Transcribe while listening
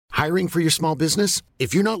Hiring for your small business?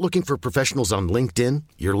 If you're not looking for professionals on LinkedIn,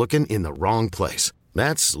 you're looking in the wrong place.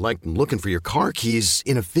 That's like looking for your car keys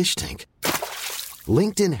in a fish tank.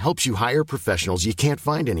 LinkedIn helps you hire professionals you can't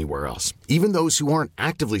find anywhere else, even those who aren't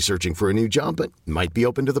actively searching for a new job but might be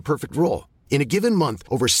open to the perfect role. In a given month,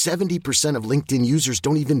 over 70% of LinkedIn users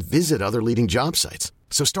don't even visit other leading job sites.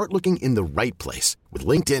 So start looking in the right place. With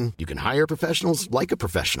LinkedIn, you can hire professionals like a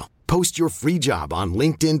professional. Post your free job on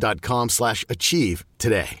linkedin.com/achieve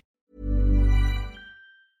today.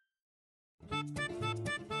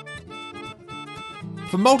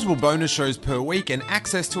 For multiple bonus shows per week and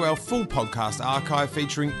access to our full podcast archive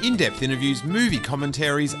featuring in-depth interviews, movie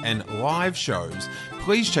commentaries, and live shows,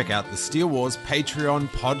 please check out the Steele Wars Patreon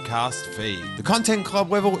podcast feed. The Content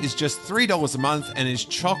Club level is just $3 a month and is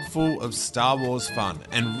chock full of Star Wars fun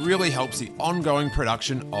and really helps the ongoing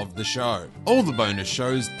production of the show. All the bonus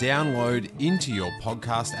shows download into your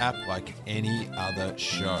podcast app like any other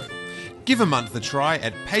show. Give a month a try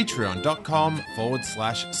at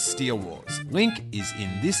patreon.com/Steele Wars. Link is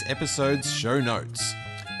in this episode's show notes.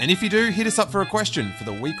 And if you do, hit us up for a question for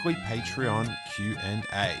the weekly Patreon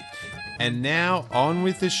Q&A. And now, on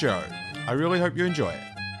with the show. I really hope you enjoy it.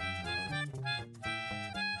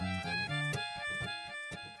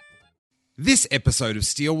 This episode of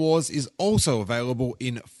Steele Wars is also available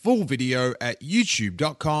in full video at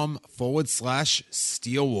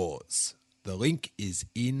youtube.com/Steele Wars. The link is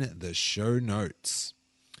in the show notes.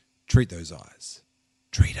 Treat those eyes.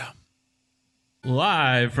 Treat them.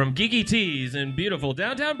 Live from Geeky Tees in beautiful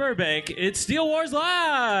downtown Burbank, it's Steele Wars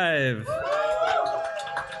Live!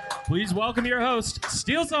 Please welcome your host,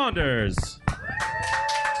 Steele Saunders.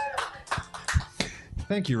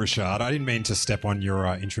 Thank you, Rashad. I didn't mean to step on your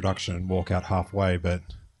introduction and walk out halfway, but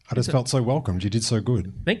I just felt so welcomed. You did so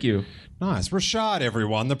good. Thank you. Nice. Rashad,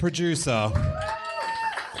 everyone, the producer.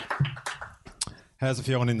 How's it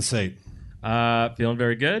feeling in the seat? Feeling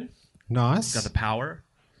very good. Nice. Got the power,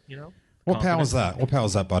 you know. What power is that? What power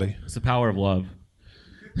is that, buddy? It's the power of love.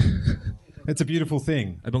 It's a beautiful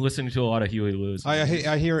thing. I've been listening to a lot of Huey Lewis.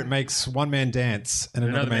 I hear it makes one man dance and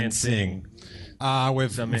another man sing.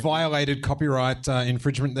 We've violated copyright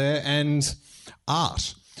infringement there and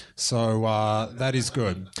art. So that is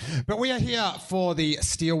good. But we are here for the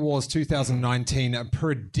Steele Wars 2019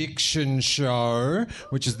 prediction show,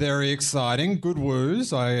 which is very exciting. Good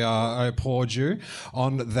woos. I applaud you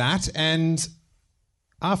on that. And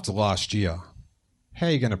after last year, how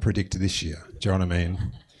are you going to predict this year? Do you know what I mean?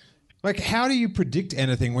 Like, how do you predict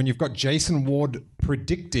anything when you've got Jason Ward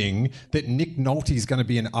predicting that Nick Nolte's going to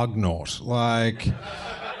be an Ugnaught? Like,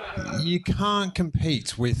 you can't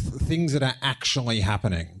compete with things that are actually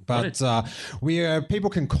happening. But people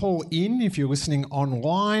can call in if you're listening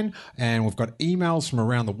online, and we've got emails from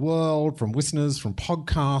around the world, from listeners, from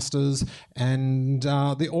podcasters, and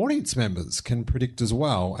the audience members can predict as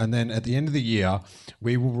well. And then at the end of the year,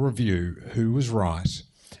 we will review who was right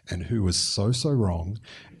and who was so wrong,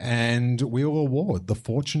 and we will award the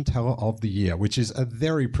Fortune Teller of the Year, which is a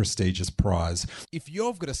very prestigious prize. If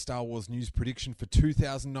you've got a Star Wars news prediction for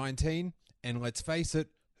 2019, and let's face it,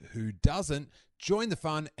 who doesn't, join the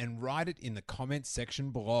fun and write it in the comments section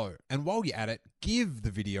below. And while you're at it, give the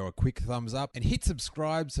video a quick thumbs up and hit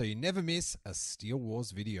subscribe so you never miss a Steele Wars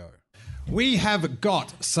video. We have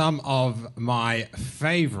got some of my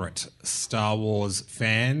favourite Star Wars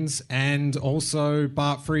fans and also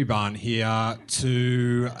Bart Freebarn here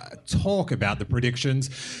to talk about the predictions.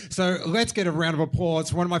 So let's get a round of applause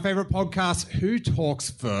for one of my favourite podcasts, Who Talks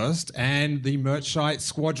First, and the merch site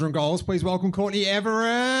Squadron Goals. Please welcome Courtney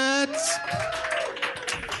Everett.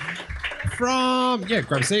 Grab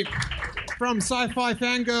a seat. From Sci-Fi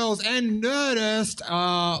Fangirls and Nerdist,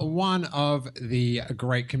 one of the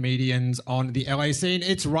great comedians on the LA scene,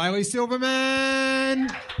 it's Riley Silverman.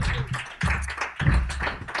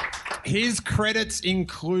 His credits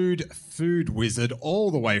include Food Wizard, all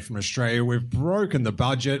the way from Australia. We've broken the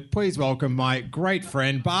budget. Please welcome my great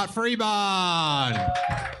friend, Bart Freebarn.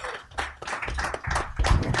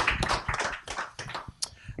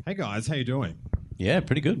 Hey guys, how you doing? Yeah,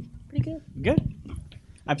 pretty good. Pretty good. Good.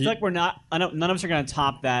 I feel like none of us are going to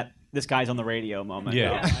top that this guy's on the radio moment.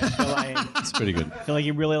 Yeah. I feel like, It's pretty good. I feel like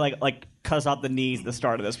you really like cuss out the knees at the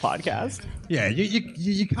start of this podcast. Yeah,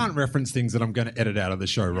 you can't reference things that I'm going to edit out of the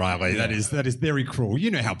show, Riley. That is very cruel. You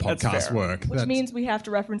know how podcasts work. Which means we have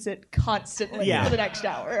to reference it constantly Yeah. for the next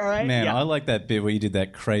hour, all right? Man, Yeah. I like that bit where you did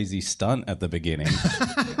that crazy stunt at the beginning.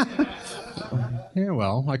 Yeah,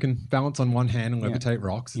 well, I can balance on one hand and levitate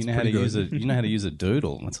rocks. You know how to use it. You know how to use a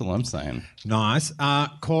doodle. That's all I'm saying. Nice.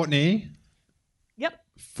 Courtney, Yep.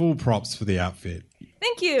 full props for the outfit.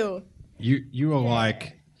 Thank you. You are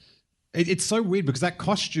like It's so weird because that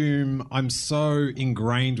costume, I'm so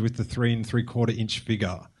ingrained with the 3 3/4 inch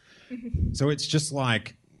figure. So it's just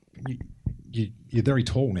like you're very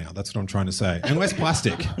tall now. That's what I'm trying to say. And less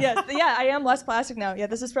plastic. Yes, yeah, I am less plastic now. Yeah,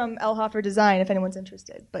 this is from Elle Hoffer Design, if anyone's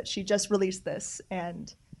interested. But she just released this,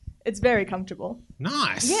 and it's very comfortable.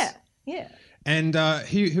 Nice. Yeah. And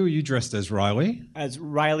who are you dressed as, Riley? As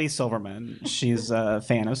Riley Silverman. She's a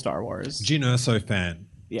fan of Star Wars. Jyn Erso fan.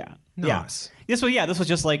 Yeah. Nice. Yeah. This was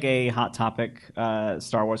just like a Hot Topic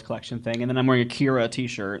Star Wars collection thing. And then I'm wearing a Kira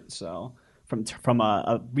t-shirt, so from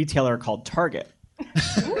a retailer called Target.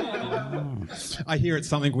 I hear it's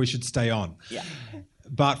something we should stay on. Yeah.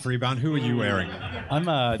 Bart Freeburn, who are you wearing?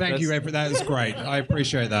 Thank you, Emperor. That is great. I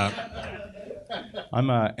appreciate that. I'm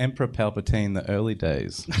Emperor Palpatine the early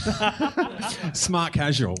days. Smart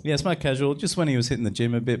casual. Yeah, smart casual. Just when he was hitting the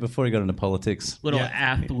gym a bit before he got into politics. Little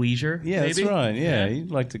athleisure. Yeah, maybe? that's right. Yeah,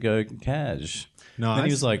 he'd like to go cash. Nice. Then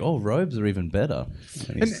he was like, "Oh, robes are even better."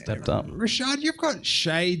 And he stepped up. Rashad, you've got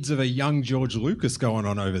shades of a young George Lucas going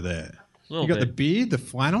on over there. You got the beard, the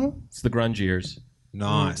flannel. It's the grunge years.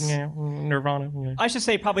 Nice. Yeah, Nirvana. Yeah. I should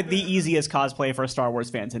say probably the easiest cosplay for a Star Wars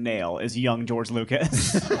fan to nail is young George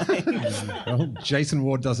Lucas. Well, Jason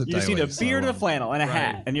Ward does it You daily. just need a beard, a flannel, and a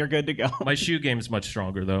hat, and you're good to go. My shoe game is much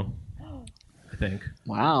stronger, though. I think.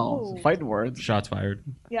 Wow. Fighting words. Shots fired.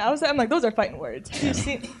 Yeah, I'm like, those are fighting words. You've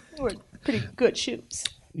seen, were pretty good shoes.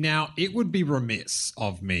 Now, it would be remiss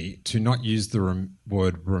of me to not use the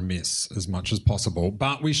word remiss as much as possible,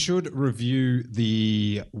 but we should review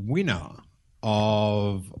the winner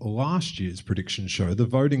of last year's prediction show. The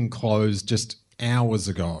voting closed just hours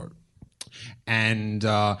ago. And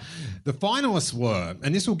the finalists were,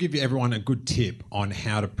 and this will give you everyone a good tip on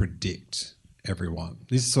how to predict everyone.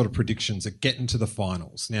 These sort of predictions that get into the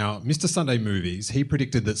finals. Now, Mr. Sunday Movies, he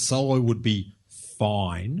predicted that Solo would be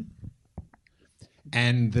fine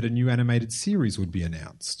and that a new animated series would be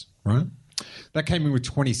announced, right? That came in with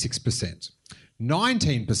 26%.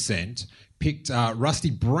 19% picked Rusty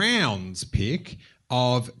Brown's pick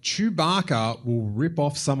of Chewbacca will rip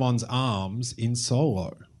off someone's arms in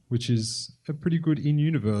Solo, which is a pretty good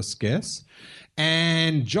in-universe guess.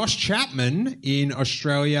 And Josh Chapman in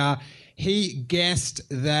Australia, he guessed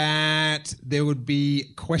that there would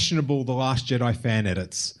be questionable The Last Jedi fan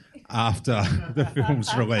edits after the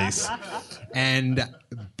film's release. And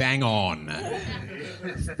bang on.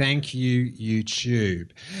 Thank you,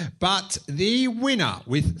 YouTube. But the winner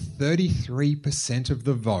with 33% of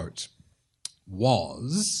the vote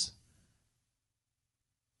was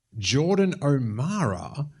Jordan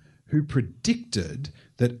O'Mara, who predicted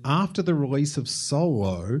that after the release of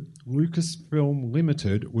Solo, Lucasfilm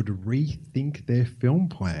Limited would rethink their film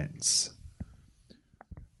plans.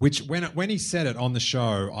 Which, when he said it on the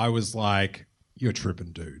show, I was like, you're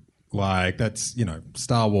tripping, dude. Like, that's,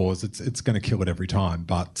 Star Wars, it's going to kill it every time.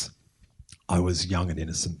 But I was young and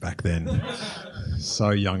innocent back then. So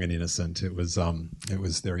young and innocent. It was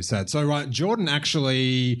very sad. So Jordan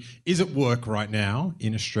actually is at work right now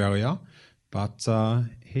in Australia, but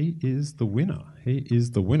he is the winner. He is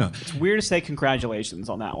the winner. It's weird to say congratulations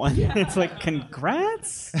on that one. It's like,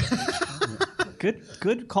 congrats?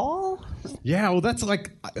 Good call. Yeah, well, that's like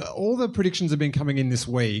all the predictions have been coming in this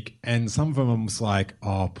week, and some of them was like,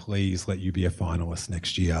 "Oh, please let you be a finalist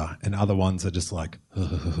next year," and other ones are just like,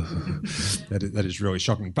 that is really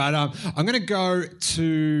shocking. But I'm going to go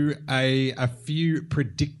to a few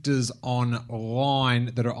predictors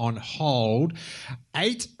online that are on hold.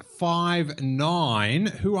 859.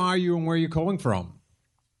 Who are you and where are you calling from?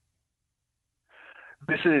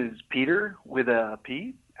 This is Peter with a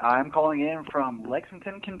P. I'm calling in from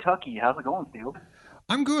Lexington, Kentucky. How's it going, Steve?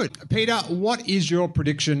 I'm good. Peter, what is your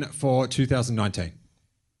prediction for 2019?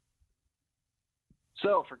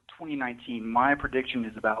 So for 2019, my prediction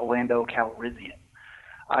is about Lando Calrissian.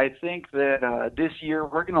 I think that this year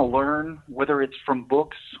we're going to learn, whether it's from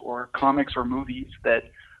books or comics or movies, that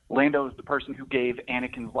Lando is the person who gave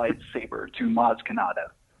Anakin's lightsaber to Maz Kanata.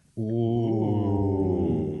 Ooh.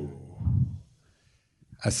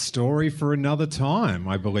 A story for another time,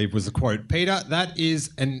 I believe was the quote. Peter, that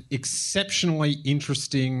is an exceptionally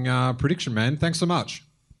interesting prediction, man. Thanks so much.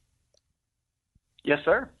 Yes,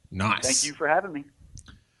 sir. Nice. Thank you for having me.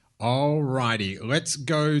 All righty. Let's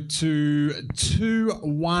go to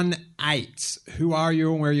 218. Who are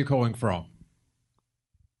you and where are you calling from?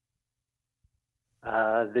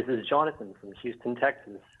 This is Jonathan from Houston,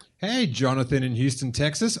 Texas. Hey, Jonathan in Houston,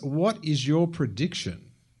 Texas. What is your prediction?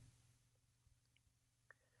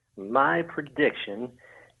 My prediction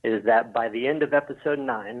is that by the end of Episode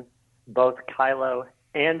 9, both Kylo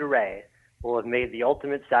and Rey will have made the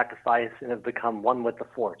ultimate sacrifice and have become one with the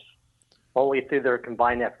Force. Only through their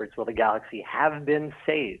combined efforts will the galaxy have been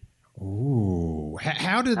saved. Ooh.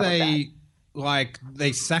 How do they,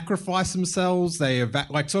 they sacrifice themselves? They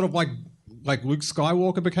like Luke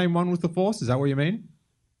Skywalker became one with the Force? Is that what you mean?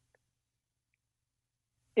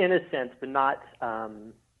 In a sense, but not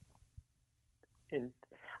I'm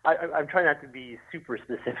trying not to be super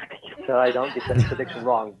specific so I don't get the prediction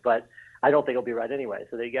wrong, but I don't think it'll be right anyway,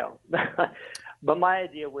 so there you go. But my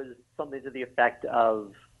idea was something to the effect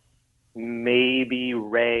of maybe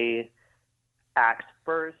Rey acts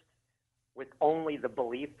first with only the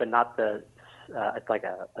belief, but not the, it's like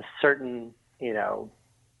a certain,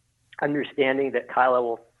 understanding that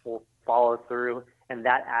Kylo will follow through, and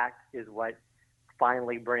that act is what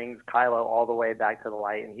finally brings Kylo all the way back to the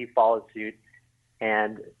light, and he follows suit,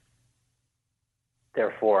 and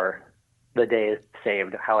therefore the day is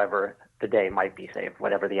saved. However, the day might be saved,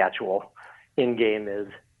 whatever the actual in-game is.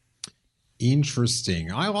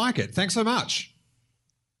 Interesting. I like it. Thanks so much.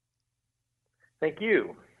 Thank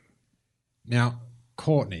you. Now,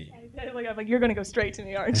 Courtney. I'm like, you're going to go straight to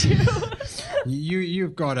me, aren't you?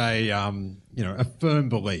 You've got a firm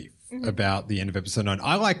belief about the end of episode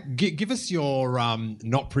 9. Give us your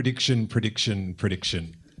not prediction.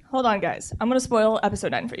 Hold on, guys. I'm going to spoil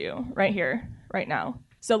episode 9 for you right here, right now.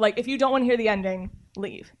 So, if you don't want to hear the ending,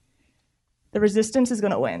 leave. The Resistance is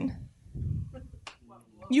going to win.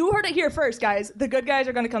 You heard it here first, guys. The good guys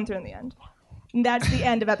are going to come through in the end. And that's the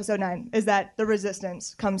end of episode 9, is that the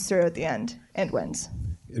Resistance comes through at the end and wins.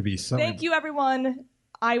 It'd be so. Thank you, everyone.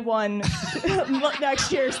 I won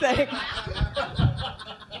next year's thing.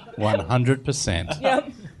 100%.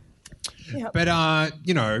 Yep. But,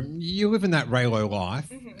 you live in that Reylo life.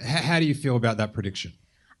 Mm-hmm. How do you feel about that prediction?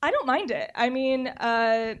 I don't mind it. I mean,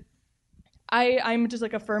 I'm just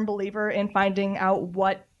a firm believer in finding out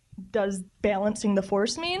what does balancing the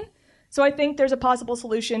Force mean. So I think there's a possible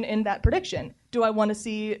solution in that prediction. Do I want to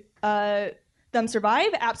see them survive?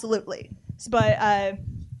 Absolutely. But,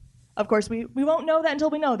 of course, we won't know that until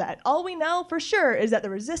we know that. All we know for sure is that the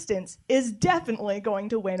Resistance is definitely going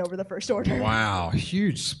to win over the First Order. Wow.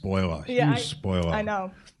 Huge spoiler. Huge spoiler. I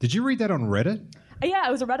know. Did you read that on Reddit? Yeah,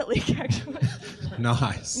 it was a Reddit leak, actually.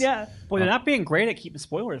 Nice. Yeah. Boy, they're not being great at keeping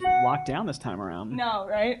spoilers locked down this time around. No,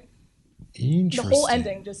 right? Interesting. The whole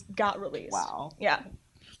ending just got released. Wow. Yeah.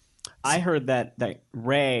 I heard that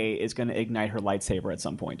Rey is going to ignite her lightsaber at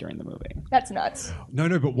some point during the movie. That's nuts. No,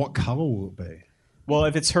 but what color will it be? Well,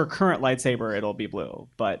 if it's her current lightsaber, it'll be blue.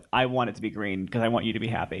 But I want it to be green because I want you to be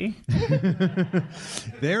happy.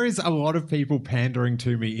 There is a lot of people pandering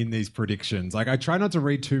to me in these predictions. I try not to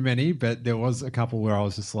read too many, but there was a couple where I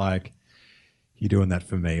was just like, "You're doing that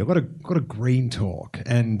for me." A lot of green talk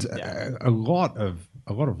and a lot of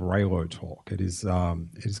Reylo talk. It is going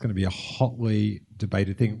to be a hotly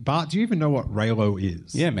debated thing. Bart, do you even know what Reylo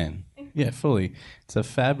is? Yeah, man. Yeah, fully. It's a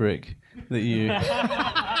fabric that you...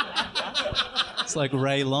 It's like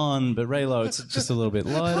Raylon, but Reylo, it's just a little bit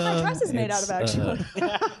lighter. What my dress is made out of, actually.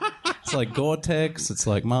 It's like Gore-Tex. It's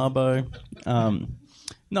like Marbo.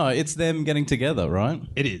 No, it's them getting together, right?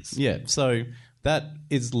 It is. Yeah, so that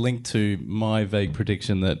is linked to my vague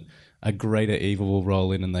prediction that a greater evil will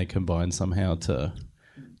roll in and they combine somehow to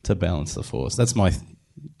balance the Force. That's my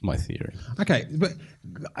theory. Okay, but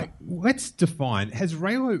let's define. Has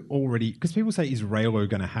Reylo already... Because people say, is Reylo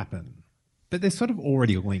going to happen? But they're sort of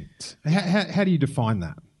already linked. How do you define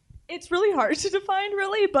that? It's really hard to define,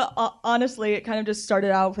 really, but honestly, it kind of just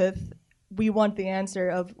started out with, we want the answer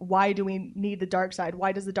of why do we need the dark side?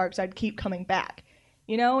 Why does the dark side keep coming back?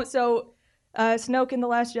 So Snoke in The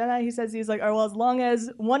Last Jedi, he's like, oh, well, as long as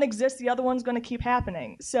one exists, the other one's going to keep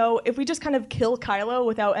happening. So if we just kind of kill Kylo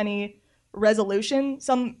without any resolution,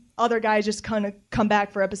 some other guys just kind of come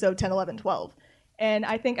back for episode 10, 11, 12. And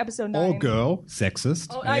I think episode 9... All girl, sexist.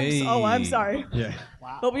 Oh, I'm sorry. Yeah.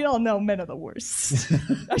 Wow. But we all know men are the worst.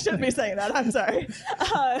 I shouldn't be saying that. I'm sorry.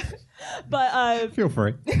 Feel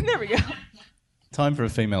free. There we go. Time for a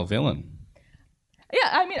female villain. Yeah,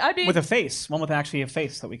 I mean, I'd be... With a face. One with actually a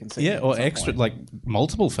face that we can see. Yeah, or extra, like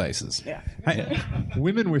multiple faces. Yeah. Hey,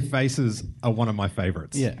 women with faces are one of my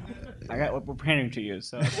favorites. Yeah. We're pandering to you,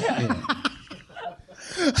 so...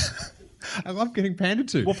 I love getting pandered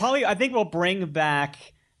to. I think we'll bring back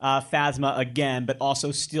Phasma again, but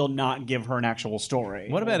also still not give her an actual story.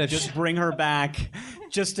 What about if just bring her back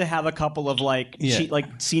just to have a couple of like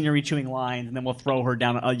scenery chewing lines, and then we'll throw her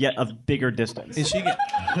down yet a bigger distance. Is she?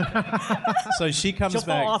 So she comes She'll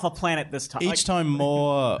back fall off a planet this time. each time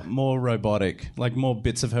more robotic, like more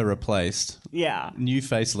bits of her replaced. Yeah. New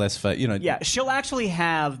face, less face. Yeah, she'll actually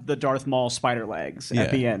have the Darth Maul spider legs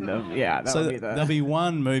at the end of. Yeah, so there'll be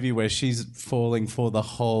one movie where she's falling for the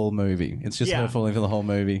whole movie. It's just her falling for the whole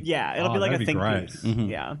movie. Yeah, it'll be like a think piece. Mm-hmm.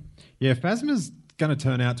 Yeah. Yeah, Phasma's going to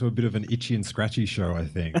turn out to a bit of an itchy and scratchy show, I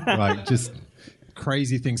think. Like, just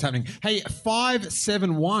crazy things happening. Hey,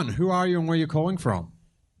 571, who are you and where you're calling from?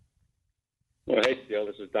 Well, hey, Steele,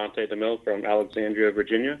 this is Dante DeMille from Alexandria,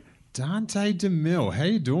 Virginia. Dante DeMille. How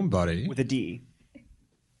you doing, buddy? With a D.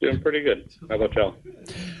 Doing pretty good. How about y'all?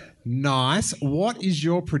 Nice. What is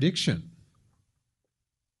your prediction?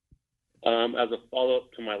 As a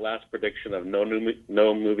follow-up to my last prediction of no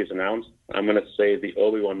movies announced, I'm going to say the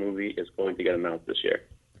Obi-Wan movie is going to get announced this year.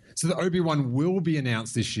 So the Obi-Wan will be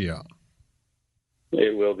announced this year?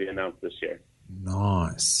 It will be announced this year.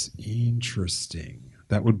 Nice. Interesting.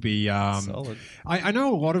 That would be... Solid. I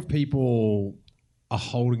know a lot of people are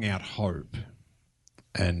holding out hope,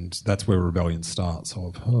 and that's where Rebellion starts,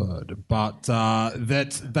 I've heard. But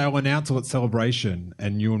that they'll announce it at Celebration,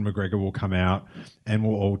 and Ewan McGregor will come out, and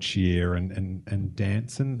we'll all cheer and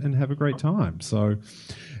dance and have a great time. So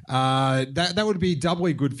that would be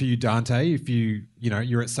doubly good for you, Dante, if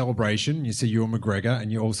you're at Celebration, you see Ewan McGregor,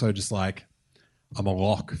 and you're also just like, I'm a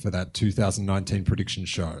lock for that 2019 prediction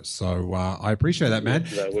show. So I appreciate that, man.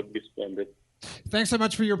 That would be splendid. Thanks so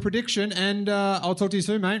much for your prediction, and I'll talk to you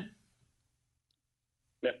soon, mate.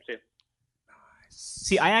 Yeah, see you.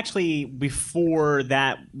 See, I actually, before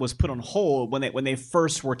that was put on hold, when they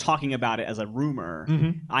first were talking about it as a rumor,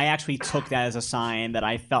 I actually took that as a sign that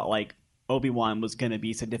I felt like Obi-Wan was going to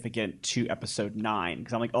be significant to Episode 9.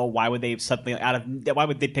 Because I'm like, oh, why would they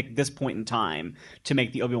pick this point in time to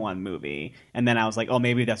make the Obi-Wan movie? And then I was like, oh,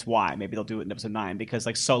 maybe that's why. Maybe they'll do it in Episode 9. Because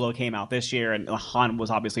like Solo came out this year, and Han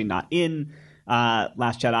was obviously not in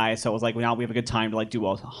Last Jedi, so it was like, well, now we have a good time to like do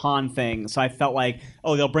a Han thing. So I felt like,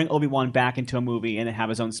 oh, they'll bring Obi-Wan back into a movie and then have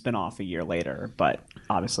his own spin-off a year later. But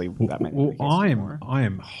obviously, that might not be the case I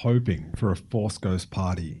am hoping for a Force Ghost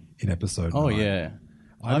party in Episode 9. Oh yeah,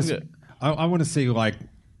 I want to see like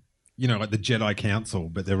the Jedi Council,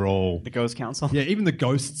 but they're all the Ghost Council. Yeah, even the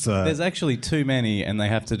ghosts. There's actually too many, and they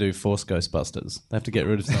have to do Force Ghostbusters. They have to get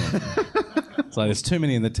rid of some of them. It's like there's too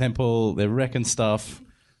many in the temple. They're wrecking stuff.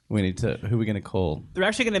 We need to. Who are we going to call? They're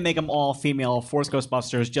actually going to make them all female Force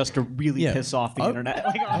Ghostbusters just to really piss off the internet.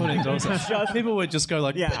 People would just go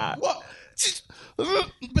like, yeah. What?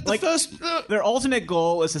 But the first... Their ultimate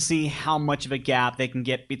goal is to see how much of a gap they can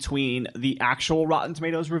get between the actual Rotten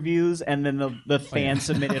Tomatoes reviews and then the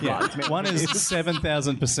fan-submitted Rotten Tomatoes One is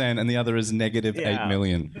 7,000% and the other is negative 8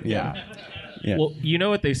 million. Yeah. Well, you know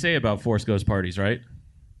what they say about Force Ghost parties, right?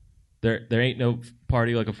 There ain't no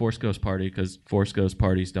party like a Force Ghost party because Force Ghost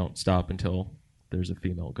parties don't stop until there's a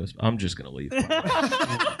female ghost. I'm just going to leave.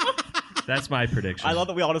 That's my prediction. I love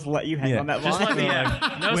that we all just let you hang on that just line.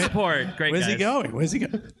 Let me no support. Great Where's guys. he going? Where's he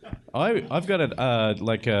going? I've got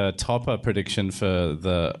a topper prediction for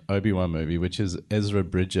the Obi-Wan movie, which is Ezra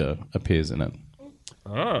Bridger appears in it.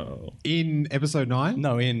 Oh. In Episode 9?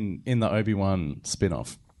 No, in the Obi-Wan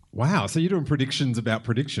spin-off. Wow, so you're doing predictions about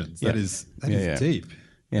predictions. That is deep.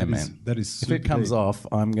 Yeah, man. That is super if it comes deep. off,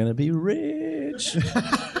 I'm going to be rich.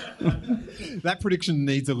 That prediction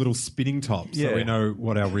needs a little spinning top so we know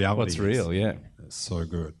what our reality What's is. real, yeah. That's so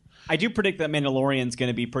good. I do predict that Mandalorian's going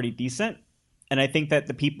to be pretty decent. And I think that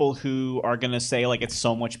the people who are going to say like it's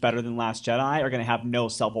so much better than Last Jedi are going to have no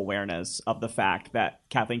self-awareness of the fact that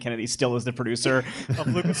Kathleen Kennedy still is the producer of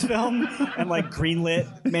Lucasfilm and like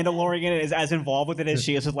greenlit Mandalorian is as involved with it as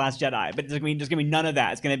she is with Last Jedi. But there's going to be none of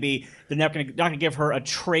that. It's going to be they're not going to give her a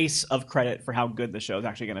trace of credit for how good the show is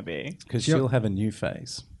actually going to be. Because she'll have a new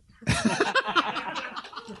face.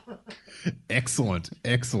 Excellent.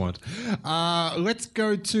 Let's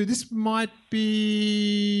go to, this might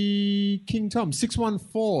be King Tom,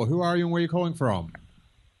 614. Who are you and where are you calling from?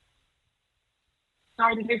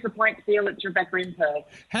 Sorry to disappoint, Steele. It's Rebecca in Perth.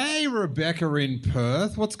 Hey, Rebecca in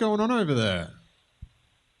Perth. What's going on over there?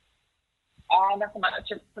 Nothing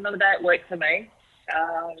much. It's another day at work for me.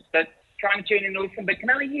 But trying to tune in to listen, but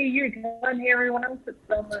can only hear you. Can I hear everyone else that's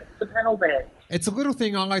on the panel there? It's a little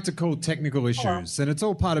thing I like to call technical issues, and it's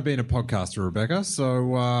all part of being a podcaster, Rebecca.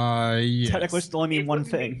 So, yes. Technical issues only mean one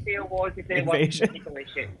thing. Invasion.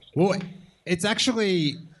 Well, it's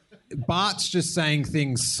actually... Bart's just saying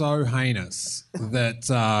things so heinous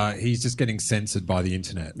that he's just getting censored by the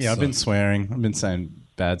internet. Yeah, I've been swearing. I've been saying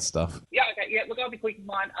bad stuff. Yeah, okay. yeah, look, I'll be quick in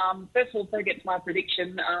mine. First of all, before I get to my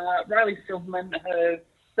prediction, Riley Silverman, her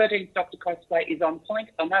 13th Doctor cosplay is on point.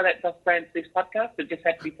 I know that's off brand for this podcast, but it just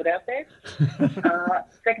had to be put out there.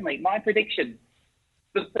 Secondly, my prediction.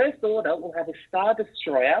 The First Order will have a Star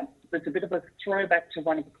Destroyer that's a bit of a throwback to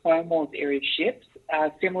one of the Clone Wars era ships,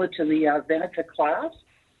 similar to the Venator class,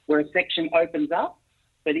 where a section opens up,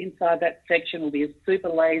 but inside that section will be a super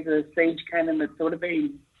laser siege cannon that's sort of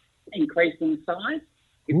been increased in size.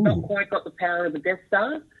 It's not quite got the power of the Death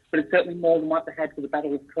Star, but it's certainly more than what they had for the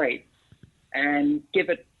Battle of Crete. And give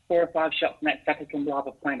it 4 or 5 shots and that sucker can blow up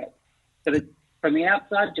a planet. So from the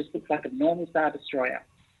outside, it just looks like a normal Star Destroyer.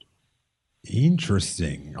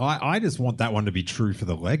 Interesting. I just want that one to be true for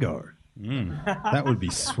the Lego. That would be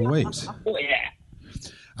sweet. Oh,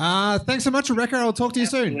 yeah. Thanks so much, Rebecca. I'll talk to you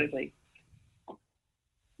soon. Absolutely.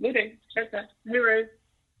 We do. Hooroo.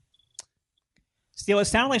 Steele, it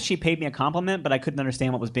sounded like she paid me a compliment, but I couldn't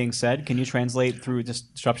understand what was being said. Can you translate through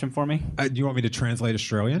disruption for me? Do you want me to translate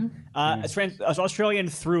Australian? Australian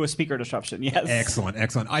through a speaker disruption, yes. Excellent.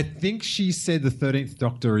 I think she said the 13th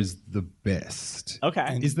Doctor is the best.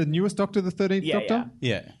 Okay. Is the newest Doctor the 13th Doctor?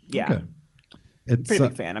 Yeah. Okay. It's pretty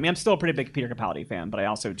big fan. I mean, I'm still a pretty big Peter Capaldi fan, but I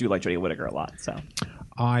also do like Jodie Whittaker a lot. So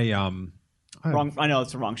wrong. I know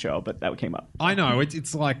it's the wrong show, but that came up. I know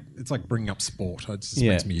it's like bringing up sport. It just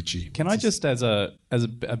makes me itchy. Can I just, as a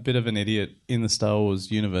bit of an idiot in the Star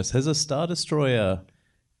Wars universe, has a Star Destroyer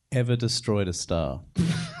ever destroyed a star?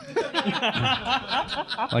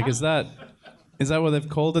 Like, is that what they've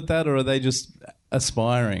called it that, or are they just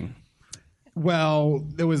aspiring? Well,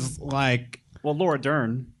 there was Laura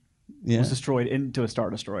Dern was destroyed into a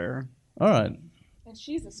Star Destroyer. All right. And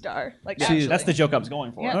she's a star. That's the joke I was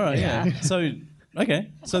going for. Yeah. All right, yeah. So, okay.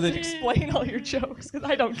 So explain all your jokes because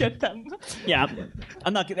I don't get them. Yeah,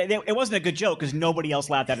 I'm not. It wasn't a good joke because nobody else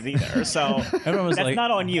laughed at it either. So everyone was that's not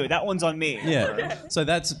on you. That one's on me. Yeah. So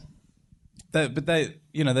that's that. But they've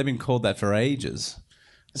been called that for ages.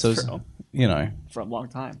 So true. For a long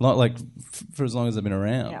time. For as long as they've been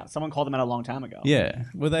around. Yeah. Someone called them out a long time ago. Yeah.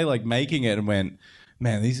 Were they making it and went,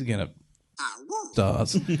 man, these are gonna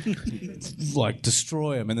stars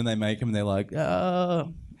destroy them, and then they make them and they're like, do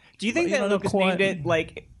you think that Lucas named it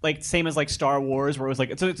like same as Star Wars, where it was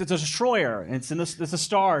it's a destroyer and it's a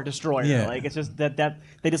Star Destroyer? Yeah. It's just that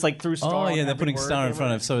they just threw star. Oh yeah, they're putting star in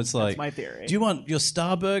front of. So it's that's my theory. Do you want your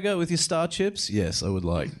Star Burger with your Star chips? Yes, I would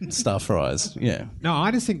like Star fries. Yeah. No, I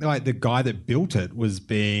just think the guy that built it was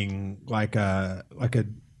being like a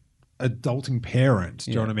adulting parent. Do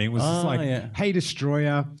you know what I mean? It was just hey,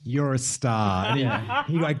 Destroyer, you're a star. And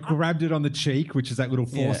he grabbed it on the cheek, which is that little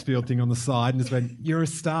force field thing on the side, and just went, you're a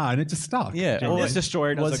star. And it just stuck. Yeah. And this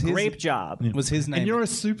Destroyer does a great job. Was his name? And you're a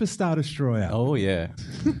superstar Destroyer. Oh, yeah.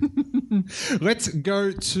 Let's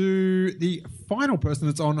go to the final person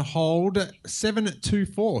that's on hold,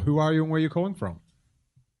 724. Who are you and where are you calling from?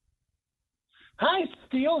 Hi,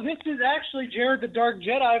 Steele. This is actually Jared the Dark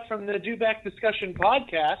Jedi from the Do Back Discussion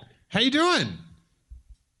podcast. How you doing?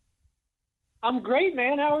 I'm great,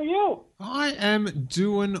 man. How are you? I am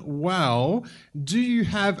doing well. Do you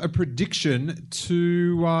have a prediction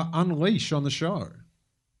to unleash on the show?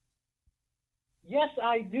 Yes,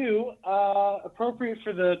 I do. Appropriate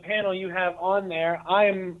for the panel you have on there.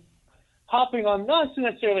 I'm hopping on, not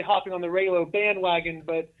necessarily hopping on the Reylo bandwagon,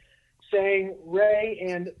 but saying Rey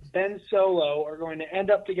and Ben Solo are going to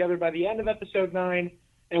end up together by the end of episode 9,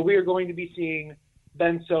 and we are going to be seeing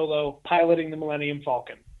Ben Solo piloting the Millennium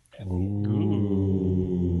Falcon.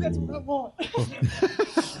 Ooh. That's what I want.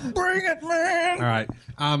 Bring it, man! All right.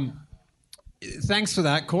 Thanks for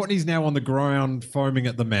that. Courtney's now on the ground, foaming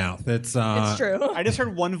at the mouth. It's true. I just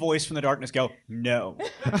heard one voice from the darkness go, no.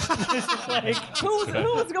 Who wants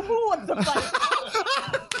to fight?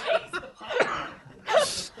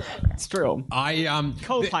 It's true.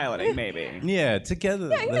 Co-piloting, maybe. Yeah, together.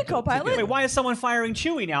 Yeah, you can co-pilot. Wait, why is someone firing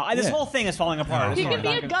Chewie now? This whole thing is falling apart. He can be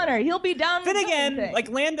a gunner. He'll be down. Then again,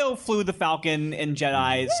 Lando flew the Falcon in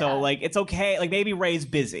Jedi, so it's okay. Maybe Rey's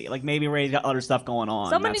busy. Maybe Rey's got other stuff going on.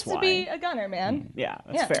 Someone That's needs to be a gunner, man. Yeah,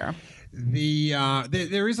 that's fair.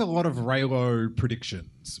 There is a lot of Reylo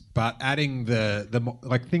predictions, but adding the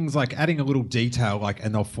things like adding a little detail,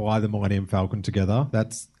 and they'll fly the Millennium Falcon together.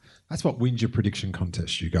 That's what wins your prediction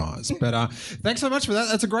contest, you guys. But thanks so much for that.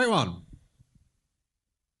 That's a great one.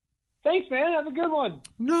 Thanks, man. Have a good one.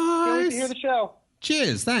 Nice. Great to hear the show.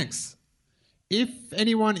 Cheers. Thanks. If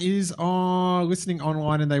anyone is listening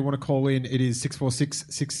online and they want to call in, it is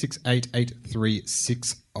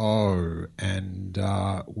 646-668-8360, and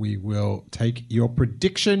we will take your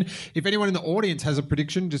prediction. If anyone in the audience has a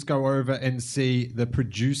prediction, just go over and see the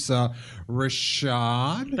producer,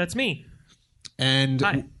 Rashad. That's me. And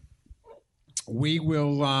hi. we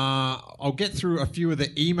will. I'll get through a few of the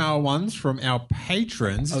email ones from our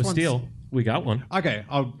patrons. Oh, Steele, we got one. Okay,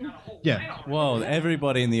 yeah. Whoa,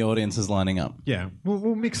 everybody in the audience is lining up. Yeah,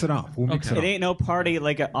 we'll mix it up. It ain't no party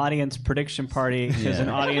like an audience prediction party, because an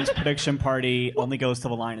audience prediction party only goes till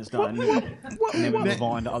the line is done. And then we move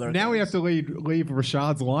on to other Now things. we have to leave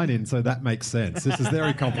Rashad's line in, so that makes sense. This is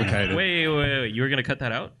very complicated. Wait. You were going to cut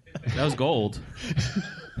that out? That was gold.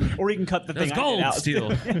 Or you can cut the That's thing gold, out.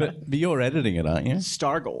 Steele. But you're editing it, aren't you?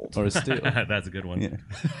 Star Gold. Or a Steele. That's a good one. Yeah.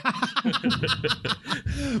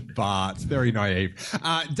 But very naive.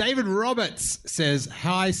 David Roberts says,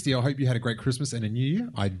 "Hi, Steele. Hope you had a great Christmas and a New Year."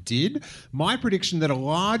 I did. My prediction that a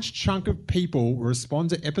large chunk of people will respond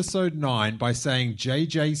to Episode 9 by saying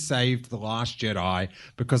JJ saved The Last Jedi,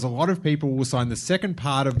 because a lot of people will find the second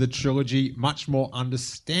part of the trilogy much more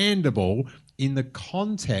understandable in the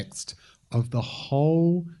context of the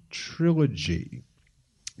whole trilogy.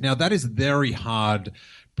 Now, that is very hard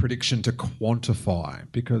prediction to quantify,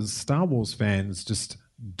 because Star Wars fans just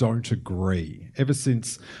don't agree. Ever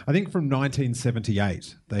since, I think from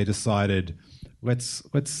 1978, they decided, let's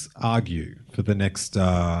argue for the next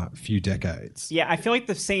few decades. Yeah, I feel like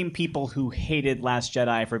the same people who hated Last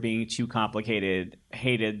Jedi for being too complicated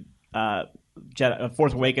hated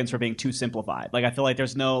Force Awakens for being too simplified. Like, I feel like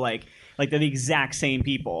there's no they're the exact same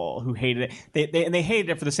people who hated it. They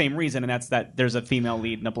hated it for the same reason, and that's that there's a female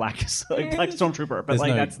lead and a black stormtrooper.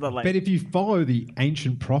 But But if you follow the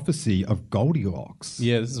ancient prophecy of Goldilocks,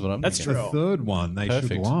 yeah, this is what I'm. That's thinking. true. the third one they should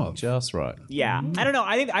Perfect. love. Just right. Yeah, I don't know.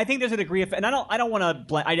 I think there's a degree of, and I don't want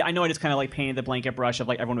to. I know I just kind of like painted the blanket brush of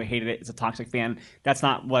like everyone who hated it is a toxic fan. That's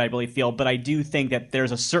not what I really feel. But I do think that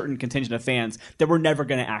there's a certain contingent of fans that we're never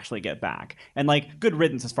going to actually get back, and like good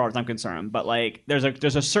riddance as far as I'm concerned. But like there's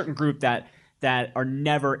a certain group that are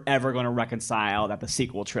never ever going to reconcile that the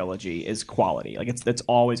sequel trilogy is quality. Like it's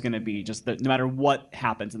always going to be just that no matter what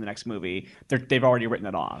happens in the next movie, they've already written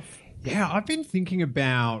it off. Yeah, I've been thinking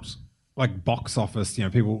about like box office. You know,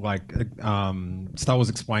 people like Star Wars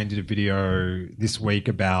Explained did a video this week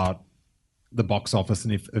about the box office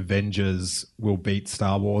and if Avengers will beat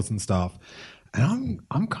Star Wars and stuff. And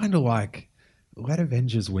I'm kind of like, let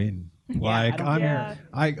Avengers win. Like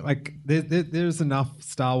there's enough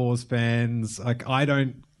Star Wars fans. Like I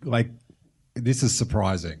don't like. This is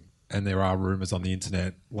surprising, and there are rumors on the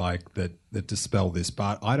internet like that dispel this.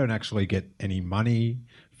 But I don't actually get any money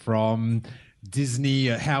from Disney.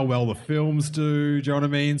 How well the films do you know what I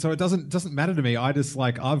mean? So it doesn't matter to me. I just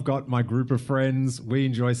like I've got my group of friends. We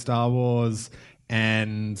enjoy Star Wars,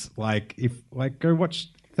 and like if like go watch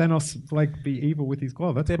Thanos like be evil with his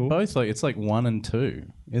glove. That's They're cool. both like it's like 1 and 2,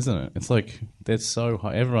 isn't it? It's like they're so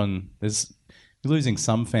high. You're losing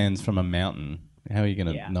some fans from a mountain. How are you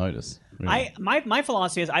going to notice? Really? My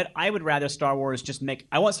philosophy is I would rather Star Wars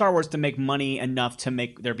I want Star Wars to make money enough to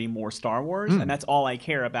make there be more Star Wars, and that's all I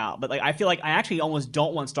care about. But like I feel like I actually almost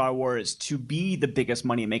don't want Star Wars to be the biggest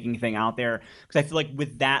money making thing out there, because I feel like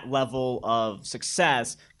with that level of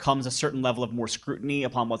success comes a certain level of more scrutiny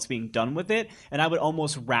upon what's being done with it, and I would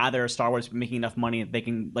almost rather Star Wars be making enough money that they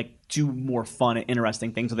can like do more fun and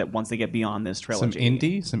interesting things with it once they get beyond this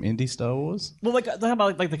trilogy. Some indie Star Wars. Well, like talking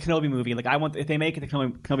about like the Kenobi movie. Like if they make the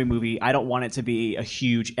Kenobi movie, I don't want it to be a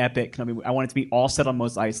huge epic Kenobi movie. I want it to be all set on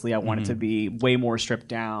Mos Eisley. I want it to be way more stripped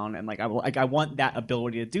down, and I want that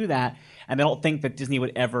ability to do that. And I don't think that Disney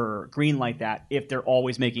would ever greenlight that if they're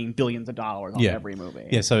always making billions of dollars on every movie.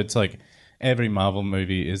 Yeah, so it's like every Marvel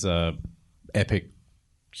movie is a epic,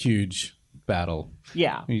 huge battle.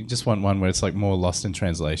 Yeah. You just want one where it's like more lost in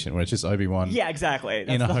translation, where it's just Obi-Wan Yeah, exactly.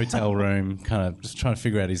 in a hotel room, kind of just trying to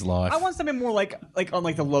figure out his life. I want something more like on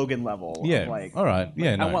like the Logan level. Yeah. Of like, All right.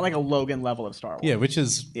 Yeah. I want like a Logan level of Star Wars. Yeah, which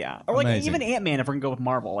is or like amazing. even Ant-Man if we're gonna go with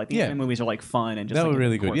Marvel. Like the Ant-Man movies are like fun and just They like, were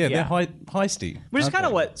really good. Yeah, they're yeah. heisty. Which is aren't kind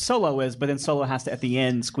of they? what Solo is, but then Solo has to at the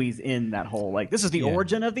end squeeze in that whole like this is the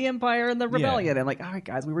origin of the Empire and the rebellion. And like, all right,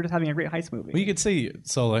 guys, we were just having a great heist movie. Well, you could see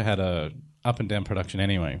Solo had a up and down production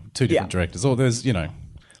anyway. 2 different directors. Oh, there's a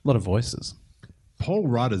lot of voices. Paul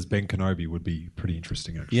Rudd as Ben Kenobi would be pretty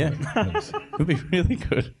interesting, actually. Yeah, would be really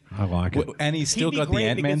good. I like it. And he's still He'd be got the great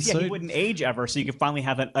Ant-Man because, suit. he wouldn't age ever, so you could finally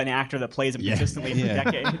have an actor that plays him consistently for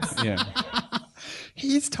decades. Yeah.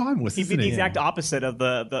 He is timeless. He'd be the exact opposite of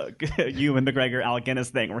the Ewan McGregor Alec Guinness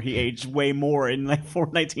thing, where he aged way more in like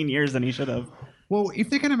 19 years than he should have. Well, if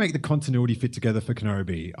they're going to make the continuity fit together for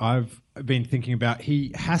Kenobi, I've been thinking about there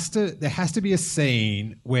has to be a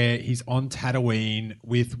scene where he's on Tatooine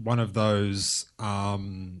with one of those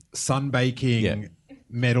sunbaking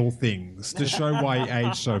metal things to show why he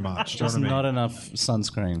aged so much. Do you know Just what I mean? not enough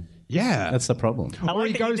sunscreen. Yeah. That's the problem. Or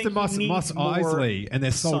he goes to Mos Eisley and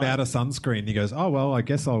they're sold out of sunscreen. He goes, oh, well, I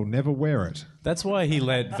guess I'll never wear it. That's why he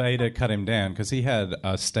let Vader cut him down, because he had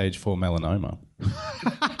a stage 4 melanoma.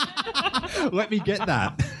 Let me get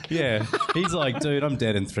that. Yeah. He's like, dude, I'm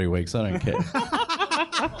dead in 3 weeks. I don't care.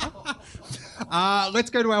 Let's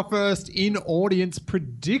go to our first in-audience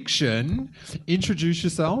prediction. Introduce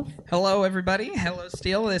yourself. Hello, everybody. Hello,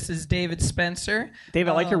 Steele. This is David Spencer. Dave,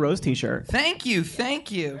 I like your Rose t-shirt. Thank you.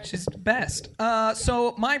 She's the best.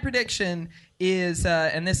 So my prediction is,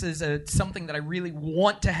 and this is something that I really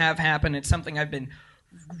want to have happen. It's something I've been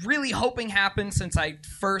really hoping happened since I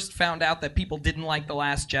first found out that people didn't like The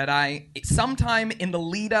Last Jedi. Sometime in the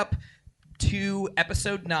lead up to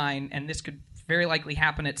Episode 9, and this could very likely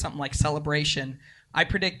happen at something like Celebration, I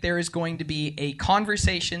predict there is going to be a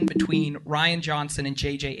conversation between Rian Johnson and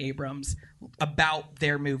J.J. Abrams about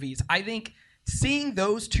their movies. I think seeing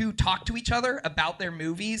those two talk to each other about their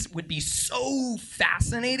movies would be so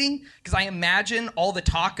fascinating, because I imagine all the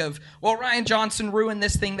talk of, well, Rian Johnson ruined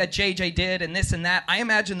this thing that JJ did and this and that. I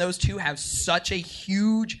imagine those two have such a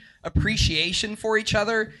huge appreciation for each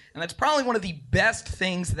other, and that's probably one of the best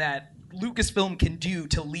things that Lucasfilm can do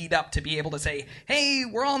to lead up to be able to say, hey,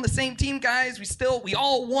 we're all on the same team, guys. We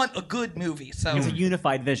all want a good movie. So it's a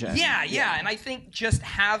unified vision. Yeah. And I think just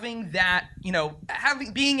having that,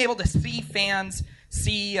 being able to see fans,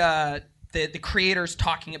 see the creators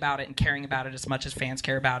talking about it and caring about it as much as fans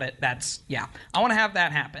care about it, I want to have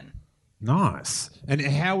that happen. Nice. And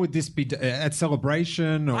how would this be at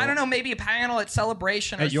Celebration? Or I don't know, maybe a panel at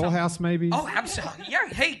Celebration. At your house, maybe? Oh, absolutely. Yeah.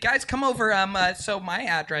 Hey, guys, come over. So my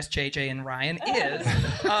address, JJ and Ryan, is...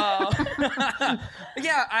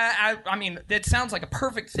 I mean, it sounds like a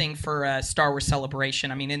perfect thing for Star Wars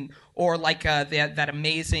Celebration. I mean, or like that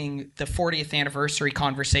amazing, the 40th anniversary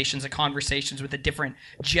conversations with the different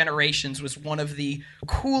generations was one of the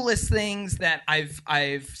coolest things that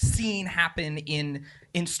I've seen happen in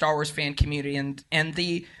Star Wars fan community, and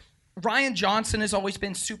the Rian Johnson has always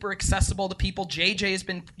been super accessible to people. JJ has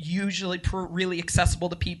been usually really accessible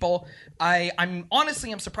to people. I'm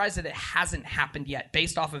surprised that it hasn't happened yet,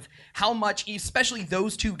 based off of how much, especially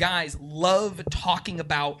those two guys, love talking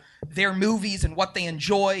about their movies and what they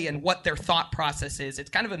enjoy and what their thought process is. It's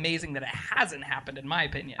kind of amazing that it hasn't happened, in my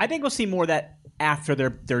opinion. I think we'll see more of that after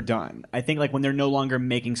they're done. I think like when they're no longer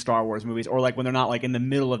making Star Wars movies, or like when they're not like in the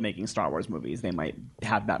middle of making Star Wars movies, they might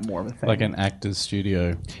have that more of a thing. Like an actor's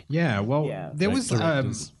studio. Yeah, well, there was...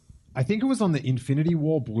 I think it was on the Infinity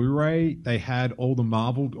War Blu-ray. They had all the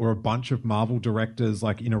Marvel, or a bunch of Marvel directors,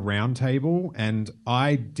 like in a round table, and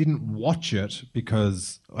I didn't watch it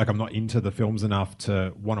because, like, I'm not into the films enough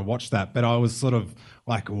to want to watch that. But I was sort of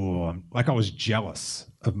like, I was jealous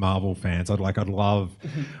of Marvel fans. I'd love,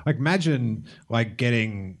 like, imagine like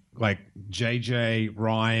getting like JJ,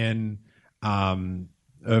 Ryan, Irvin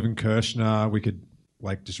Kershner. We could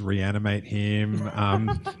like just reanimate him.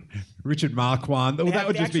 Richard Marquand. That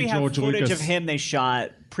would just be George Lucas. Footage Lucas. of him they shot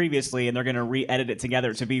previously, and they're going to re-edit it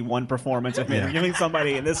together to be one performance of him giving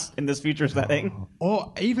somebody in this future setting.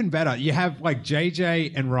 Or even better, you have like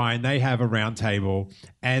JJ and Ryan. They have a round table,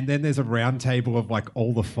 and then there's a round table of like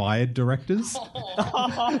all the fired directors.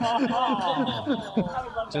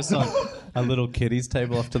 Just on a little kiddies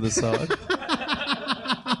table off to the side.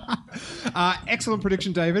 Excellent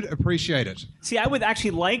prediction, David. Appreciate it. See, I would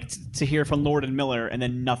actually like to hear from Lord and Miller and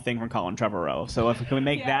then nothing from Colin Trevorrow. So can we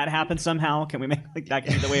make that happen somehow? Can we make that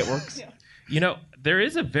the way it works? There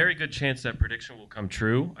is a very good chance that prediction will come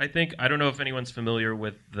true. I don't know if anyone's familiar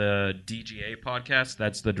with the DGA podcast.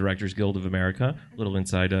 That's the Directors Guild of America. A little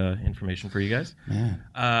inside information for you guys.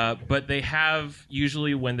 Yeah. But they have,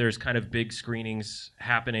 usually when there's kind of big screenings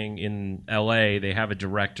happening in LA, they have a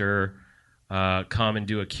director come and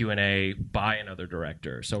do a Q&A by another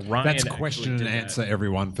director. So Ryan, that's question and answer,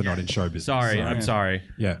 everyone, for not in show business. I'm sorry.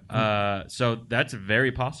 Yeah. So that's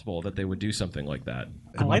very possible that they would do something like that.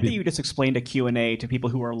 I like that you just explained a Q&A to people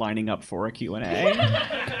who are lining up for a Q&A.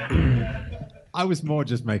 I was more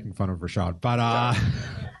just making fun of Rashad, but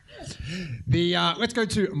let's go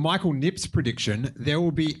to Michael Nipp's prediction. There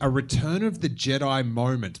will be a Return of the Jedi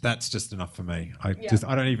moment. That's just enough for me. I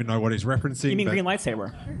don't even know what he's referencing. You mean green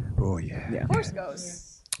lightsaber? Oh yeah. Force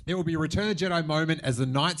Ghosts. There will be a Return of the Jedi moment as the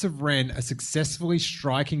Knights of Ren are successfully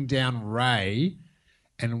striking down Rey,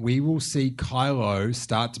 and we will see Kylo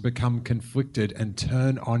start to become conflicted and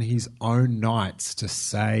turn on his own knights to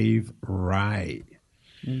save Rey.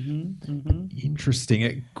 Interesting.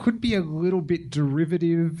 It could be a little bit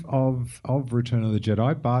derivative of Return of the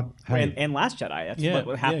Jedi, but hey, and Last Jedi. That's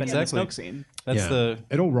what happened in the Snoke scene.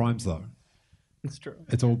 It all rhymes though. It's true.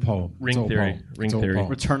 It's all poem. Ring theory.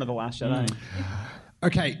 Return of the Last Jedi.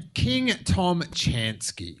 Okay, King Tom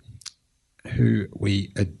Chansky, who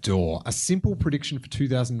we adore. A simple prediction for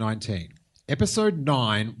 2019. Episode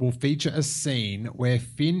 9 will feature a scene where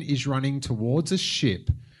Finn is running towards a ship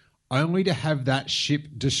only to have that ship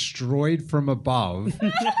destroyed from above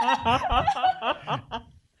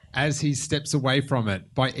as he steps away from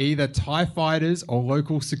it by either TIE fighters or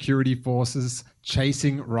local security forces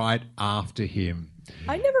chasing right after him.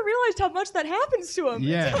 I never realized how much that happens to him.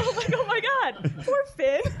 Yeah. I'm like, oh my God, poor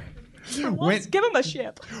Finn. For once, give him a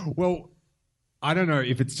ship. Well, I don't know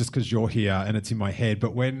if it's just because you're here and it's in my head,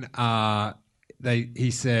 but when he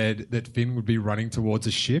said that Finn would be running towards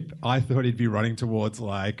a ship, I thought he'd be running towards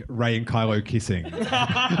like Rey and Kylo kissing.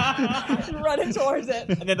 Running towards it.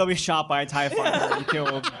 And then they'll be shot by a TIE fighter and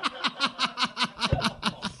killed.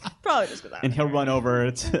 Probably just for that. And he'll run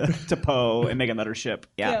over to Poe and make another ship.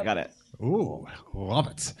 Yeah, got it. Ooh, love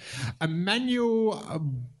it. Emmanuel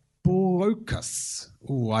Blokas.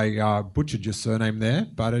 Ooh, I butchered your surname there,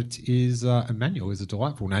 but it is Emmanuel is a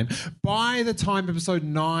delightful name. By the time episode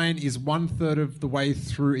 9 is 1/3 of the way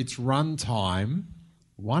through its runtime,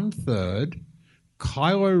 1/3,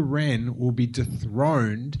 Kylo Ren will be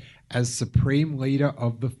dethroned as Supreme Leader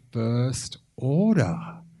of the First Order.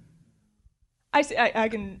 I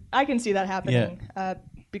can see that happening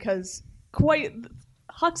because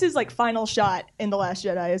Hux's like final shot in The Last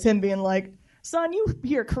Jedi is him being like, son, you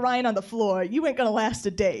here crying on the floor, you ain't gonna last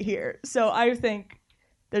a day here. So I think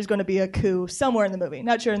there's going to be a coup somewhere in the movie.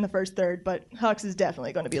 Not sure in the first third, but Hux is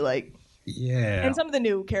definitely going to be like, yeah. And some of the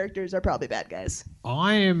new characters are probably bad guys.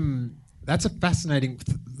 That's a fascinating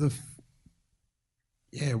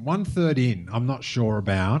 1/3 in. I'm not sure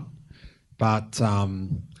about, but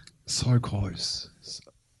so close.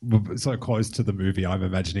 So close to the movie I'm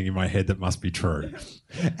imagining in my head that must be true.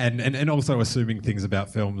 And also assuming things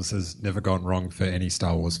about films has never gone wrong for any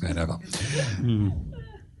Star Wars fan ever.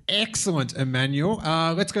 Excellent, Emmanuel.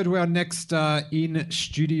 Let's go to our next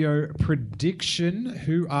in-studio prediction.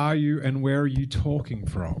 Who are you and where are you talking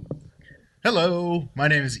from? Hello, my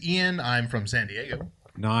name is Ian. I'm from San Diego.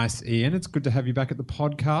 Nice, Ian. It's good to have you back at the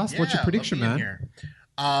podcast. What's your prediction, man? Here.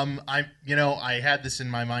 I had this in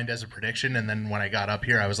my mind as a prediction, and then when I got up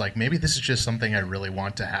here, I was like, maybe this is just something I really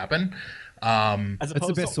want to happen. As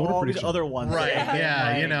opposed to all these other ones. Right,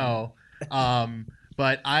 yeah,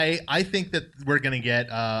 But I think that we're going to get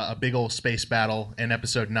a big old space battle in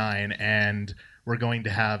Episode 9, and we're going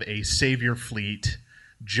to have a savior fleet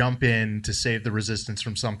jump in to save the Resistance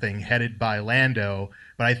from something headed by Lando.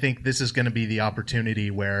 But I think this is going to be the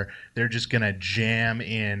opportunity where they're just going to jam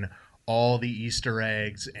in all the Easter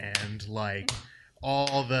eggs and like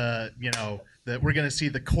all the, that we're going to see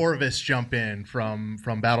the Corvus jump in from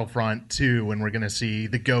Battlefront 2, and we're going to see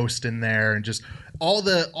the Ghost in there, and just all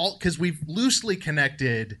because we've loosely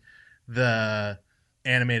connected the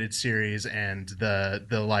animated series and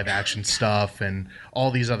the live action stuff and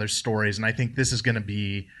all these other stories, and I think this is going to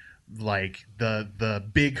be like the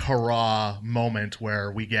big hurrah moment where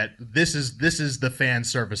we get this is the fan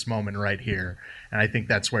service moment right here, and I think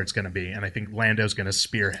that's where it's going to be, and I think Lando's going to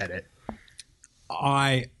spearhead it.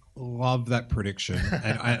 I love that prediction,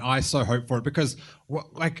 and I so hope for it because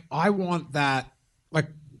I want that. Like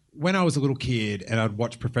when I was a little kid and I'd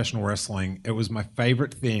watch professional wrestling, it was my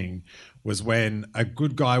favorite thing was when a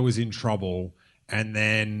good guy was in trouble and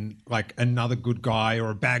then like another good guy or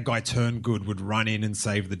a bad guy turned good would run in and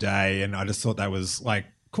save the day, and I just thought that was like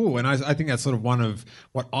cool. And I think that's sort of one of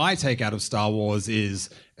what I take out of Star Wars is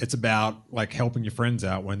it's about like helping your friends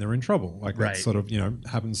out when they're in trouble. Like that sort of,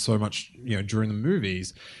 happens so much, during the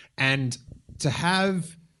movies. And to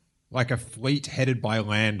have like a fleet headed by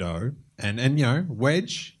Lando and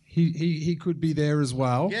Wedge, he could be there as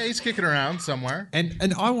well. Yeah, he's kicking around somewhere.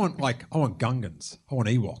 And I want Gungans. I want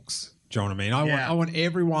Ewoks. Do you know what I mean? I want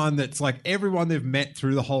everyone that's like everyone they've met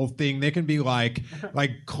through the whole thing. There can be like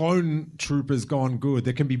clone troopers gone good.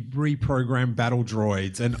 There can be reprogrammed battle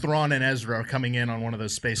droids and Thrawn and Ezra are coming in on one of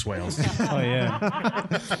those space whales. Oh yeah.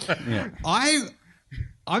 Yeah.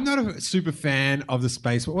 I'm not a super fan of the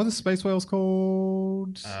space. What are the space whales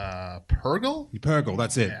called? Purrgil? Purrgil,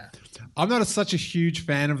 that's it. Yeah. I'm not such a huge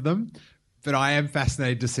fan of them, but I am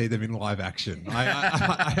fascinated to see them in live action.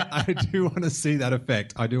 I do want to see that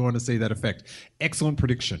effect. Excellent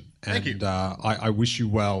prediction. Thank you. And I wish you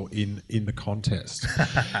well in the contest.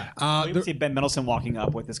 You see Ben Mendelsohn walking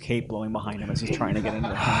up with his cape blowing behind him as he's trying to get into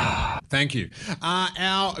the Thank you.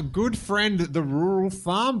 Our good friend, the Rural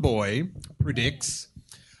Farm Boy, predicts.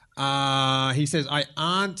 He says, I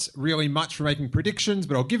aren't really much for making predictions,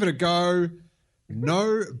 but I'll give it a go.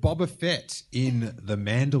 No Boba Fett in The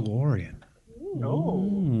Mandalorian.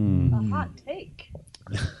 A hot take.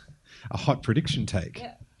 a hot prediction take.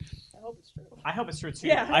 Yeah. I hope it's true. I hope it's true too.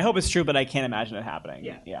 Yeah. I hope it's true, but I can't imagine it happening.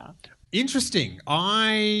 Yeah. Interesting.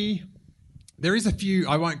 There is a few,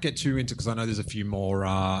 I won't get too into because I know there's a few more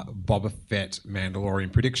Boba Fett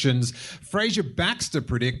Mandalorian predictions. Fraser Baxter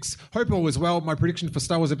predicts, hope all is well. My prediction for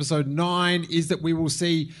Star Wars Episode 9 is that we will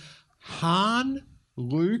see Han,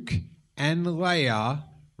 Luke, and Leia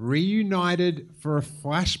reunited for a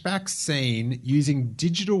flashback scene using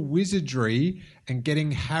digital wizardry and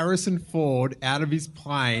getting Harrison Ford out of his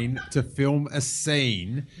plane to film a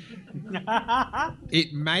scene.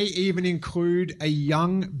 It may even include a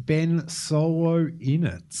young Ben Solo in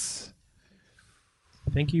it.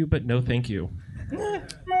 Thank you, but no thank you.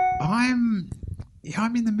 I'm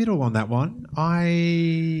in the middle on that one.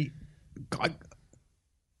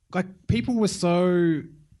 Like people were so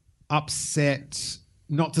upset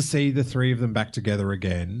not to see the three of them back together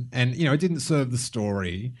again, and it didn't serve the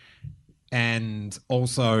story. And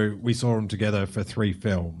also, we saw them together for 3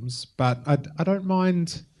 films, but I don't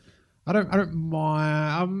mind. I don't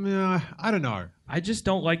mind. I don't know. I just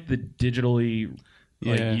don't like the digitally.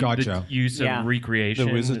 Gotcha. The use of recreation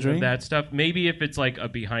The wizardry? of that stuff. Maybe if it's like a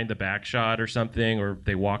behind the back shot or something, or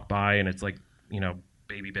they walk by and it's like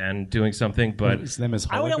Baby Ben doing something, but it's them as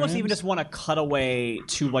I would almost holograms? even just want to cut away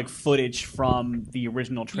to like footage from the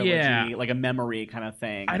original trilogy, Yeah. like a memory kind of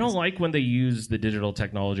thing. I don't like when they use the digital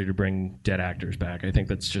technology to bring dead actors back. I think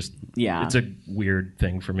that's just it's a weird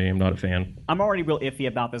thing for me. I'm not a fan. I'm already real iffy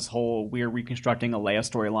about this whole we're reconstructing a Leia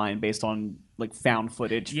storyline based on like found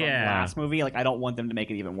footage from the last movie. Like I don't want them to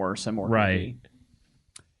make it even worse and more creepy.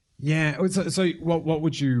 Yeah. So what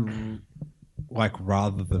would you like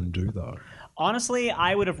rather than do though? Honestly,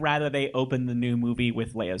 I would have rather they opened the new movie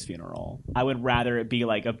with Leia's funeral. I would rather it be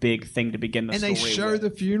like a big thing to begin the story And they show with. the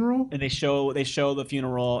funeral? And they show the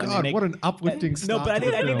funeral. God, and they make, what an uplifting No, start but I to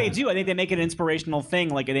the think they film. do. I think they make it an inspirational thing.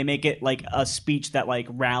 Like they make it like a speech that like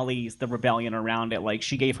rallies the rebellion around it. Like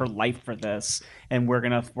she gave her life for this, and we're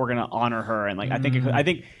gonna honor her. And like I think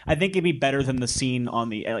it'd be better than the scene on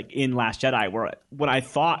the like in Last Jedi where when I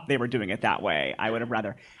thought they were doing it that way. I would have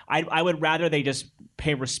rather. I would rather they just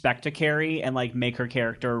pay respect to Carrie and like make her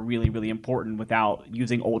character really, really important without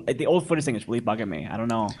using the old footage thing is really bugging me. I don't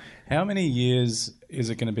know. How many years is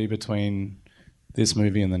it going to be between this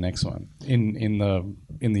movie and the next one in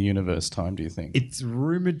the universe time? Do you think It's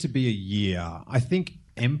rumored to be a year. I think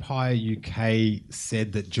Empire UK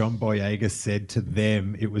said that John Boyega said to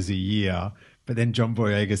them it was a year, but then John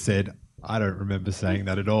Boyega said, I don't remember saying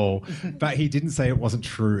that at all. But he didn't say it wasn't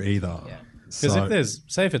true either. Yeah. Because if there's,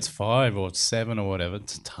 say, if it's 5 or 7 or whatever,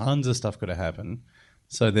 tons of stuff could have happened.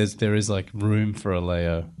 So there is like room for a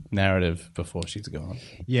Leia narrative before she's gone.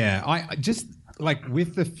 Yeah, I just like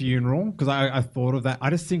with the funeral because I thought of that. I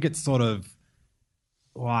just think it's sort of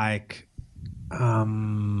like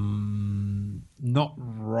not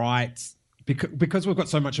right because we've got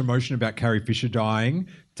so much emotion about Carrie Fisher dying.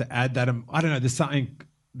 To add that, I don't know. There's something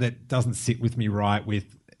that doesn't sit with me right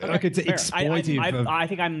with. Like it's Fair. exploitive. I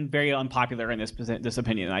think I'm very unpopular in this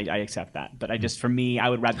opinion. I accept that, but I just for me, I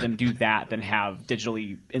would rather them do that than have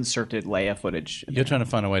digitally inserted Leia footage. You're trying to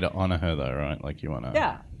find a way to honor her, though, right? Like you want to.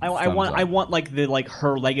 Yeah, I want like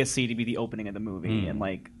her legacy to be the opening of the movie, and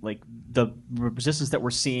like the resistance that we're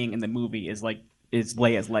seeing in the movie is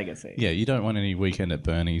Leia's legacy. Yeah, you don't want any Weekend at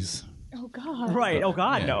Bernie's. Oh God! Right? Oh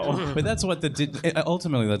God, Yeah. no! But that's what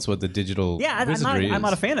ultimately that's what the digital wizardry is. I'm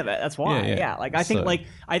not a fan of it. That's why. Yeah. Like I think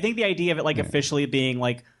I think the idea of it officially being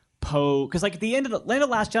like Poe, because like at the end of the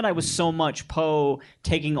Last Jedi was so much Poe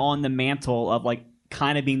taking on the mantle of like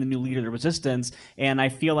kind of being the new leader of the Resistance, and I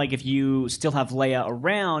feel like if you still have Leia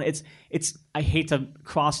around, it's I hate to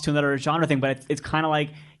cross to another genre thing, but it's kind of like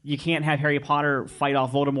you can't have Harry Potter fight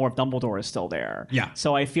off Voldemort if Dumbledore is still there. Yeah.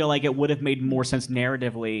 So I feel like it would have made more sense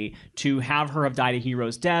narratively to have her have died a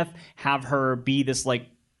hero's death, have her be this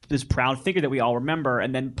proud figure that we all remember,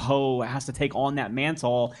 and then Poe has to take on that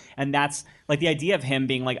mantle, and that's like the idea of him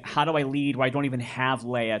being like, how do I lead where I don't even have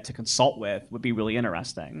Leia to consult with would be really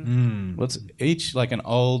interesting. Well, it's each like an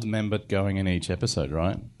old member going in each episode,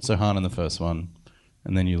 right? So Han in the first one,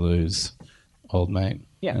 and then you lose old mate.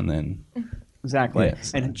 Yeah. And then Exactly. Yeah,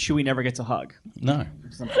 so- And Chewie never gets a hug. No.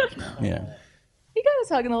 Yeah. He got his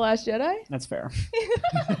hug in The Last Jedi. That's fair.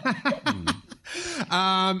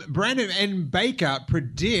 Brandon N. Baker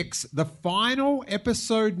predicts the final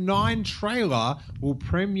episode 9 trailer will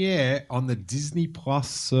premiere on the Disney Plus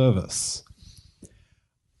service.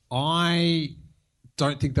 I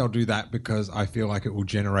don't think they'll do that because I feel like it will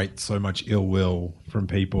generate so much ill will from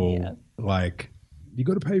people. Like, you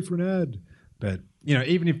got to pay for an ad. But,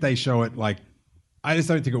 even if they show it, like, I just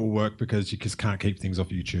don't think it will work because you just can't keep things off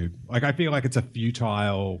YouTube. Like, I feel like it's a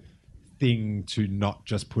futile thing to not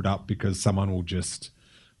just put up because someone will just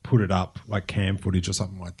put it up like cam footage or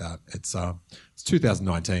something like that. It's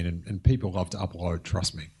 2019 and people love to upload.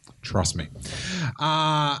 Trust me.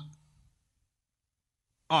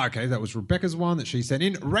 Okay, that was Rebecca's one that she sent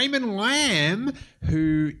in. Raymond Lamb,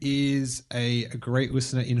 who is a great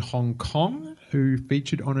listener in Hong Kong, who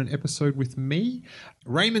featured on an episode with me.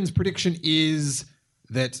 Raymond's prediction is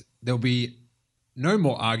that there'll be no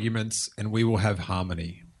more arguments and we will have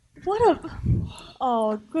harmony.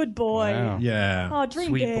 Oh, good boy. Wow. Yeah. Oh,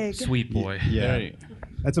 dream big. Sweet boy. Yeah.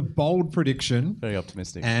 That's a bold prediction. Very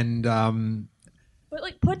optimistic. And But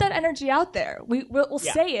like, put that energy out there. We'll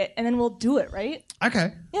say it and then we'll do it, right?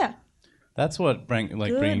 Okay. Yeah. That's what bringing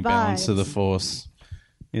Good balance to the vibes. Force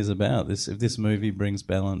is about. If this movie brings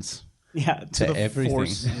balance, to the everything,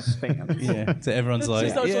 Force fans. yeah, to everyone's To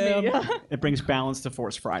like, social yeah, media. It brings balance to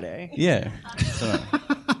Force Friday. yeah. So,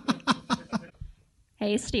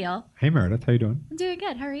 Hey, Steele. Hey, Meredith, how you doing? I'm doing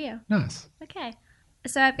good. How are you? Nice. Okay.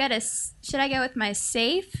 So I've got should I go with my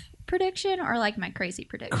safe prediction or like my crazy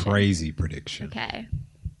prediction? Crazy prediction. Okay.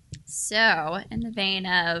 So, in the vein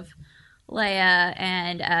of Leia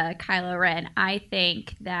and Kylo Ren, I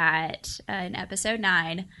think that in Episode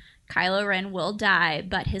 9, Kylo Ren will die,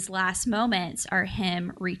 but his last moments are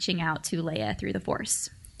him reaching out to Leia through the Force.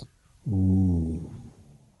 Ooh.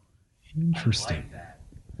 Interesting.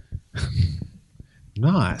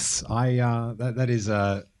 Nice. That is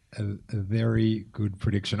a very good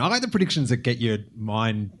prediction. I like the predictions that get your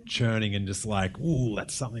mind churning and just like, ooh,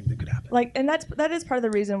 that's something that could happen. Like, and that is part of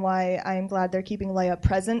the reason why I'm glad they're keeping Leia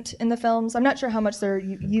present in the films. I'm not sure how much they're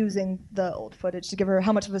using the old footage to give her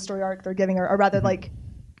how much of a story arc they're giving her, or rather, like,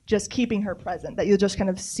 just keeping her present. That you'll just kind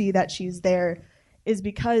of see that she's there, is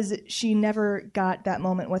because she never got that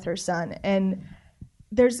moment with her son. And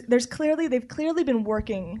they've clearly been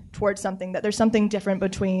working towards something, that there's something different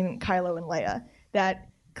between Kylo and Leia. That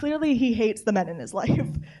clearly he hates the men in his life,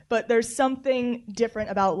 but there's something different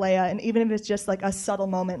about Leia, and even if it's just like a subtle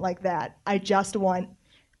moment like that, I just want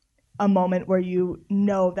a moment where you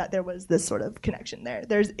know that there was this sort of connection there.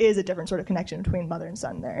 There is a different sort of connection between mother and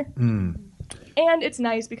son there. And it's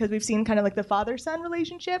nice because we've seen kind of like the father-son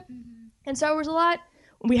relationship in Star Wars a lot.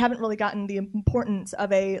 We haven't really gotten the importance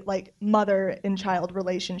of a like mother and child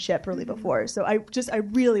relationship really before. So I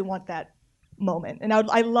really want that moment, and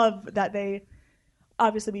I love that they.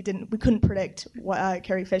 Obviously, we couldn't predict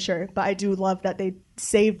Carrie Fisher, but I do love that they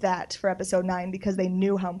saved that for Episode 9 because they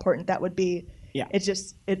knew how important that would be. Yeah.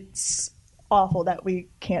 It's awful that we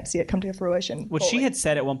can't see it come to fruition. Well, she had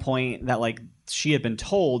said at one point that like she had been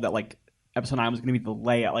told that like Episode 9 was going to be the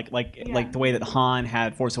Leia, like the way that Han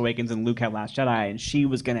had Force Awakens and Luke had Last Jedi, and she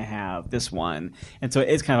was going to have this one. And so it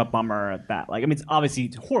is kind of a bummer that, like, I mean, it's obviously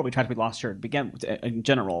horribly tragic we lost her to begin with, in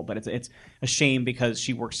general, but it's a shame because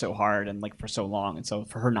she worked so hard and like for so long, and so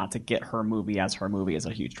for her not to get her movie is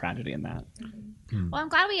a huge tragedy in that. Well, I'm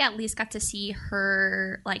glad we at least got to see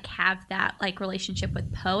her like have that like relationship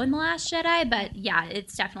with Poe in The Last Jedi, but yeah,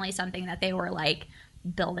 it's definitely something that they were like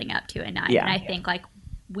building up to in 9. Yeah. And I think like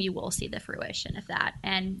we will see the fruition of that.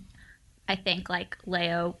 And I think like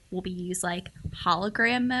Leia will be used like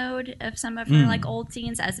hologram mode of some of her like old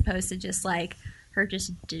scenes, as opposed to just like her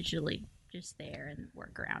just digitally just there and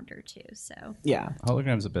work around her too. So yeah,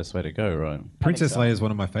 hologram's the best way to go, right? Princess Leia is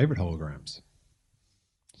one of my favorite holograms.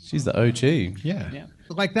 She's the OG. Yeah.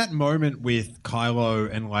 Like that moment with Kylo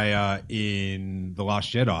and Leia in The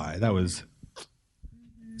Last Jedi, that was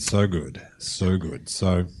so good. So good.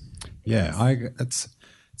 So yeah, I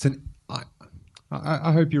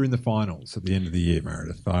hope you're in the finals at the end of the year,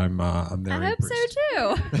 Meredith. I'm very I hope impressed.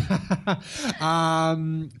 so too.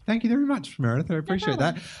 Thank you very much, Meredith. I appreciate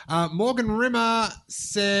that. Morgan Rimmer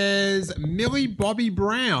says Millie Bobby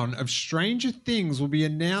Brown of Stranger Things will be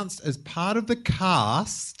announced as part of the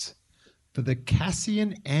cast for the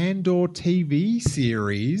Cassian Andor TV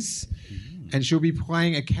series, and she'll be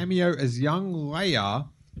playing a cameo as young Leia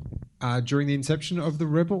during the inception of the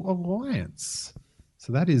Rebel Alliance.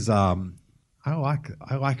 So that is, I like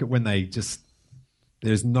it when they just,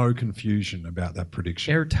 there's no confusion about that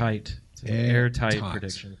prediction. Airtight. It's an airtight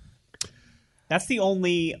prediction. That's the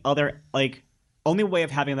only other only way of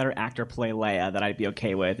having another actor play Leia that I'd be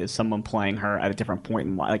okay with is someone playing her at a different point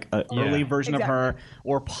in like an early version of her,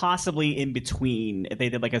 or possibly in between. If they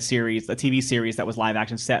did like a TV series that was live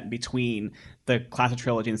action set between the classic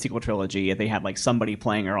trilogy and the sequel trilogy, if they had like somebody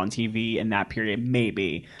playing her on TV in that period,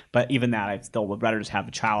 maybe. But even that, I still would rather just have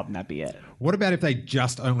the child and that be it. What about if they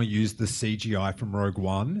just only used the CGI from Rogue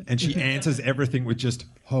One and she answers everything with just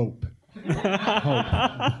hope? Hope.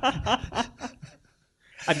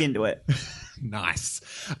 I'd be into it. Nice.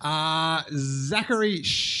 Zachary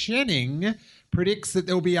Shenning predicts that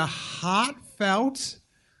there will be a heartfelt...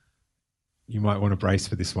 You might want to brace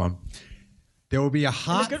for this one. There will be a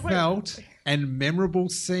heartfelt and memorable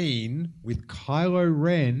scene with Kylo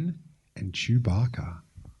Ren and Chewbacca.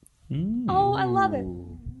 Oh, I love it.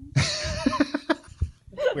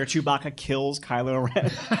 Where Chewbacca kills Kylo Ren.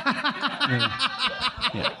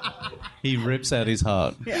 He rips out his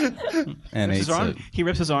heart. Yeah. And eats it. He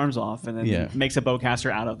rips his arms off and then makes a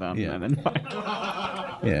bowcaster out of them. Yeah. And then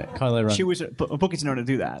Kylo Ren. Wookiees know how to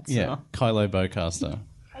do that. So. Yeah, Kylo Bowcaster.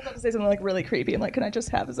 I was about to say something like really creepy. I'm like, can I just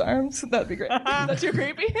have his arms? That'd be great. Is that too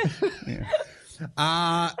creepy?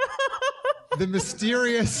 The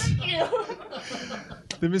mysterious...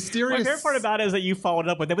 The mysterious... My favorite part about it is that you followed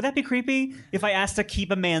up with that. Would that be creepy? If I asked to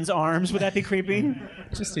keep a man's arms, would that be creepy?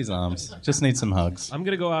 Just his arms. Just need some hugs. I'm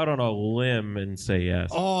going to go out on a limb and say yes.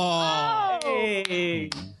 Oh! Hey.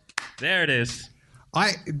 There it is.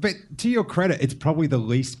 But to your credit, it's probably the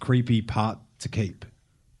least creepy part to keep.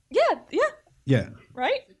 Yeah. Yeah.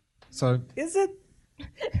 Right? So... Is it?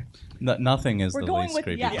 Nothing is We're the going least with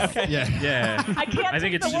creepy. yes. Okay. Yeah. I can't. I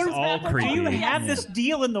think take it's the just words all back from creepy. Do you my have mouth. this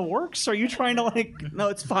deal in the works? Or are you trying to No,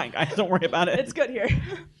 it's fine. Guys, don't worry about it. It's good here.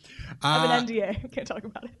 I have an NDA. I can't talk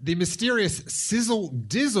about it. The mysterious Sizzle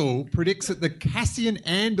Dizzle predicts that the Cassian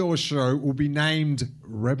Andor show will be named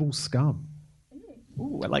Rebel Scum.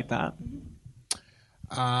 Ooh, I like that.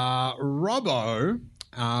 Robbo,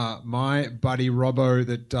 my buddy Robbo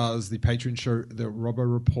that does the Patreon show, the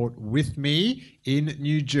Robbo Report with me in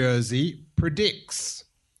New Jersey, predicts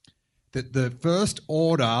that the First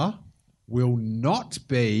Order will not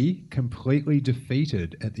be completely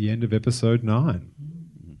defeated at the end of episode 9.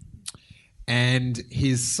 And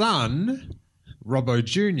his son, Robbo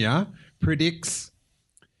Jr., predicts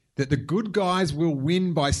that the good guys will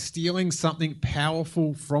win by stealing something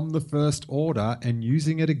powerful from the First Order and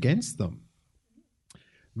using it against them.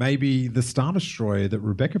 Maybe the Star Destroyer that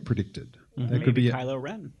Rebecca predicted. Mm-hmm. That could be Kylo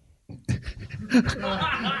Ren.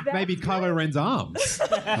 Maybe Kylo Ren's arms.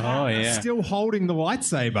 Oh, yeah. Still holding the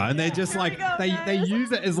lightsaber, and they're just like they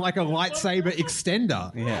use it as like a lightsaber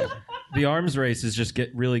extender. Yeah. The arms race is just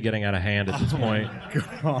really getting out of hand at this point.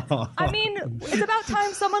 I mean, it's about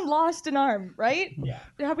time someone lost an arm, right? Yeah.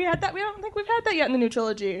 Have we had that? We don't think we've had that yet in the new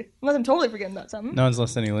trilogy. Unless I'm totally forgetting about something. No one's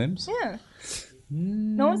lost any limbs? Yeah.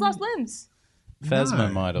 No one's lost limbs.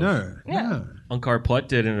 Phasma might have. Yeah. Unkar Plutt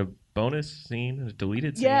did in a bonus scene, a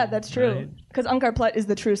deleted scene. Yeah, that's true. right? Because Unkar Plutt is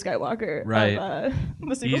the true Skywalker Right. of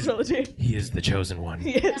the sequel trilogy. He is the chosen one.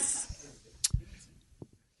 He is.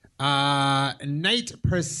 Nate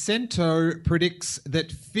Presento predicts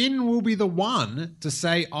that Finn will be the one to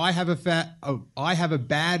say, I have a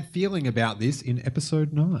bad feeling about this in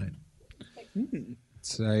episode 9.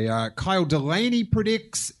 So Kyle Delaney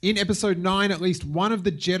predicts in episode 9, at least one of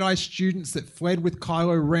the Jedi students that fled with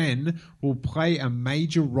Kylo Ren will play a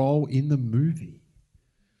major role in the movie.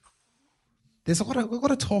 There's a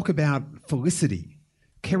lot of talk about Felicity,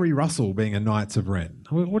 Kerry Russell being a Knights of Ren.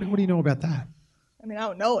 What do you know about that? I mean, I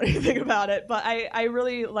don't know anything about it, but I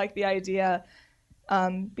really like the idea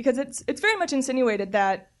because it's very much insinuated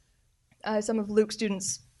that some of Luke's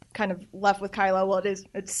students kind of left with Kylo. Well,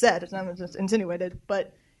 it's said, it's not just insinuated,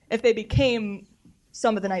 but if they became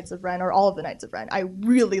some of the Knights of Ren or all of the Knights of Ren, I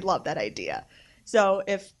really love that idea. So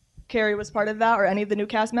if Carrie was part of that or any of the new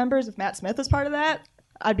cast members, if Matt Smith was part of that,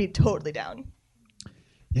 I'd be totally down.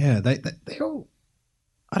 Yeah, they all,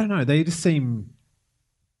 I don't know, they just seem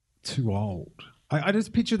too old. I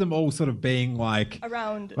just picture them all sort of being like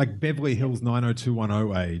Around Beverly Hills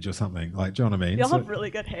 90210 age or something. Like, do you know what I mean? They all have really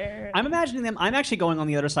good hair. I'm imagining them. I'm actually going on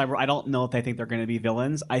the other side where I don't know if they think they're going to be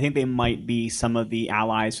villains. I think they might be some of the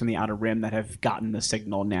allies from the Outer Rim that have gotten the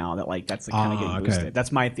signal now that that's kind of getting boosted.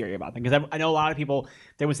 That's my theory about them, because I know a lot of people.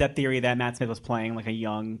 There was that theory that Matt Smith was playing like a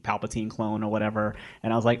young Palpatine clone or whatever,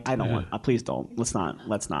 and I was like, I don't want. Please don't. Let's not.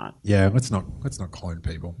 Yeah, let's not clone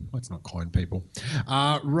people.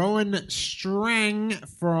 Rowan Strang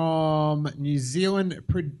from New Zealand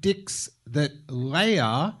predicts that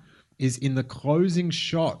Leia is in the closing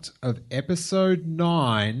shot of Episode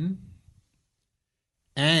 9,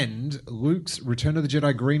 and Luke's Return of the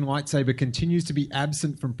Jedi green lightsaber continues to be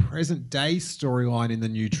absent from present-day storyline in the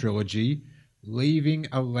new trilogy, leaving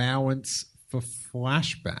allowance for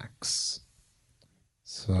flashbacks.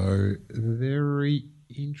 So, very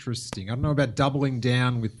interesting. I don't know about doubling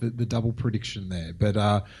down with the double prediction there, but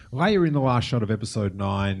Leia in the last shot of Episode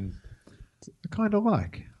 9, I kind of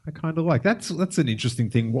like. That's an interesting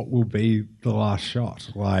thing. What will be the last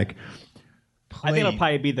shot? Like, I think it'll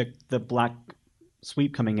probably be the black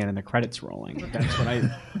sweep coming in and the credits rolling. That's what I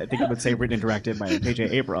think it would say, written and directed by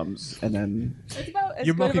J.J. Abrams. And then It's about as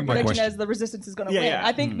You're good of a mocking my prediction question. as the Resistance is going to Yeah, win. yeah.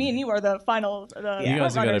 I think me and you are the final You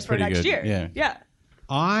guys have got runners it for pretty next good. year. Yeah.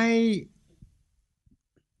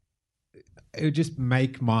 It would just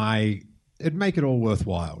make it all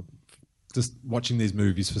worthwhile. Just watching these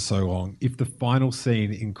movies for so long. If the final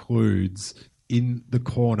scene includes in the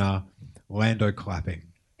corner Lando clapping,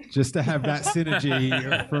 just to have that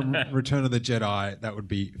synergy from Return of the Jedi, that would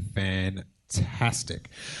be fantastic.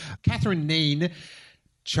 Catherine Neen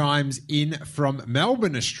chimes in from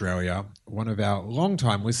Melbourne, Australia, one of our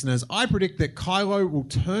longtime listeners. I predict that Kylo will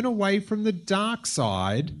turn away from the dark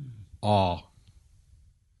side.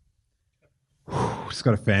 Just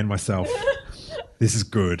got to fan myself. This is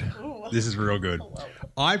good. This is real good.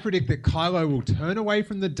 I predict that Kylo will turn away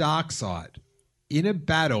from the dark side. In a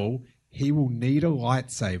battle, he will need a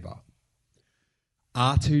lightsaber.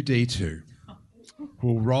 R2-D2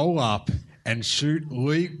 will roll up and shoot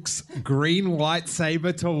Luke's green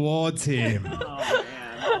lightsaber towards him.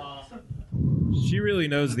 She really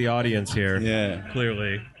knows the audience here. Yeah.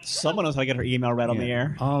 Clearly. someone knows how to get her email read on the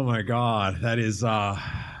air. Oh my God. That is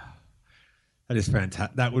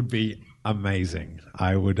fantastic. That would be amazing.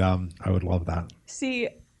 I would love that. See,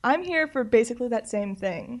 I'm here for basically that same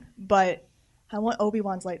thing, but I want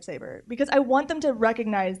Obi-Wan's lightsaber because I want them to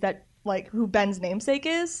recognize that, like, who Ben's namesake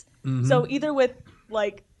is. Mm-hmm. So either with,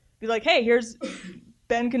 like, be like, hey, here's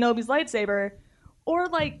Ben Kenobi's lightsaber, or,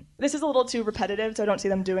 like, this is a little too repetitive, so I don't see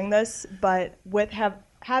them doing this, but with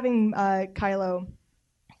having Kylo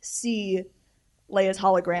see Leia's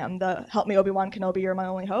hologram, the "Help me, Obi-Wan Kenobi, you're my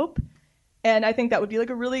only hope." And I think that would be like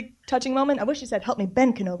a really touching moment. I wish he said, "Help me,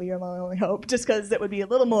 Ben Kenobi, you're my only hope," just because it would be a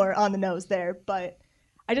little more on the nose there. But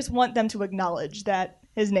I just want them to acknowledge that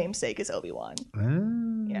his namesake is Obi-Wan.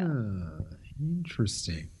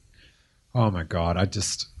 Interesting. Oh my God.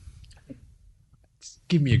 Just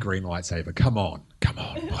give me a green lightsaber. Come on,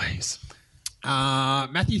 please.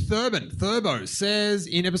 Matthew Thurbo says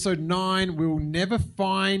in episode 9, we'll never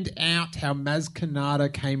find out how Maz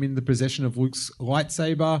Kanata came in the possession of Luke's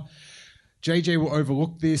lightsaber. JJ will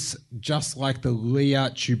overlook this, just like the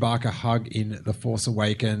Leia Chewbacca hug in The Force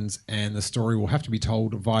Awakens, and the story will have to be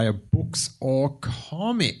told via books or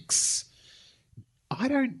comics. I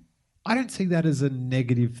don't see that as a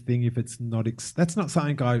negative thing if it's not. That's not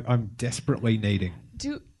something I'm desperately needing.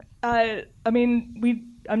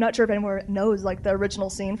 I'm not sure if anyone knows like the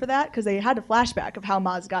original scene for that because they had a flashback of how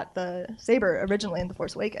Maz got the saber originally in The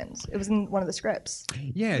Force Awakens. It was in one of the scripts.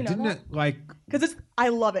 Yeah, didn't it like? Because I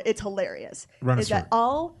love it. It's hilarious. Run us is that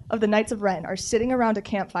all of the Knights of Ren are sitting around a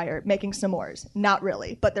campfire making s'mores? Not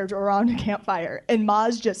really, but they're around a campfire, and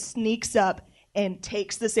Maz just sneaks up and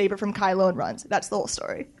takes the saber from Kylo and runs. That's the whole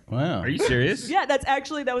story. Wow. Are you serious? Yeah, that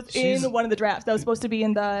was in one of the drafts. That was supposed to be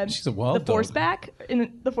in She's a wild the Force dog. back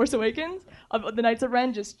in The Force Awakens of the Knights of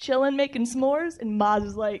Ren just chilling, making s'mores, and Maz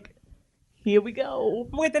is like, "Here we go."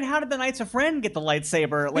 Wait, then how did the Knights of Ren get the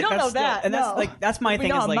lightsaber? We don't know that. And no. that's my we thing.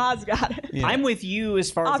 know Is like, Maz got it. Yeah. I'm with you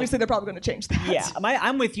as far as Obviously, they're probably going to change that. yeah,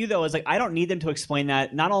 I'm with you though. Is like I don't need them to explain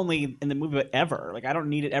that not only in the movie but ever. Like I don't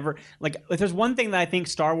need it ever. Like if there's one thing that I think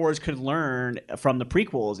Star Wars could learn from the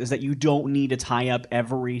prequels is that you don't need to tie up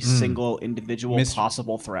every single individual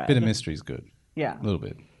possible thread. Bit of mystery is good. Yeah, A little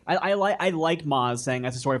bit. I like Maz saying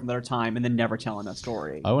that's a story from another time and then never telling that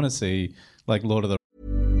story. I want to see like Lord of the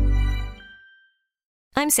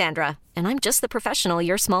I'm Sandra, and I'm just the professional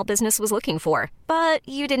your small business was looking for. But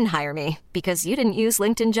you didn't hire me because you didn't use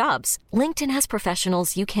LinkedIn Jobs. LinkedIn has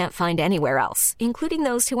professionals you can't find anywhere else, including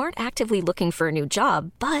those who aren't actively looking for a new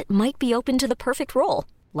job, but might be open to the perfect role,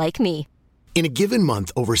 like me. In a given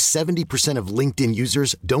month, over 70% of LinkedIn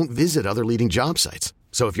users don't visit other leading job sites.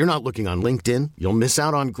 So if you're not looking on LinkedIn, you'll miss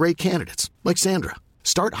out on great candidates like Sandra.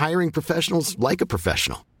 Start hiring professionals like a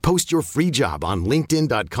professional. Post your free job on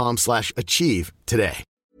linkedin.com/achieve today.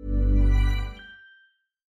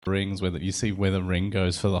 rings where you see where the ring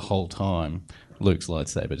goes for the whole time. Luke's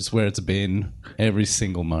lightsaber, just where it's been every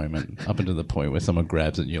single moment, up until the point where someone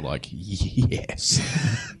grabs it and you're like, yes.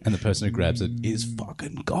 And the person who grabs it is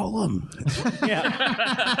fucking Gollum.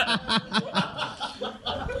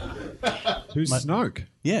 Who's Snoke?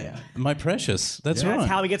 Yeah, my precious. That's right. That's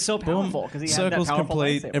how he gets so powerful because he had that Circle's powerful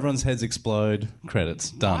complete. lightsaber. Everyone's heads explode. Credits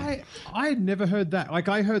done. I had never heard that. Like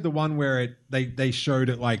I heard the one where they showed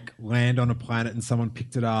it like land on a planet and someone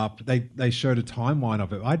picked it up. They showed a timeline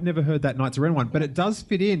of it. I'd never heard that Knights of Ren one, but it does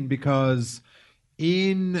fit in because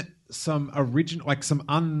in some original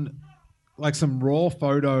some raw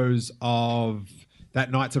photos of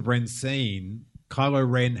that Knights of Ren scene, Kylo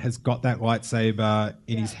Ren has got that lightsaber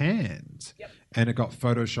in his hand. Yep. and it got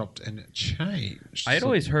photoshopped and changed. I had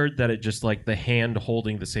always heard that it just like the hand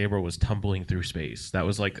holding the saber was tumbling through space. That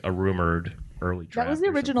was like a rumored early draft. That was the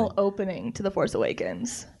original opening to The Force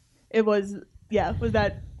Awakens. It was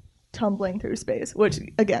that tumbling through space, which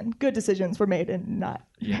again, good decisions were made in not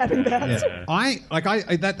having that. Yeah. I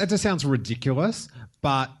that just sounds ridiculous,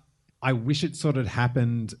 but I wish it sort of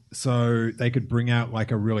happened so they could bring out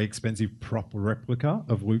like a really expensive prop replica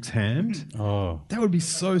of Luke's hand. Oh, that would be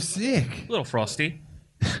so sick. A little frosty,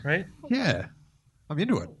 right? Yeah, I'm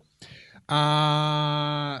into it.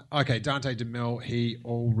 Okay, Dante DeMille, he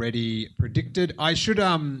already predicted. I should,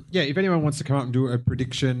 if anyone wants to come up and do a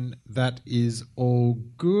prediction, that is all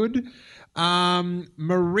good.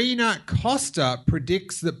 Marina Costa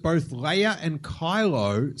predicts that both Leia and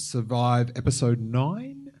Kylo survive episode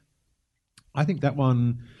 9. I think that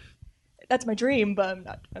one... That's my dream, but I'm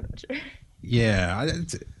not sure. Yeah,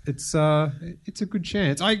 it's a good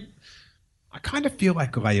chance. I kind of feel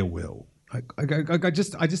like Leia will. I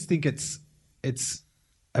just think it's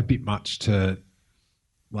a bit much to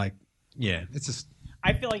like. Yeah, it's just.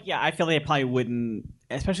 I feel like they probably wouldn't,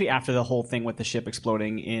 especially after the whole thing with the ship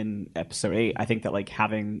exploding in episode 8. I think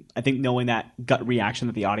that knowing that gut reaction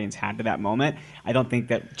that the audience had to that moment, I don't think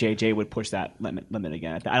that JJ would push that limit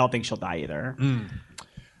again. I don't think she'll die either.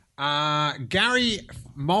 Gary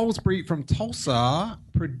Molesbury from Tulsa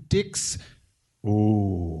predicts.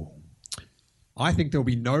 Ooh. I think there'll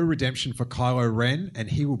be no redemption for Kylo Ren, and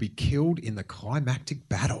he will be killed in the climactic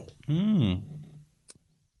battle. I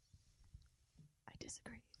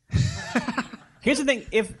disagree. Here's the thing: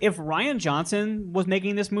 if Rian Johnson was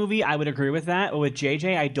making this movie, I would agree with that. But with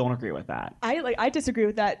JJ, I don't agree with that. I disagree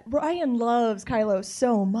with that. Ryan loves Kylo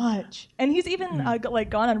so much, and he's even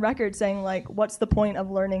gone on record saying like, "What's the point of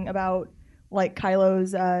learning about like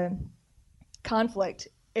Kylo's conflict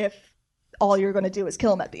if all you're going to do is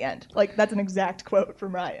kill him at the end?" Like that's an exact quote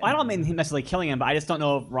from Ryan. I don't mean him necessarily killing him, but I just don't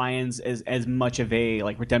know if Ryan's is as much of a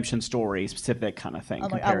like redemption story specific kind of thing.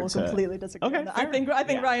 I will completely disagree. Okay, I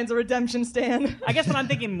think Ryan's a redemption stan. I guess what I'm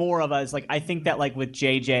thinking more of is like I think that like with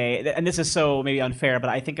JJ, and this is so maybe unfair, but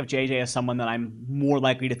I think of JJ as someone that I'm more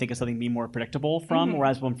likely to think of something being more predictable from,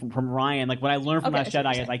 whereas from Ryan, like what I learned from Last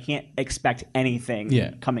Jedi is I can't expect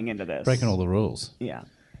anything coming into this. Breaking all the rules. Yeah.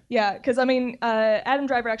 Yeah, because I mean, Adam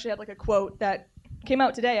Driver actually had like a quote that came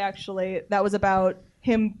out today. Actually, that was about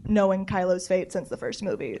him knowing Kylo's fate since the first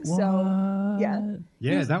movie. What? So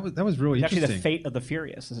yeah, that was really It's interesting. actually the fate of the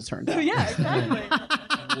Furious, as it turned out. Yeah, exactly.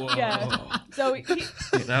 Yeah, so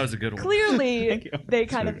that was a good one. Clearly, they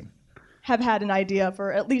kind of have had an idea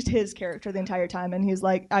for at least his character the entire time, and he's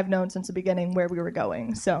like, "I've known since the beginning where we were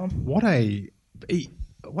going." So what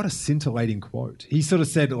a scintillating quote. He sort of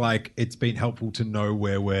said like it's been helpful to know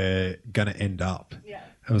where we're gonna end up. Yeah.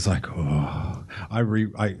 I was like, oh,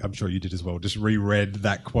 I'm sure you did as well. Just reread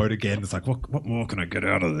that quote again. It's like, what more can I get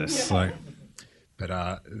out of this? Yeah.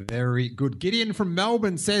 But very good. Gideon from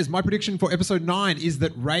Melbourne says, my prediction for episode 9 is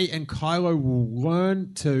that Rey and Kylo will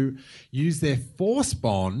learn to use their Force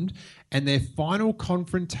bond, and their final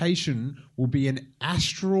confrontation will be an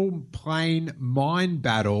astral plane mind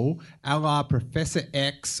battle a la Professor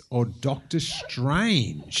X or Doctor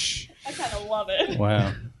Strange. I kind of love it.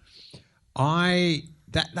 Wow.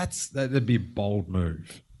 That'd be a bold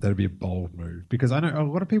move. That'd be a bold move because I know a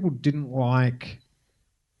lot of people didn't like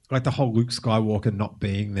the whole Luke Skywalker not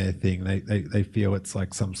being their thing. They feel it's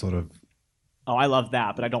like some sort of. Oh, I love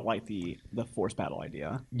that, but I don't like the Force battle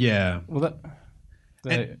idea. Yeah. Well,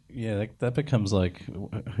 that becomes like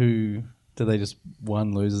who do they just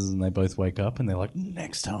one loses and they both wake up and they're like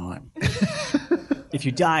next time. If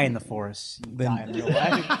you die in the Force, you die in real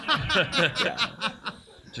life.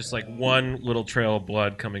 Just like one little trail of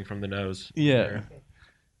blood coming from the nose. Yeah.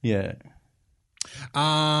 Yeah.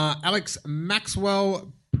 Alex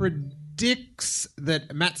Maxwell predicts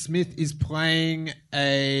that Matt Smith is playing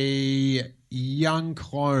a young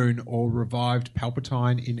clone or revived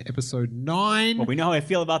Palpatine in episode 9. Well, we know how I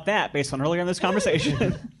feel about that based on earlier in this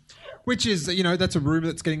conversation. Which is, that's a rumor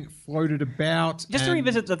that's getting floated about. Just to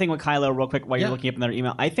revisit the thing with Kylo real quick while you're looking up another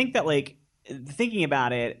email, I think that, like, thinking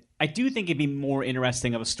about it, I do think it'd be more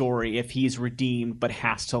interesting of a story if he's redeemed but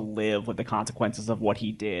has to live with the consequences of what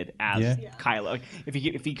he did as Kylo. If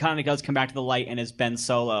he kind of does come back to the light and is Ben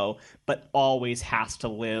Solo, but always has to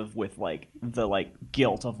live with the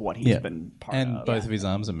guilt of what he's been part of. And both of his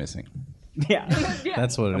arms are missing. Yeah.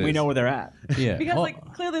 That's what it is. We know where they're at. Yeah. Because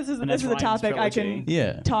clearly this is a topic I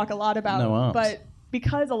can talk a lot about. No arms. But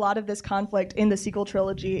because a lot of this conflict in the sequel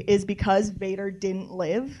trilogy is because Vader didn't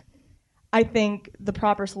live, I think the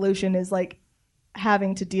proper solution is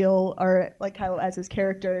having to deal, or Kylo as his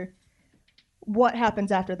character, what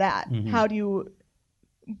happens after that? Mhm. How do you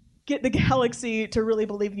get the galaxy to really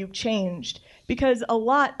believe you've changed? Because a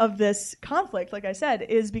lot of this conflict, like I said,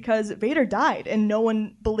 is because Vader died and no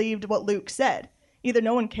one believed what Luke said. Either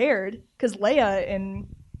no one cared, because Leia, in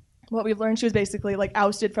what we've learned, she was basically like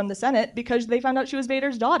ousted from the Senate because they found out she was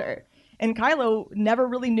Vader's daughter. And Kylo never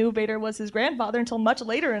really knew Vader was his grandfather until much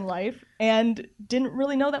later in life, and didn't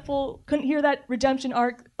really know couldn't hear that redemption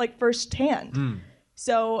arc like firsthand.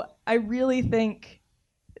 So I really think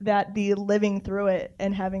that the living through it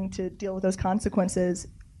and having to deal with those consequences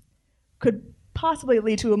could possibly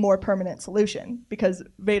lead to a more permanent solution, because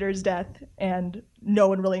Vader's death and no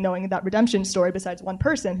one really knowing that redemption story besides one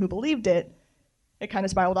person who believed it kind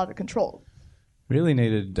of spiraled out of control. Really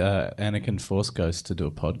needed Anakin Force Ghost to do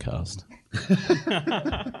a podcast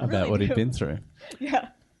about what he'd been through. Yeah.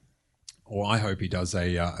 Well, I hope he does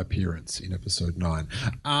a appearance in episode 9.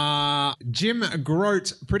 Jim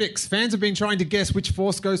Grote predicts fans have been trying to guess which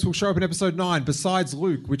Force Ghost will show up in episode 9 besides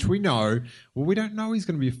Luke, which we know. Well, we don't know he's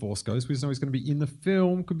going to be a Force Ghost. We just know he's going to be in the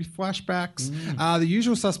film. Could be flashbacks. The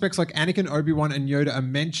usual suspects like Anakin, Obi-Wan, and Yoda are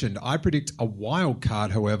mentioned. I predict a wild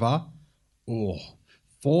card, however.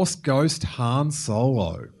 Force Ghost Han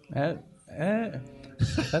Solo.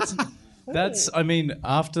 That's. I mean,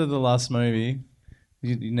 after the last movie,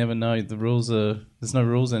 you never know. The rules are. There's no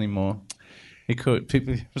rules anymore.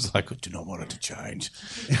 People was like, I do not want it to change.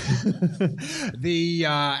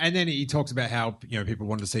 And then he talks about how people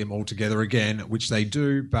wanted to see them all together again, which they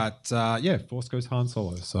do. But Force Ghost Han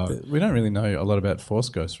Solo. So we don't really know a lot about Force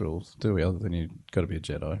Ghost rules, do we? Other than you've got to be a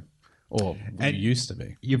Jedi, or you used to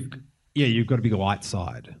be. You've got to be light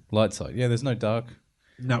side. Light side. Yeah, there's no dark.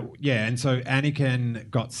 No, yeah, and so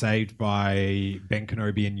Anakin got saved by Ben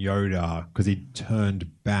Kenobi and Yoda because he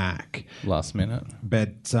turned back last minute. But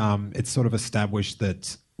it's sort of established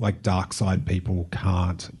that like dark side people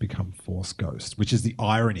can't become Force Ghosts, which is the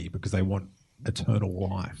irony because they want eternal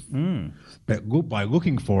life. But by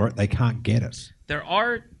looking for it, they can't get it. There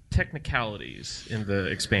are technicalities in the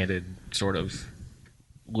expanded sort of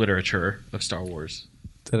literature of Star Wars.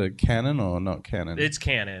 Is it canon or not canon? It's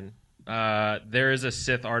canon. There is a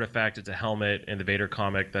Sith artifact. It's a helmet in the Vader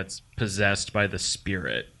comic that's possessed by the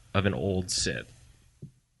spirit of an old Sith.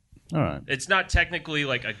 All right. It's not technically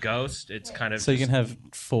like a ghost. It's kind of so you can have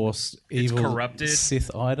Force evil corrupted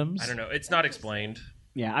Sith items. I don't know. It's not explained.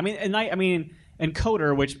 Yeah, I mean, in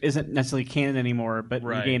Coder, which isn't necessarily canon anymore, but in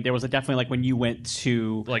the game there was definitely like when you went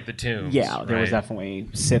to like the tombs. Yeah, there was definitely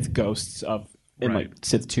Sith ghosts in like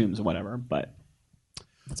Sith tombs or whatever, but.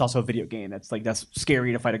 It's also a video game. That's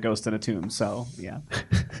scary to fight a ghost in a tomb. So yeah,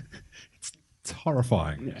 it's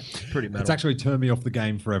horrifying. Yeah. Pretty metal. It's actually turned me off the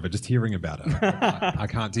game forever just hearing about it. I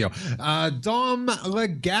can't deal. Dom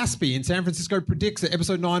Legaspi in San Francisco predicts that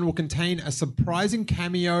episode 9 will contain a surprising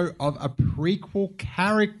cameo of a prequel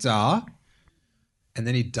character. And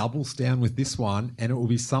then he doubles down with this one, and it will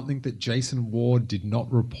be something that Jason Ward did not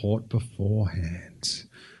report beforehand.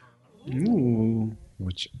 Ooh.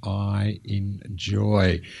 Which I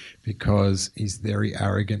enjoy because he's very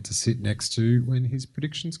arrogant to sit next to when his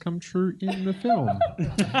predictions come true in the film.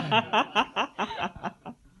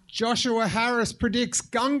 Joshua Harris predicts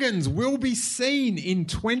Gungans will be seen in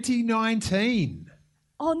 2019.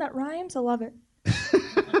 Oh, and that rhymes? I love it.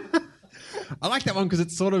 I like that one because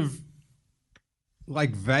it's sort of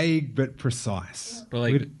like vague but precise. But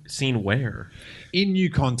like seen where? In new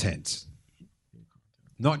content.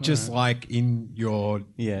 Not just like in your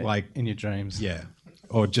in your dreams. Yeah.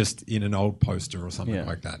 Or just in an old poster or something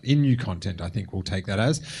like that. In new content, I think we'll take that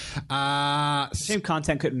as. Same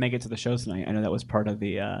content couldn't make it to the show tonight. I know that was part of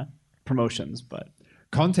the promotions, but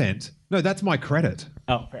content? No, that's my credit.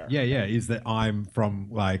 Oh, fair. Yeah, is that I'm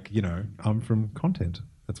from I'm from content.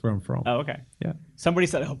 That's where I'm from. Oh, okay. Yeah. Somebody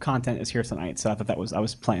said, "Oh, content is here tonight," so I thought I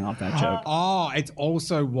was playing off that joke. Oh, it's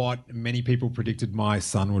also what many people predicted my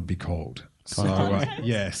son would be called. So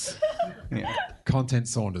yes, Content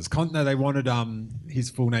Saunders. No, they wanted his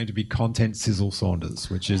full name to be Content Sizzle Saunders,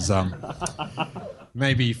 which is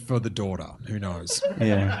maybe for the daughter. Who knows?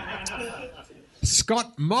 Yeah.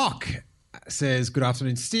 Scott Mock says, good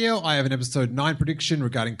afternoon, Steele. I have an episode 9 prediction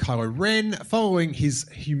regarding Kylo Ren. Following his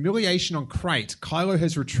humiliation on Crate, Kylo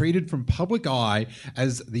has retreated from public eye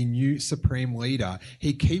as the new Supreme Leader.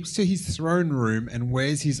 He keeps to his throne room and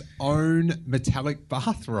wears his own metallic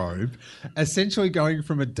bathrobe, essentially going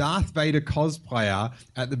from a Darth Vader cosplayer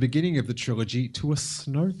at the beginning of the trilogy to a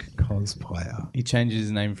Snoke cosplayer. He changes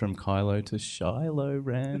his name from Kylo to Shiloh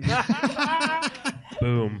Ren.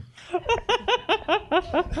 Boom.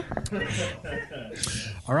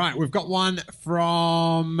 All right, we've got one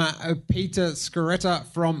from Peter Scoretta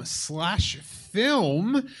from Slash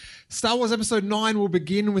Film. Star Wars Episode 9 will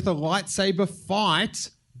begin with a lightsaber fight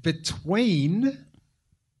between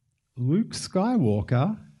Luke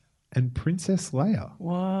Skywalker and Princess Leia.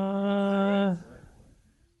 What?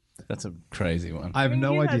 That's a crazy one. I have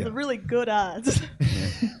no He idea. has really good odds.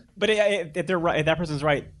 But if they're right, if that person's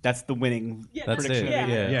right, that's the winning prediction.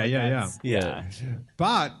 Yeah.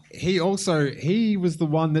 But he was the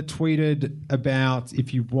one that tweeted about,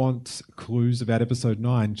 if you want clues about Episode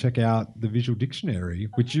 9, check out the Visual Dictionary,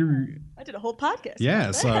 which I did a whole podcast. yeah.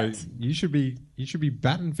 about So that. you should be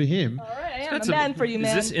batting for him. All right, I am a man for you,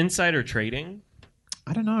 man. Is this insider trading?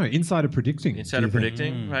 I don't know. Insider predicting. Insider do you think?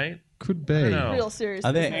 predicting, right? Could be. I don't know. Real serious.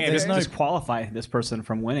 Are there- Hey, there's no- disqualify this person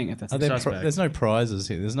from winning if that's Are the there suspect. there's no prizes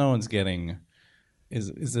here. There's no one's getting.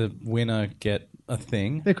 Is a winner get a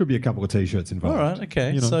thing? There could be a couple of T-shirts involved. All right,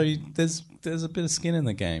 okay. You know. So there's a bit of skin in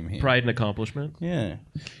the game here. Pride and accomplishment. Yeah.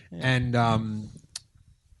 And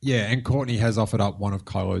and Courtney has offered up one of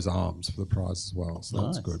Kylo's arms for the prize as well, so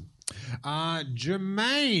that's Nice. good.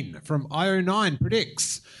 Jermaine from IO9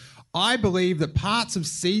 predicts, I believe that parts of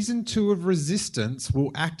Season 2 of Resistance will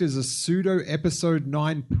act as a pseudo-Episode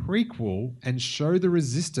 9 prequel and show the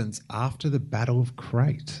Resistance after the Battle of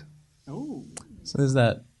Crate. So there's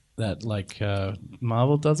that like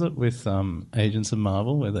Marvel does it with Agents of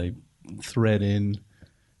Marvel, where they thread in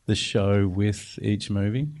the show with each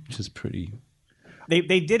movie, which is pretty.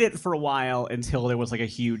 They did it for a while until there was like a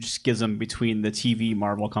huge schism between the TV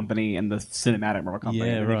Marvel company and the cinematic Marvel company.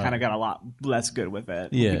 Yeah, and right. They kind of got a lot less good with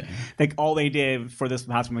it. Yeah. Like all they did for this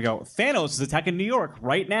past one, we go, Thanos is attacking New York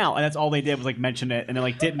right now, and that's all they did was like mention it, and then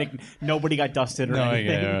like nobody got dusted or anything.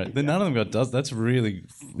 Yeah, right. Then none of them got dust. That's really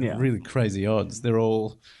crazy odds. They're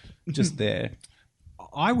all just there.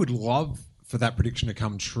 I would love for that prediction to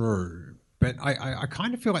come true, but I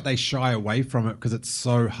kind of feel like they shy away from it because it's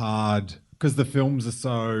so hard, because the films are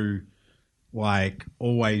so like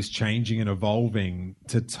always changing and evolving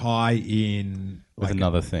to tie in With like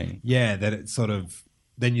another thing. Yeah, that it's sort of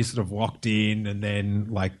then you're sort of locked in, and then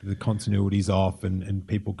like the continuity's off, and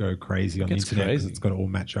people go crazy on the Gets internet because crazy. it's got to all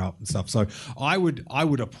match up and stuff. So I would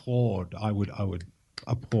applaud. I would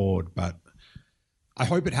applaud, but I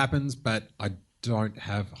hope it happens, but I don't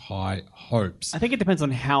have high hopes. I think it depends on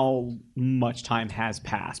how much time has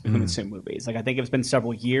passed between the two movies. Like, I think if it's been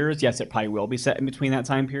several years, yes, it probably will be set in between that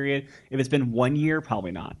time period. If it's been 1 year,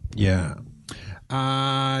 probably not. Yeah.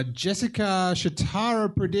 Jessica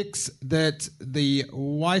Shatara predicts that the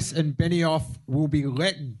Weiss and Benioff will be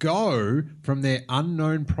let go from their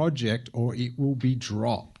unknown project, or it will be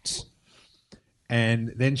dropped.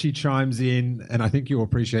 And then she chimes in, and I think you'll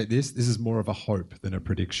appreciate this. This is more of a hope than a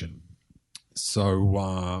prediction. So,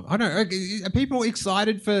 I don't know. Are people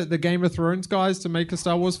excited for the Game of Thrones guys to make a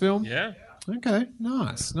Star Wars film? Yeah. Okay.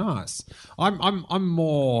 Nice. I'm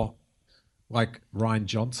more like Ryan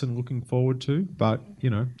Johnson looking forward to, but you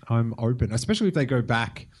know, I'm open, especially if they go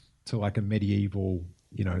back to like a medieval,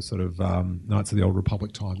 you know, sort of Knights of the Old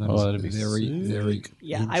Republic time. That'd be very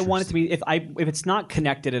Yeah, I want it to be. If it's not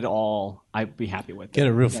connected at all, I'd be happy with it. Get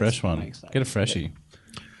a real That's fresh one. my excitement. Get a freshie.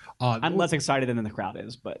 I'm less excited than the crowd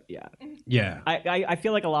is, but yeah. Yeah. I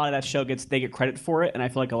feel like a lot of that show they get credit for it, and I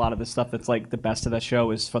feel like a lot of the stuff that's like the best of that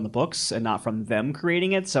show is from the books and not from them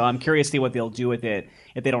creating it. So I'm curious to see what they'll do with it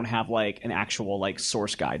if they don't have like an actual like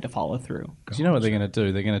source guide to follow through. Do you know what they're going to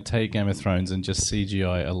do? They're going to take Game of Thrones and just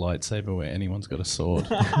CGI a lightsaber where anyone's got a sword.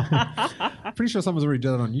 Pretty sure someone's already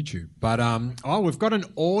done it on YouTube. But we've got an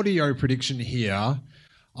audio prediction here.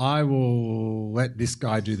 I will let this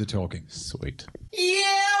guy do the talking. Sweet.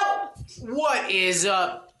 Yeah! What is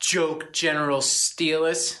up, Joke General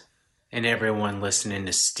Steelus? And everyone listening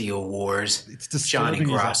to Steel Wars. It's Johnny disturbing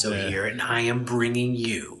he's up Grasso there. here, and I am bringing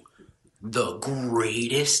you the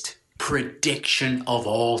greatest prediction of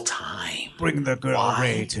all time. Bring the girl Why?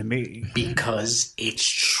 Ray to me. Because it's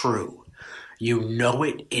true. You know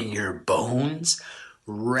it in your bones.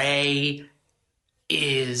 Ray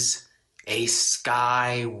is a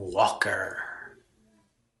Skywalker.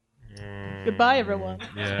 Goodbye, everyone.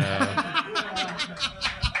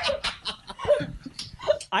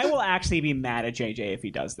 I will actually be mad at JJ if he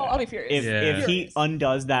does that. Oh, I'll be furious. If he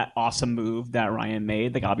undoes that awesome move that Ryan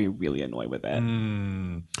made, like I'll be really annoyed with it.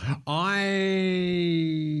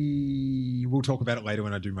 I will talk about it later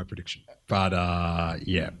when I do my prediction. But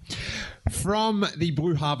yeah. From the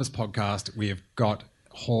Blue Harvest podcast, we have got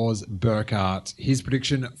Hors Burkhardt. His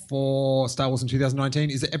prediction for Star Wars in 2019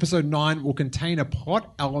 is that Episode 9 will contain a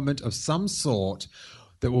plot element of some sort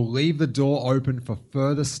that will leave the door open for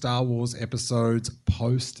further Star Wars episodes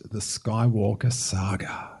post the Skywalker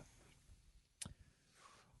saga.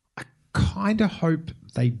 I kind of hope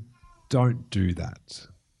they don't do that,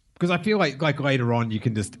 because I feel like later on you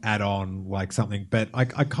can just add on like something, but I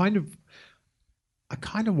kind of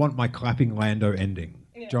want my clapping Lando ending.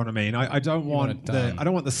 Do you know what I mean? I don't want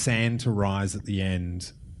the sand to rise at the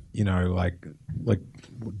end. You know, like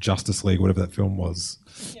Justice League, whatever that film was,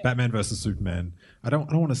 Batman versus Superman. I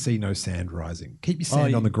don't want to see no sand rising. Keep your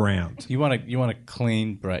sand on the ground. You want a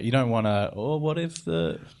clean break. You don't want to. Oh, what if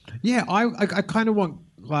the? Yeah, I kind of want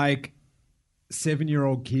like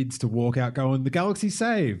 7-year-old kids to walk out going, "The galaxy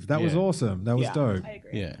saved. That was awesome. That was dope." I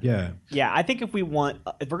agree. Yeah. I think if we're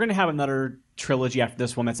going to have another trilogy after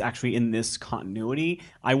this one that's actually in this continuity,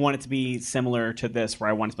 I want it to be similar to this, where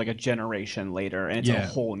I want it to be like a generation later, and it's a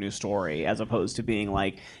whole new story, as opposed to being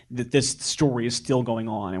like this story is still going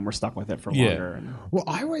on and we're stuck with it for longer. Well,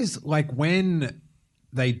 I always like when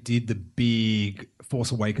they did the big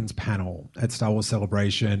Force Awakens panel at Star Wars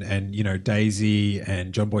Celebration, and you know Daisy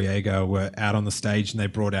and John Boyega were out on the stage, and they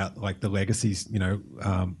brought out like the legacies, you know,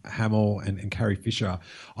 Hamill and Carrie Fisher.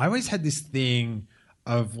 I always had this thing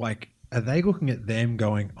of like, are they looking at them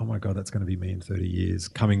going, "Oh my god, that's going to be me in 30 years,"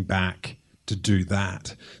 coming back to do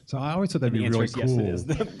that? So I always thought that'd be really cool. Yes,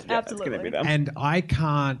 it is. Absolutely. And I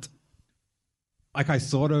can't, like, I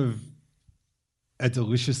sort of are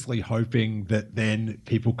deliciously hoping that then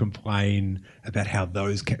people complain about how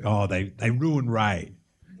those they ruin Rey.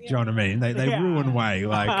 Do you know what I mean? They ruin Rey.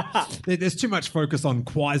 Like there's too much focus on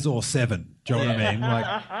Quasar 7. Do you know what I mean?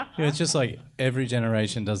 Like it's just like every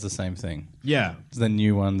generation does the same thing. Yeah. The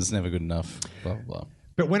new one's never good enough. Blah blah blah.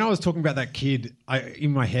 But when I was talking about that kid,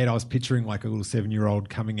 in my head I was picturing like a little 7-year-old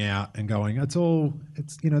coming out and going, it's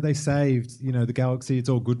you know, they saved, you know, the galaxy, it's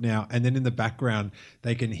all good now. And then in the background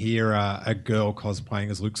they can hear a girl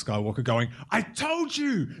cosplaying as Luke Skywalker going, "I told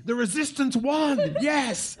you, the Resistance won.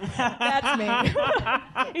 Yes." That's me.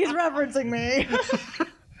 He's referencing me.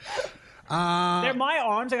 They're my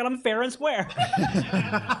arms. I got them fair and square.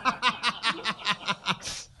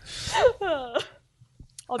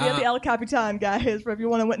 I'll be at the El Capitan, guys, for if you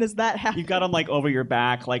want to witness that happen. You've got them like over your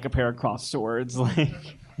back, like a pair of crossed swords. Like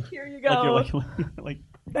here you go. Like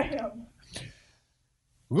bam.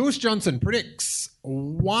 Lewis Johnson predicts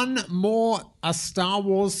one more A Star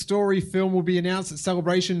Wars Story film will be announced at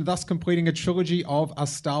Celebration, thus completing a trilogy of A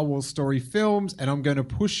Star Wars Story films. And I'm going to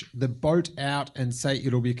push the boat out and say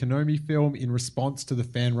it'll be a Kenobi film in response to the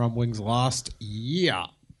fan rumblings last year.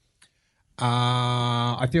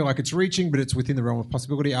 I feel like it's reaching, but it's within the realm of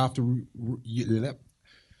possibility after...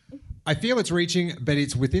 I feel it's reaching, but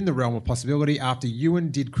it's within the realm of possibility after Ewan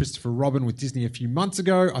did Christopher Robin with Disney a few months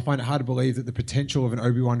ago. I find it hard to believe that the potential of an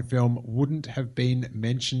Obi-Wan film wouldn't have been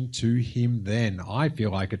mentioned to him then. I feel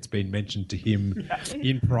like it's been mentioned to him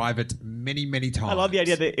in private many, many times. I love the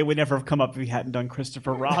idea that it would never have come up if he hadn't done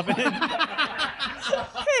Christopher Robin.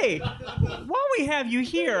 Hey, while we have you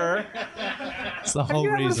here, it's the whole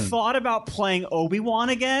have you reason. ever thought about playing Obi-Wan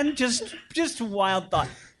again? Just a wild thought.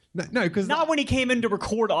 No, because not when he came in to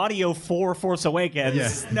record audio for Force Awakens.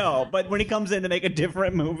 Yeah. No, but when he comes in to make a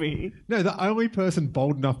different movie. No, the only person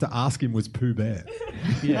bold enough to ask him was Pooh Bear.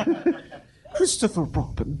 Yeah. Christopher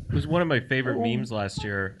Robin. It was one of my favorite memes last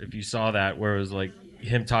year, if you saw that, where it was like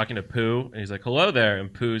him talking to Pooh, and he's like, "Hello there,"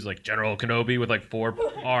 and Pooh's like General Kenobi with like 4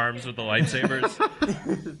 arms with the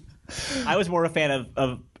lightsabers. I was more a fan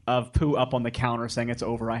of Pooh up on the counter saying, "It's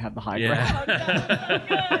over, I have the high ground."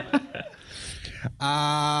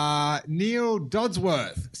 Neil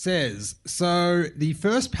Dodsworth says, so the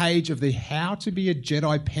first page of the How to Be a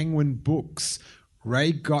Jedi Penguin books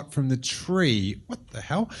Ray got from the tree. What the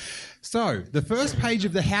hell? So the first page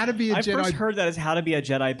of the How to Be a Jedi... I first heard that as How to Be a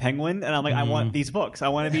Jedi Penguin, and I'm like, I want these books. I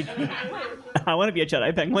want to be a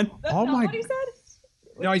Jedi Penguin. That's not what he said?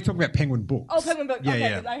 No, he's talking about Penguin books. Oh, Penguin books. Yeah, Okay,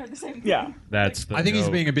 yeah. I heard the same thing. Yeah. That's the I think he's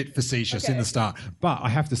dope. being a bit facetious in Okay. the start. But I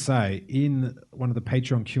have to say, in one of the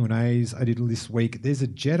Patreon Q&As I did this week, there's a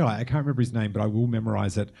Jedi, I can't remember his name, but I will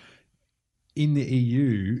memorize it, in the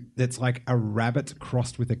EU that's like a rabbit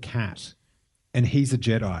crossed with a cat. And he's a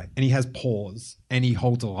Jedi. And he has paws. And he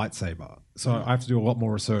holds a lightsaber. So I have to do a lot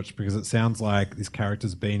more research because it sounds like this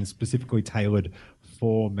character's been specifically tailored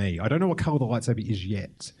for me. I don't know what color the lightsaber is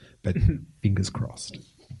yet, but fingers crossed.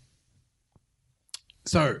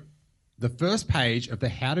 So, the first page of the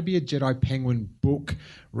How to Be a Jedi Penguin book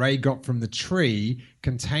Ray got from the tree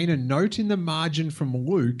contain a note in the margin from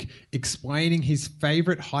Luke explaining his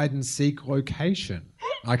favorite hide-and-seek location.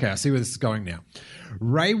 Okay, I see where this is going now.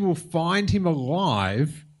 Ray will find him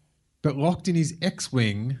alive, but locked in his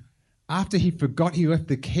X-Wing after he forgot he left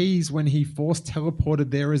the keys when he force teleported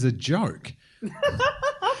there as a joke.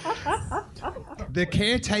 The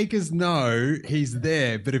caretakers know he's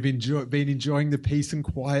there, but have been enjoying the peace and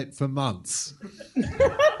quiet for months.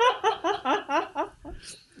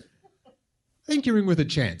 think you're in with a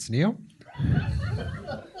chance, Neil.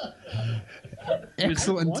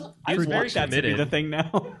 Excellent. I was very want that to be committed. the thing now.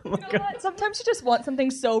 You know what? Sometimes you just want something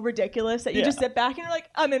so ridiculous that you just sit back and you're like,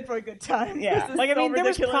 I'm in for a good time. Yeah, This is like I so mean, there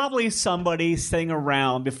was ridiculous. probably somebody sitting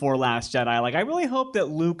around before Last Jedi. Like, I really hope that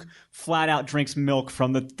Luke flat out drinks milk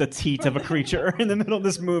from the teat of a creature in the middle of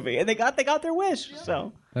this movie, and they got their wish.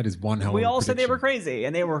 So That is one hell of we a all said they prediction. were crazy,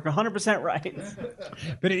 and they were 100% right.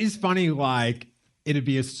 But it is funny, like, it'd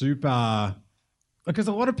be a super... Because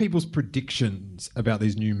a lot of people's predictions about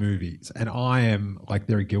these new movies, and I am, like,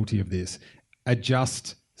 very guilty of this, are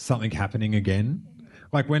just something happening again.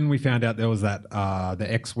 Like, when we found out there was that the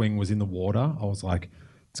X-Wing was in the water, I was like,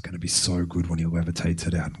 it's going to be so good when he levitates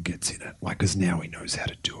it out and gets in it. Like, because now he knows how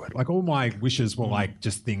to do it. Like, all my wishes were, like,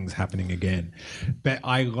 just things happening again. But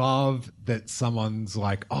I love that someone's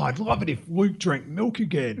like, oh, I'd love it if Luke drank milk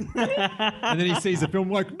again. And then he sees the film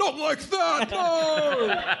like, not like that,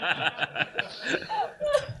 no!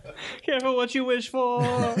 Careful what you wish for.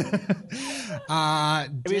 I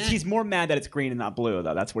mean, he's more mad that it's green and not blue,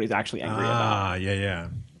 though. That's what he's actually angry about. Yeah.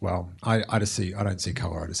 Well, I don't see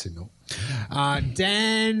colour, I just see milk.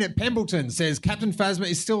 Dan Pembleton says Captain Phasma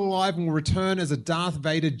is still alive and will return as a Darth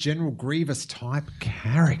Vader General Grievous type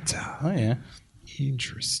character. Oh, yeah.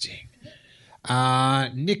 Interesting.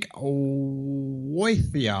 Nick Oithia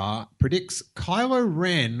predicts Kylo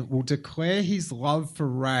Ren will declare his love for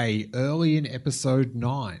Rey early in Episode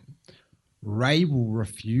 9. Rey will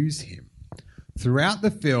refuse him. Throughout the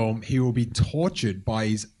film, he will be tortured by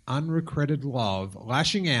his unrequited love,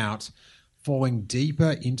 lashing out, falling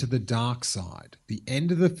deeper into the dark side. The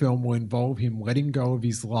end of the film will involve him letting go of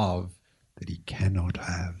his love that he cannot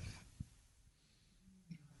have.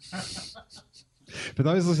 For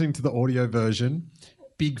those listening to the audio version,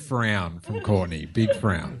 big frown from Courtney. Big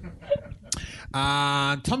frown.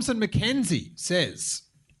 Thompson McKenzie says...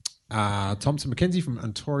 Thompson McKenzie from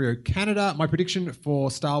Ontario, Canada. My prediction for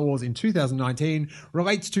Star Wars in 2019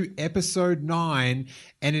 relates to Episode 9,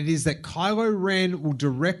 and it is that Kylo Ren will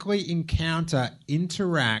directly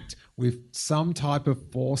interact with some type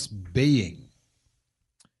of Force being.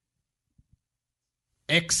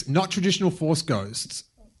 Not traditional Force ghosts,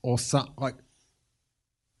 or some, like...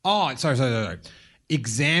 Oh, sorry.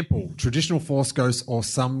 Example, traditional Force ghosts or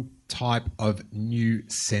some type of new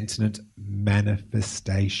sentient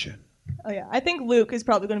manifestation. Oh yeah, I think Luke is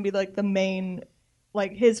probably going to be like the main,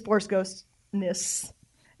 like his Force ghostness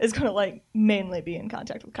is going to like mainly be in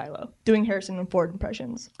contact with Kylo, doing Harrison Ford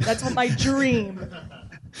impressions. That's what my dream.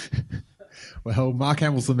 Well, Mark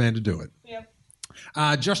Hamill's the man to do it. Yep.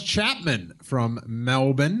 Josh Chapman from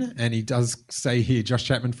Melbourne, and he does say here, Josh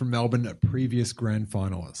Chapman from Melbourne, a previous grand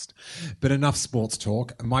finalist. But enough sports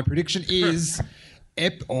talk. My prediction is...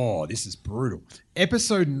 this is brutal.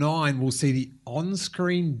 Episode 9 will see the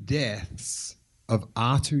on-screen deaths of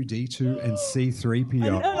R2-D2 and C-3PO.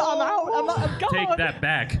 I'm out. I'm gone. Take that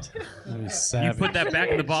back. You put that back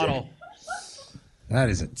in the bottle. That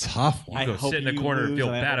is a tough one. You go sit in the corner and feel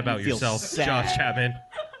bad about yourself, Josh Chapman.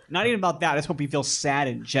 Not even about that. I just hope you feel sad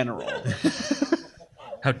in general.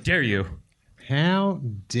 How dare you? How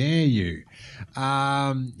dare you?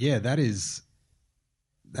 Yeah, that is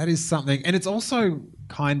something. And it's also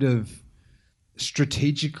kind of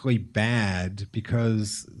strategically bad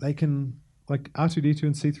because they can, like R2-D2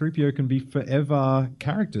 and C-3PO can be forever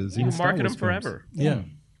characters. You in can Star market Wars them forever. films. Yeah.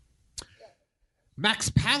 Max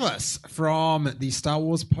Palace from the Star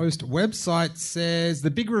Wars Post website says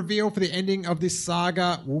the big reveal for the ending of this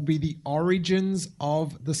saga will be the origins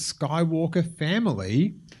of the Skywalker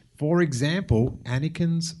family. For example,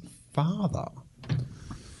 Anakin's father.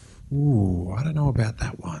 Ooh, I don't know about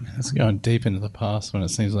that one. It's going deep into the past when it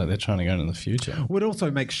seems like they're trying to go into the future. Would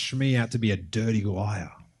also make Shmi out to be a dirty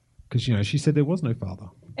liar because, she said there was no father.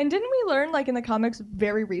 And didn't we learn, like in the comics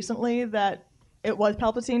very recently, that it was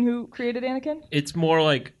Palpatine who created Anakin? It's more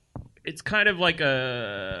like it's kind of like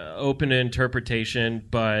a open interpretation,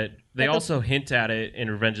 but they also hint at it in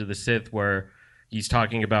Revenge of the Sith where he's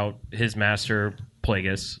talking about his master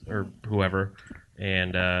Plagueis or whoever.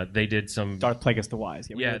 And they did some Darth Plagueis the Wise.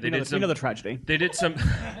 Yeah, we know the tragedy. They did some.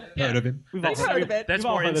 Heard of him. We've heard of it. That's We've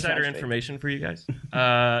all more heard the insider tragedy. information for you guys.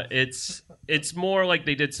 It's more like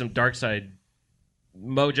they did some dark side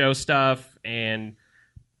mojo stuff and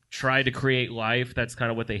tried to create life. That's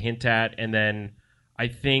kind of what they hint at. And then I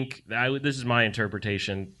think this is my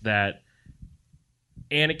interpretation that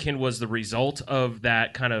Anakin was the result of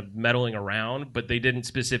that kind of meddling around, but they didn't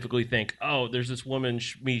specifically think, oh, there's this woman,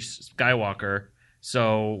 Shmi Skywalker.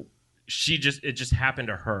 So it just happened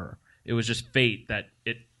to her. It was just fate that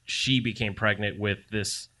she became pregnant with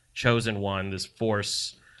this chosen one, this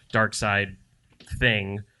Force dark side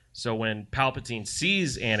thing So when Palpatine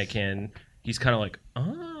sees Anakin, he's kind of like,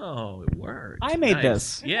 oh, it worked. I made Nice.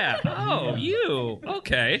 this. Yeah. Oh, you.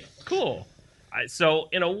 Okay, cool. So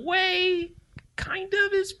in a way, kind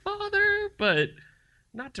of his father, but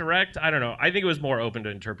not direct. I don't know. I think it was more open to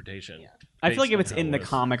interpretation. I feel like if based it's on in how the it was.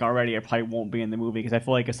 comic already, it probably won't be in the movie because I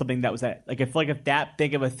feel like it's something that was that. Like I feel like if that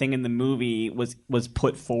big of a thing in the movie was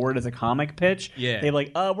put forward as a comic pitch, Yeah. they're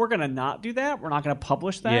like, we're gonna not do that. We're not gonna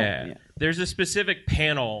publish that. Yeah. There's a specific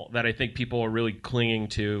panel that I think people are really clinging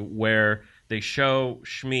to where they show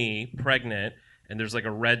Shmi pregnant and there's like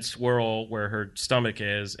a red swirl where her stomach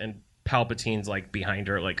is and Palpatine's like behind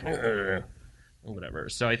her like whatever.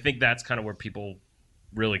 So I think that's kind of where people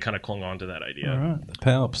really kind of clung on to that idea. All right, the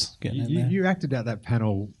Palps getting in there. You acted out that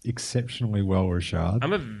panel exceptionally well, Rashad.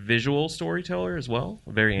 I'm a visual storyteller as well,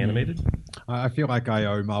 very animated. I feel like I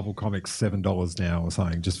owe Marvel Comics $7 now or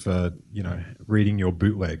something just for reading your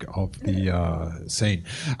bootleg of the scene.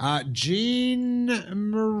 Jean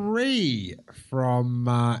Marie from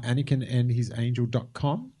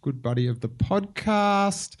AnakinandHisAngel.com, good buddy of the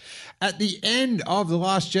podcast. At the end of The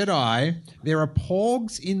Last Jedi, there are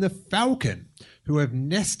porgs in the Falcon who have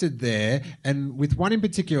nested there, and with one in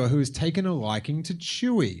particular who has taken a liking to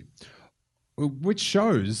Chewie, which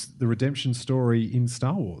shows the redemption story in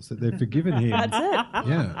Star Wars, that they've forgiven him. That's it.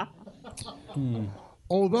 Yeah.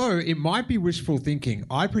 Although it might be wishful thinking,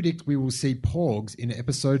 I predict we will see porgs in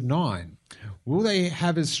Episode 9. Will they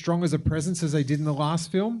have as strong as a presence as they did in the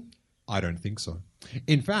last film? I don't think so.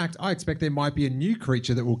 In fact, I expect there might be a new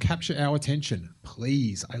creature that will capture our attention.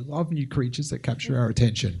 Please, I love new creatures that capture our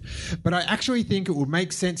attention. But I actually think it would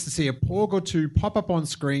make sense to see a porg or two pop up on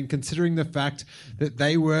screen, considering the fact that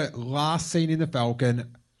they were last seen in the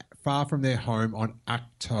Falcon far from their home on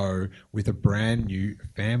Acto with a brand new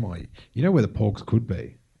family. You know where the porgs could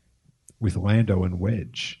be? With Lando and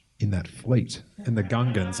Wedge in that fleet, and the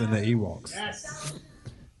Gungans and the Ewoks.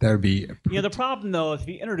 That would be... The problem, though, if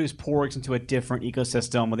you introduce porgs into a different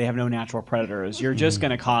ecosystem where they have no natural predators, you're just going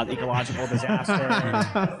to cause ecological disaster.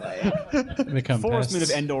 Forest Moon of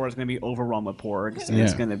Endor is going to be overrun with porgs, and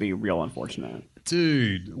it's going to be real unfortunate.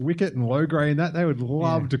 Dude, Wicket and Logray and that, they would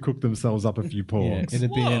love to cook themselves up a few porgs. Yeah,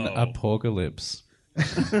 it'd be an apocalypse.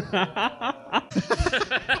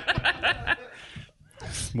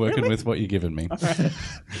 Working with what you're giving me.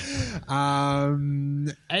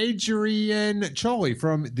 Adrian Cholly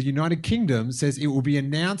from the United Kingdom says it will be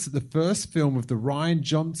announced that the first film of the Rian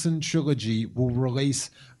Johnson trilogy will release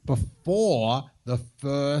before the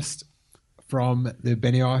first from the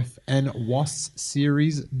Benioff and Weiss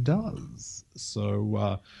series does.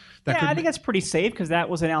 So I think that's pretty safe because that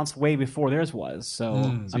was announced way before theirs was.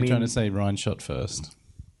 So, So you're trying to say Ryan shot first?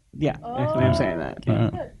 Yeah, I'm saying that. All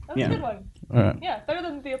right. That's a good one. All right. Yeah, better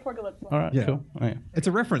than the apocalypse one. All right, cool. Oh, yeah. It's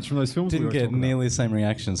a reference from those films. Didn't we were get talking nearly the same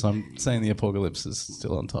reaction, so I'm saying the apocalypse is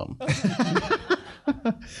still on top.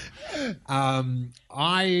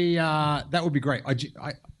 That would be great.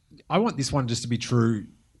 I want this one just to be true,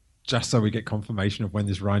 just so we get confirmation of when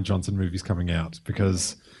this Rian Johnson movie's coming out,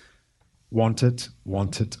 because want it.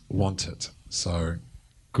 So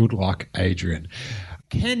good luck, Adrian.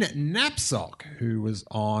 Ken Knapsack, who was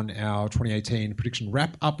on our 2018 prediction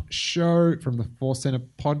wrap-up show from the Force Center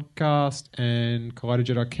podcast and Collider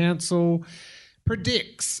Jedi Council,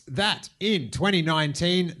 predicts that in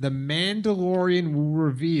 2019, The Mandalorian will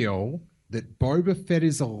reveal that Boba Fett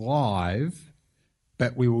is alive,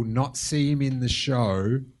 but we will not see him in the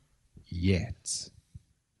show yet.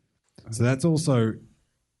 So that's also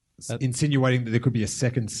insinuating that there could be a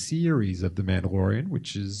second series of The Mandalorian,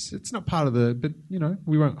 which is, it's not part of but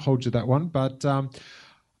we won't hold you that one. But that's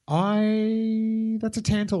a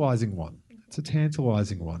tantalizing one. It's a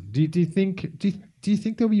tantalizing one. Do you think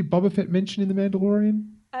there'll be a Boba Fett mention in The Mandalorian?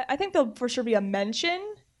 I think there'll for sure be a mention,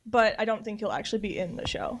 but I don't think he'll actually be in the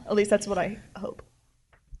show. At least that's what I hope.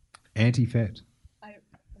 Anti-Fett. I'm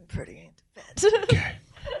pretty anti-Fett. Okay.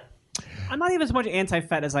 I'm not even as much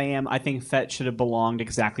anti-Fett as I am. I think Fett should have belonged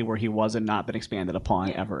exactly where he was and not been expanded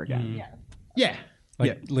upon ever again. Yeah.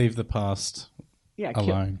 Leave the past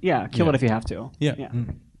alone. Kill it if you have to. Yeah.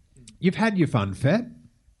 You've had your fun, Fett.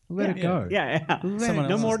 Let it go. Yeah. Someone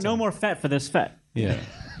No else's more Fett for this Fett. Yeah.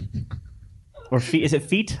 Or feet? Is it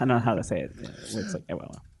feet? I don't know how to say it. It's like,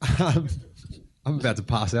 I'm about to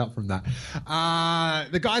pass out from that.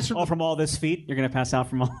 The guys from all this feet. You're gonna pass out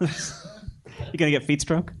from all this. You're gonna get feet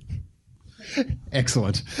stroke.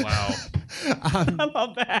 Excellent. Wow. I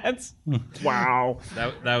love that. Wow.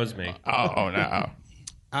 That was me. Oh no.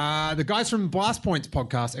 The guys from Blast Points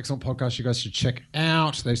podcast, excellent podcast, you guys should check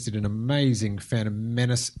out. They just did an amazing Phantom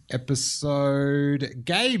Menace episode.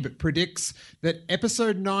 Gabe predicts that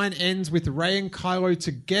episode 9 ends with Rey and Kylo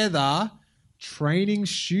together training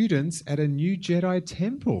students at a new Jedi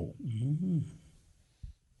temple.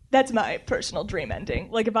 That's my personal dream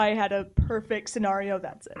ending. Like, if I had a perfect scenario,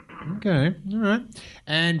 that's it. Okay, all right.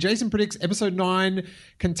 And Jason predicts episode 9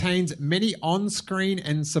 contains many on-screen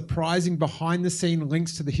and surprising behind-the-scene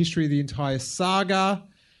links to the history of the entire saga.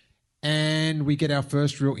 And we get our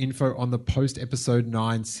first real info on the post-episode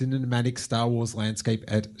 9 cinematic Star Wars landscape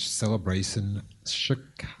at Celebration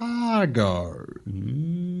Chicago.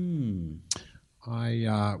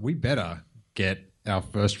 We better get our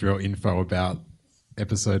first real info about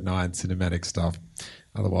episode 9 cinematic stuff.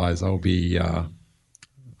 Otherwise, I'll be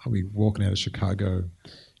walking out of Chicago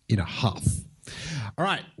in a huff. All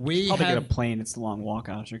right, we Probably have get a plane. It's a long walk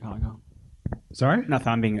out of Chicago. Sorry? Nothing.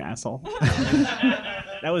 I'm being an asshole.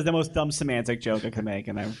 That was the most dumb semantic joke I could make,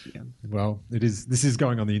 and Well, it is. This is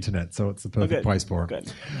going on the internet, so it's the perfect place for it.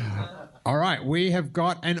 Good. All right, we have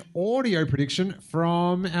got an audio prediction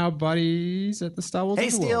from our buddies at the Star Wars Hey,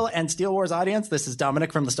 Underworld. Steel and Steel Wars audience. This is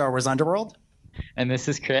Dominic from the Star Wars Underworld. And this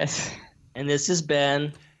is Chris. And this is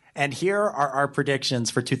Ben. And here are our predictions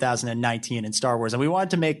for 2019 in Star Wars. And we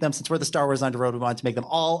wanted to make them, since we're the Star Wars Underworld, we wanted to make them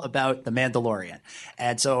all about The Mandalorian.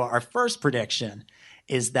 And so our first prediction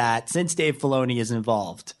is that since Dave Filoni is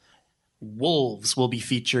involved, wolves will be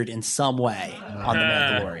featured in some way on The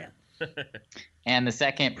Mandalorian. And the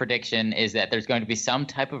second prediction is that there's going to be some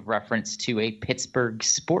type of reference to a Pittsburgh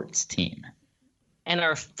sports team. And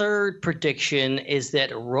our third prediction is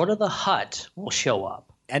that Rhoda the Hutt will show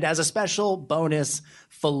up. And as a special bonus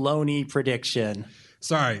Filoni prediction.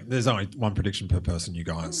 Sorry, there's only one prediction per person, you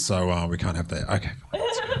guys, so we can't have that. Okay.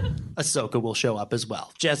 Ahsoka will show up as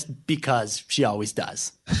well, just because she always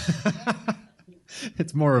does.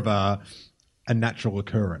 It's more of a natural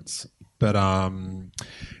occurrence. But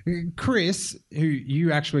Chris, who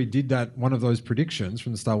you actually did that one of those predictions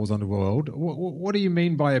from the Star Wars Underworld, what do you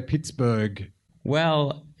mean by a Pittsburgh?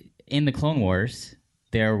 Well, in the Clone Wars,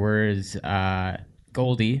 there was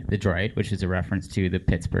Goldie the droid, which is a reference to the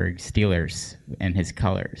Pittsburgh Steelers and his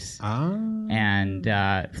colors. And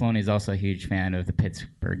Filoni is also a huge fan of the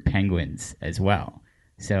Pittsburgh Penguins as well.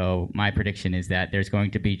 So my prediction is that there's going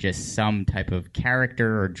to be just some type of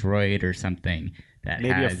character or droid or something that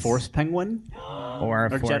Maybe has... a Force Penguin? Or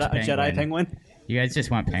a Jedi Penguin? You guys just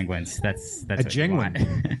want penguins. That's a what you want.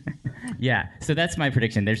 Yeah, so that's my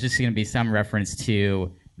prediction. There's just going to be some reference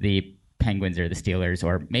to the Penguins or the Steelers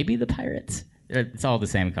or maybe the Pirates. It's all the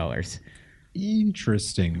same colors.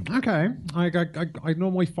 Interesting. Okay. I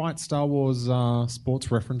normally fight Star Wars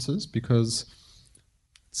sports references because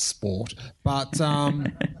sport. But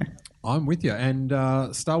I'm with you. And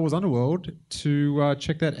Star Wars Underworld, to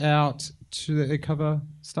check that out. They cover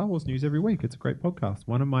Star Wars news every week. It's a great podcast.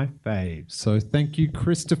 One of my faves. So thank you,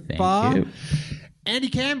 Christopher. Thank you. Andy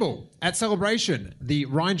Campbell at Celebration. The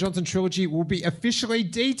Rian Johnson trilogy will be officially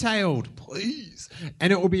detailed, please.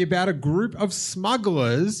 And it will be about a group of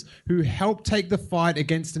smugglers who help take the fight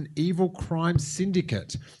against an evil crime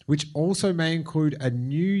syndicate, which also may include a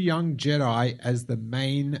new young Jedi as the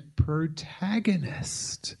main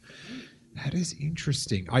protagonist. That is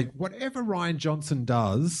interesting. Whatever Rian Johnson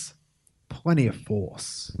does, plenty of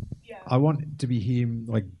Force. Yeah. I want to be him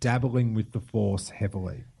dabbling with the Force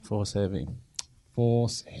heavily. Force heavy.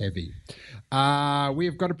 Force heavy. We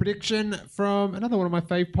have got a prediction from another one of my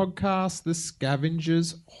fave podcasts, The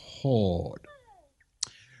Scavengers Horde.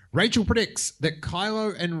 Rachel predicts that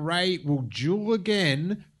Kylo and Rey will duel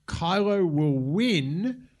again. Kylo will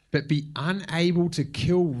win, but be unable to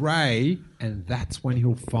kill Rey, and that's when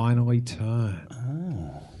he'll finally turn.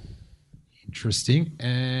 Interesting.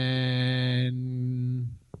 And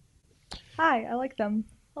Hi, I like them.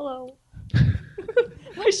 Hello.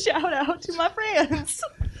 My shout out to my friends.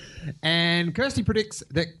 And Kirsty predicts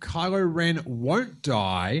that Kylo Ren won't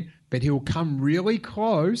die, but he'll come really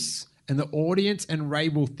close, and the audience and Rey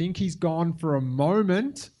will think he's gone for a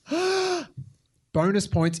moment. Bonus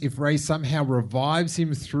points if Rey somehow revives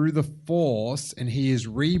him through the Force and he is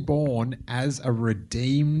reborn as a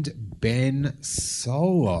redeemed Ben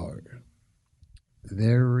Solo.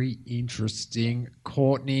 Very interesting.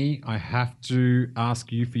 Courtney, I have to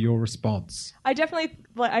ask you for your response. I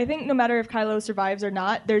think no matter if Kylo survives or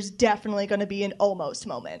not, there's definitely going to be an almost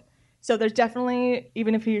moment. So there's definitely,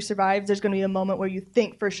 even if he survives, there's going to be a moment where you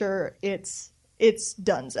think for sure it's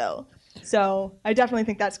donezo. So I definitely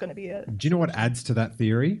think that's going to be it. Do you know what adds to that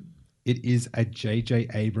theory? it is a J.J.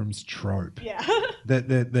 Abrams trope. Yeah.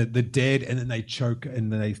 The dead and then they choke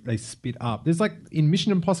and then they spit up. There's like in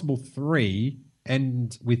Mission Impossible 3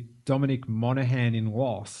 and with Dominic Monaghan in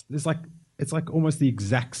Lost, it's like almost the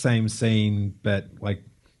exact same scene, but like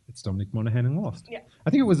it's Dominic Monaghan in Lost. Yeah. I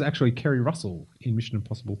think it was actually Kerry Russell in Mission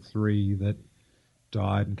Impossible 3 that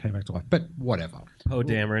died and came back to life. But whatever. Poe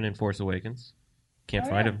Dameron in Force Awakens. Can't Oh,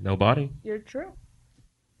 find yeah. him. No body. You're true.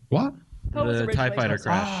 What? Poe was The originally TIE fighter supposed to-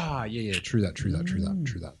 crash. Ah, yeah, true that.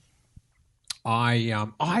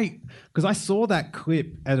 Because I saw that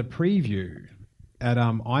clip at a preview at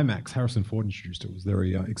IMAX. Harrison Ford introduced it. It was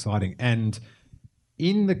very exciting. And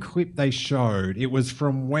in the clip they showed, it was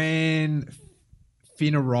from when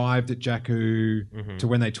Finn arrived at Jakku to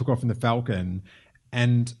when they took off in the Falcon.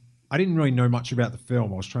 And I didn't really know much about the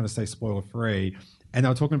film. I was trying to stay spoiler free. And they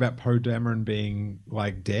were talking about Poe Dameron being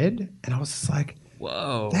like dead. And I was just like,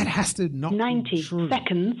 whoa, that has to not 90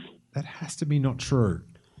 seconds. That has to be not true.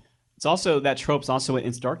 It's also that trope's also in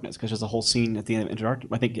Into Darkness because there's a whole scene at the end of Into Darkness.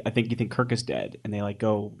 I think you think Kirk is dead, and they like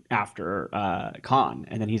go after Khan,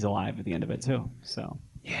 and then he's alive at the end of it too. So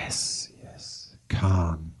yes,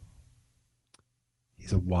 Khan.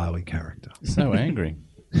 He's a wily character. So angry.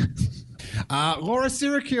 Laura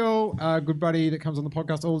Syracuse, good buddy that comes on the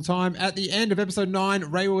podcast all the time. At the end of episode 9,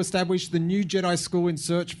 Rey will establish the new Jedi school in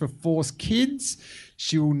search for Force kids.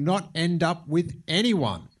 She will not end up with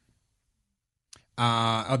anyone.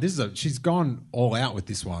 She's gone all out with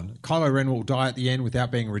this one. Kylo Ren will die at the end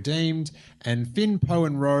without being redeemed, and Finn, Poe,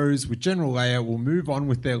 and Rose with General Leia will move on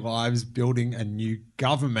with their lives building a new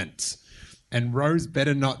government. And Rose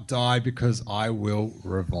better not die because I will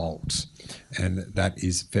revolt. And that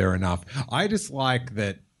is fair enough. I just like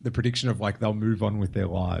that the prediction of like they'll move on with their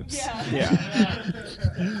lives. Yeah.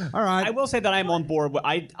 All right. I will say that I'm on board.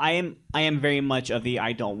 I am very much of the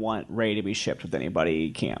I don't want Rey to be shipped with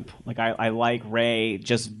anybody camp. Like I like Rey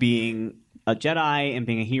just being a Jedi and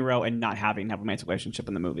being a hero and not having to have a romantic relationship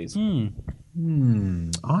in the movies. I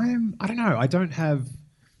don't know.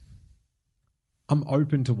 I'm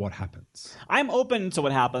open to what happens. I'm open to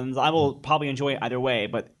what happens. I will probably enjoy it either way,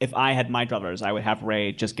 but if I had my druthers, I would have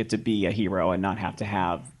Rey just get to be a hero and not have to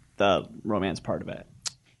have the romance part of it.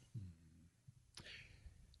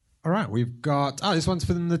 All right, we've got... this one's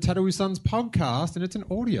from the Tatooine Sons podcast, and it's an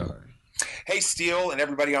audio. Hey, Steel and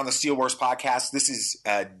everybody on the Steel Wars podcast. This is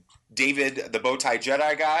David, the Bowtie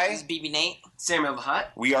Jedi guy. This is BB Nate, Samuel the Hutt.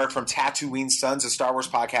 We are from Tatooine Sons, a Star Wars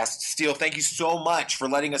podcast. Steel, thank you so much for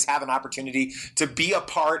letting us have an opportunity to be a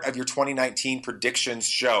part of your 2019 predictions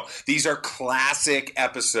show. These are classic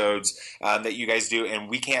episodes that you guys do, and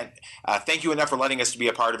we can't thank you enough for letting us be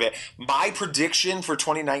a part of it. My prediction for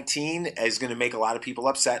 2019 is going to make a lot of people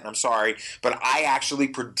upset, and I'm sorry, but I actually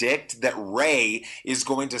predict that Rey is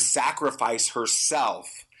going to sacrifice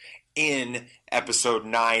herself in episode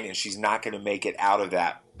 9, and she's not going to make it out of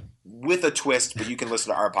that with a twist, but you can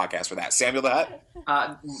listen to our podcast for that. Samuel the Hutt?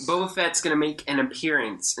 Boba Fett's going to make an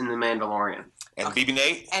appearance in The Mandalorian. And BB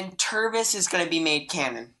Nate? And Turvis is going to be made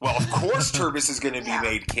canon. Well, of course Turvis is going to be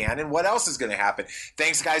made canon. What else is going to happen?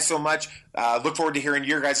 Thanks, guys, so much. Look forward to hearing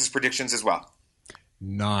your guys' predictions as well.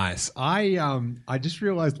 Nice. I just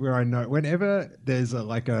realized where I know whenever there's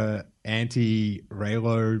a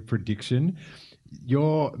anti-Reylo prediction,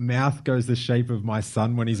 your mouth goes the shape of my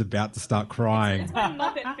son when he's about to start crying.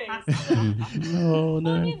 Muppet face. Oh,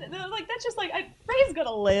 no. I mean, like that's just like Rey's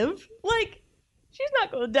gonna live. Like she's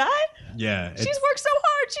not gonna die. Yeah. She's worked so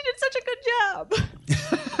hard. She did such a good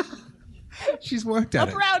job. She's worked at I'm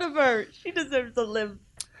it. proud of her. She deserves to live.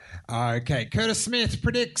 Okay, Curtis Smith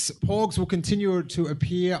predicts Porgs will continue to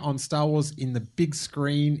appear on Star Wars in the big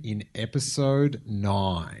screen in episode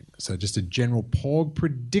 9. So just a general Porg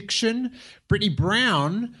prediction. Brittany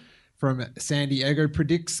Brown from San Diego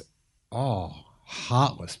predicts,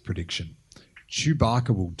 heartless prediction.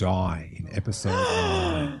 Chewbacca will die in episode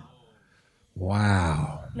 9.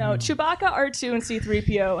 Wow. No, Chewbacca, R2, and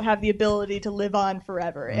C-3PO have the ability to live on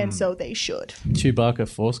forever, and so they should. Chewbacca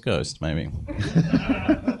Force Ghost, maybe.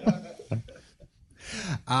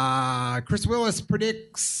 Chris Willis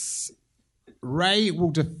predicts Rey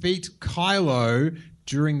will defeat Kylo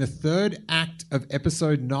during the third act of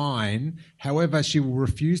episode 9. However, she will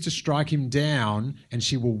refuse to strike him down and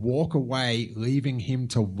she will walk away, leaving him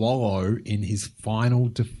to wallow in his final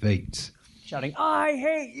defeat. Shouting, I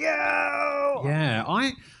hate you! Yeah,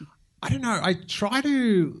 I don't know. I try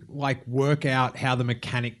to work out how the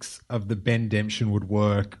mechanics of the Bendemption would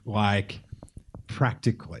work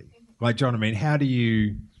practically. Do you know what I mean? How do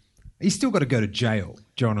you... He's still got to go to jail.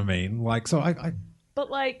 Do you know what I mean? So I... but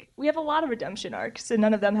like we have a lot of redemption arcs, and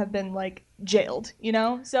none of them have been like jailed, you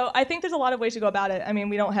know. So I think there's a lot of ways to go about it. I mean,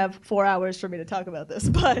 we don't have 4 hours for me to talk about this,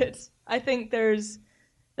 but I think there's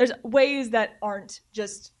ways that aren't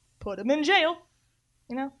just put him in jail,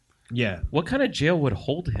 you know. Yeah. What kind of jail would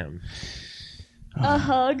hold him? A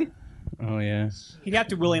hug. Oh yeah. He'd have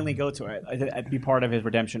to willingly go to it. I'd be part of his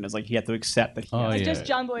redemption. Is like he had to accept that. It's just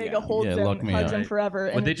John Boyega holds him, hugs him forever,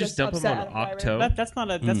 and they just dump him on Octo? That's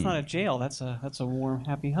not a jail. That's a warm,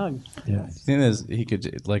 happy hug. Yeah. The thing is, he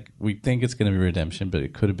could we think it's going to be redemption, but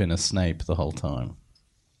it could have been a Snape the whole time.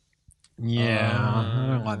 Yeah,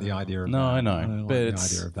 I don't like the idea of that. No, I know, I don't but like the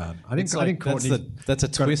idea of that. I think that's Courtney's that's a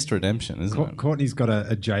twist redemption, isn't it? Courtney's got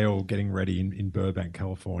a jail getting ready in Burbank,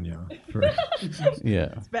 California.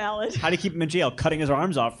 Yeah. It's valid. How do you keep him in jail? Cutting his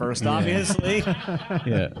arms off first, obviously.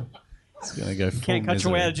 Yeah. It's gonna go. Can't cut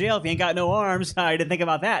your way out of jail if you ain't got no arms. You didn't think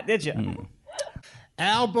about that, did you?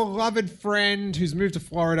 Our beloved friend who's moved to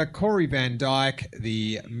Florida, Corey Van Dyke,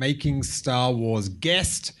 the Making Star Wars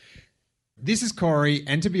guest. This is Corey,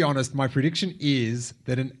 and to be honest, my prediction is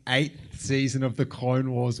that an 8th season of The Clone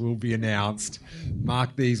Wars will be announced.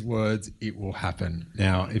 Mark these words, it will happen.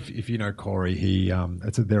 Now, if you know Corey,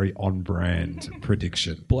 it's a very on-brand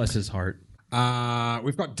prediction. Bless his heart.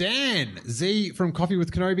 We've got Dan Z from Coffee with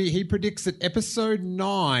Kenobi. He predicts that Episode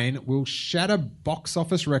 9 will shatter box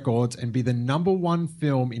office records and be the #1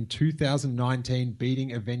 film in 2019,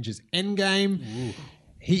 beating Avengers Endgame. Ooh.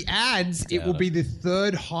 He adds it will be the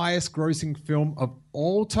 3rd highest grossing film of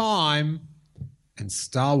all time, and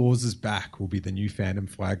Star Wars is back will be the new fandom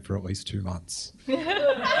flag for at least 2 months.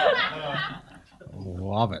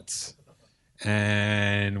 Love it.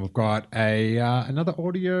 And we've got another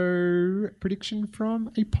audio prediction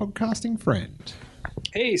from a podcasting friend.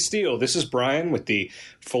 Hey, Steele, this is Brian with the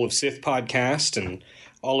Full of Sith podcast and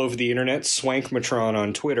all over the internet, Swankmatron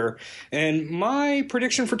on Twitter. And my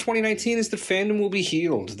prediction for 2019 is that fandom will be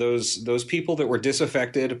healed. Those people that were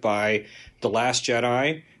disaffected by The Last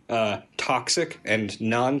Jedi, toxic and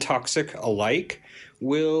non-toxic alike,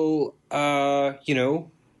 will,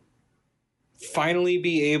 finally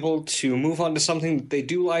be able to move on to something that they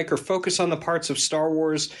do like or focus on the parts of Star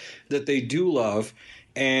Wars that they do love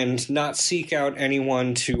and not seek out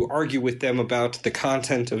anyone to argue with them about the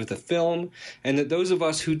content of the film, and that those of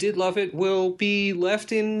us who did love it will be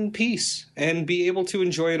left in peace and be able to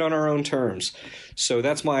enjoy it on our own terms. So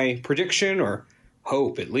that's my prediction, or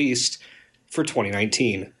hope at least, for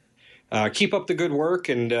 2019. Keep up the good work,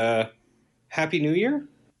 and Happy New Year.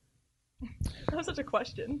 That was such a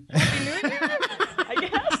question. Happy New Year, I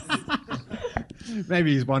guess.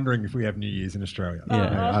 Maybe he's wondering if we have New Year's in Australia.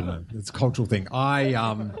 Yeah. I don't know. It's a cultural thing. I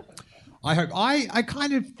hope. I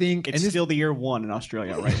kind of think it's still the year 1 in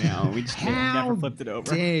Australia right now. We just never flipped it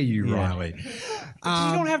over. Dare you, Riley? You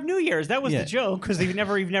don't have New Year's. That was the joke, because you've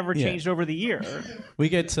never changed over the year. We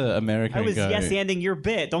get to America. I was and go, yes-anding your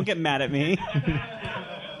bit. Don't get mad at me.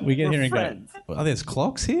 We get We're here and friends. go, oh, there's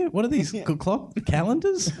clocks here? What are these clock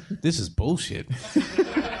calendars? This is bullshit.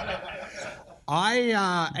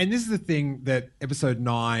 And this is the thing that Episode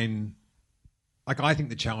 9, I think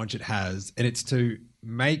the challenge it has, and it's to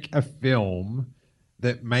make a film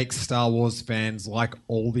that makes Star Wars fans like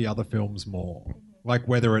all the other films more. Like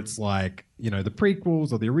whether it's the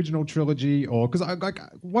prequels or the original trilogy, or because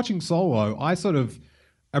watching Solo, I sort of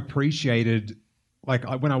appreciated.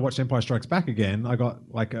 When I watched Empire Strikes Back again, I got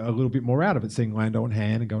a little bit more out of it, seeing Lando and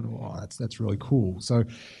Han and going, "Oh, that's really cool." So,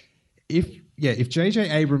 if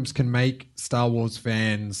J.J. Abrams can make Star Wars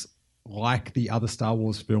fans like the other Star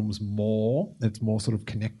Wars films more, it's more sort of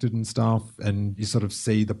connected and stuff, and you sort of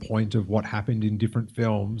see the point of what happened in different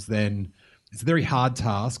films, then it's a very hard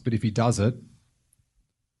task. But if he does it,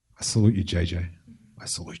 I salute you, J.J. I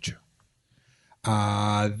salute you.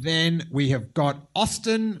 Then we have got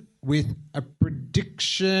Austin with a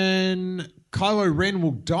prediction. Kylo Ren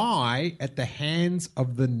will die at the hands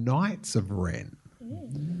of the Knights of Ren.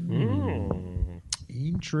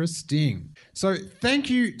 Interesting. So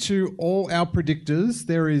thank you to all our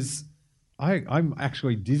predictors. I'm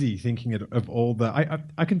actually dizzy thinking of all the...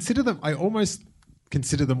 I consider them... I almost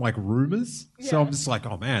consider them like rumors. Yeah. So I'm just like,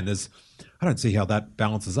 oh man, I don't see how that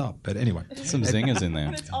balances up. But anyway. Some zingers in there.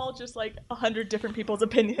 And it's all just 100 different people's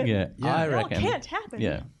opinions. Yeah. I reckon. It can't happen.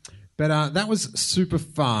 Yeah. But that was super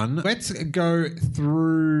fun. Let's go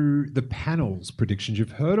through the panel's predictions.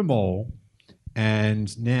 You've heard them all.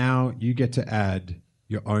 And now you get to add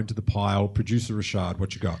your own to the pile. Producer Rashad,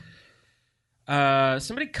 what you got?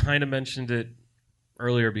 Somebody kind of mentioned it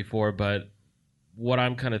earlier before, but what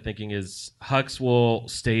I'm kind of thinking is Hux will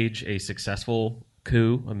stage a successful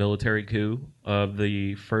a military coup of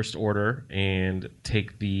the First Order and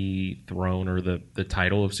take the throne or the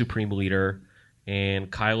title of Supreme Leader.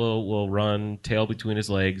 And Kylo will run tail between his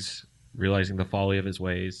legs, realizing the folly of his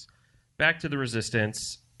ways, back to the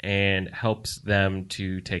Resistance and helps them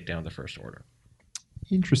to take down the First Order.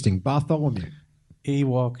 Interesting. Bartholomew.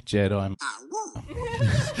 Ewok Jedi.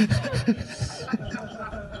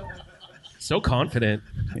 So confident.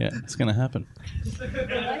 Yeah, it's going to happen.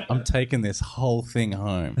 I'm taking this whole thing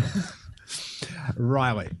home.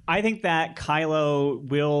 Riley. I think that Kylo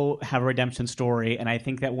will have a redemption story, and I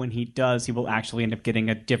think that when he does, he will actually end up getting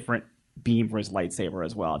a different beam for his lightsaber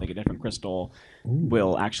as well. I think a different crystal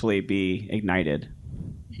will actually be ignited.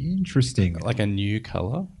 Interesting. Like a new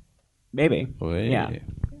color? Maybe. Wait. Yeah.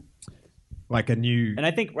 Like a new... And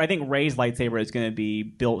I think Rey's lightsaber is going to be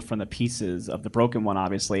built from the pieces of the broken one,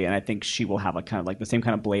 obviously, and I think she will have a kind of like the same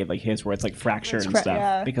kind of blade like his, where it's like fractured and stuff.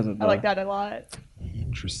 Yeah, because of I like that a lot.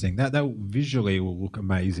 Interesting. That visually will look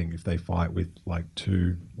amazing if they fight with like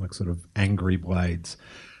two like sort of angry blades.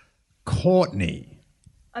 Courtney.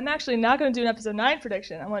 I'm actually not going to do an episode 9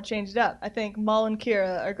 prediction. I want to change it up. I think Maul and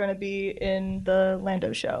Kira are going to be in the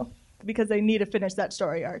Lando show because they need to finish that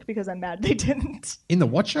story arc because I'm mad they didn't. In the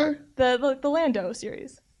what show? The Lando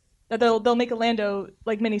series. That they'll make a Lando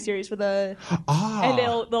like miniseries for the and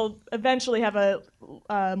they'll eventually have a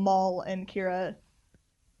Maul and Kira.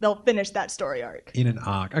 They'll finish that story arc. In an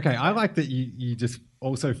arc. Okay, I like that you just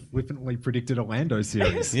also flippantly predicted a Lando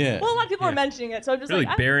series. Yeah. Well, a lot of people are mentioning it, so I'm just Really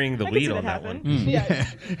like burying the I can lead see on that happen. one. Yeah.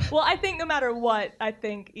 Well, I think no matter what, I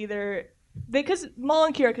think either because Maul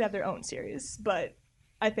and Kira could have their own series, but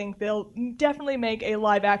I think they'll definitely make a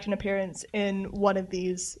live action appearance in one of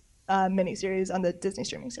these miniseries on the Disney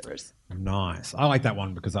streaming servers. Nice. I like that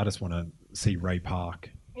one because I just want to see Ray Park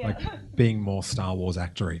like being more Star Wars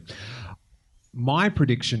actory. My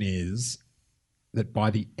prediction is that by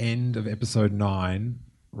the end of episode 9,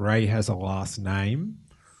 Rey has a last name,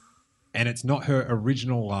 and it's not her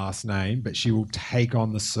original last name, but she will take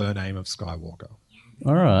on the surname of Skywalker.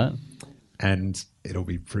 All right. And it'll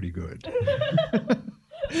be pretty good.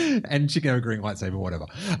 And she can have a green lightsaber, whatever.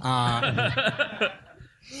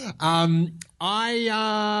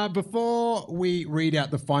 Before we read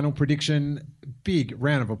out the final prediction, big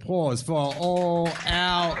round of applause for all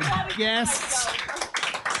our guests.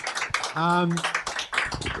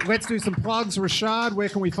 Let's do some plugs. Rashad, where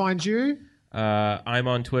can we find you? I'm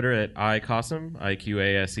on Twitter at iQasem,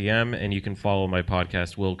 IQASEM, and you can follow my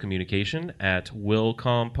podcast, Will Communication, at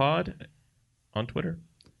WillCompod on Twitter.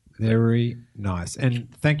 Very nice.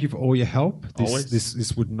 And thank you for all your help. Always.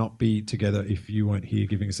 This would not be together if you weren't here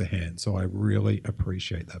giving us a hand. So I really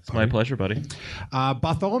appreciate that, buddy. It's my pleasure, buddy.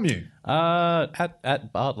 Bartholomew.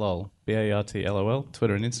 At Bartlol, Bartlol,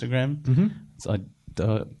 Twitter and Instagram. Mm-hmm.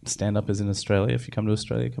 So stand-up is in Australia. If you come to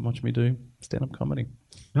Australia, come watch me do stand-up comedy.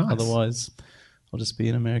 Nice. Otherwise, I'll just be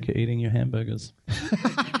in America eating your hamburgers.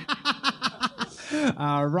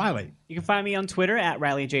 Riley. You can find me on Twitter at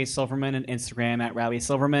Riley J. Silverman and Instagram at Riley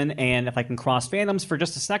Silverman. And if I can cross fandoms for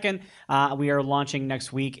just a second, we are launching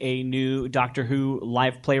next week a new Doctor Who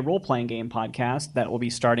live play role-playing game podcast that will be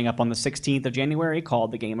starting up on the 16th of January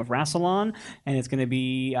called The Game of Rassilon. And it's going to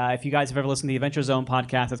be, if you guys have ever listened to the Adventure Zone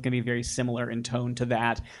podcast, it's going to be very similar in tone to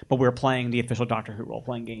that. But we're playing the official Doctor Who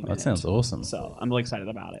role-playing game. That sounds awesome. So I'm really excited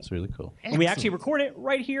about it. It's really cool. And we actually record it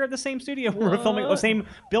right here at the same studio where we're filming, the same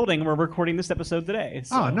building where we're recording this episode today.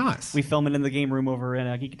 So Oh, nice. We film it in the game room over in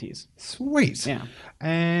Geekities. Sweet. Yeah.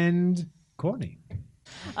 And Courtney.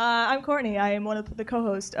 I'm Courtney. I am one of the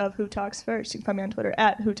co-hosts of Who Talks First. You can find me on Twitter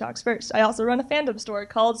at Who Talks First. I also run a fandom store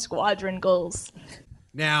called Squadron Goals.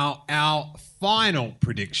 Now, our final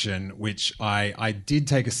prediction, which I did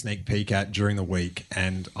take a sneak peek at during the week,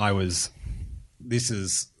 and this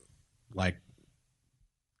is like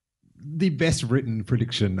the best written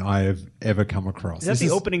prediction I have ever come across. Is that the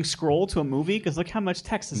opening scroll to a movie? Because look how much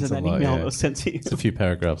text is in that email that was sent to you. It's a few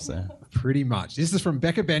paragraphs there. Pretty much. This is from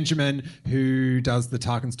Becca Benjamin, who does the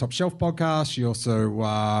Tarkin's Top Shelf podcast. She also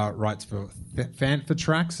writes for Fan for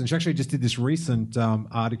Tracks, and she actually just did this recent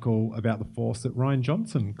article about the Force that Ryan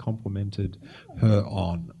Johnson complimented her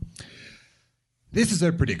on. This is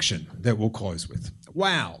her prediction that we'll close with.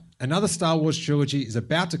 Wow, another Star Wars trilogy is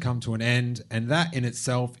about to come to an end, and that in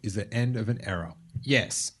itself is the end of an era.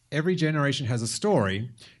 Yes, every generation has a story.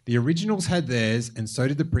 The originals had theirs, and so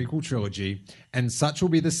did the prequel trilogy, and such will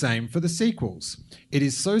be the same for the sequels. It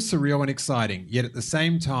is so surreal and exciting, yet at the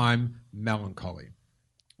same time, melancholy.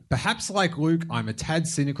 Perhaps like Luke, I'm a tad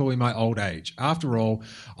cynical in my old age. After all,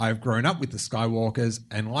 I've grown up with the Skywalkers,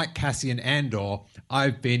 and like Cassian Andor,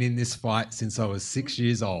 I've been in this fight since I was 6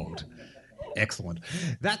 years old. Excellent.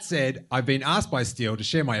 That said, I've been asked by Steele to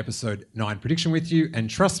share my episode 9 prediction with you, and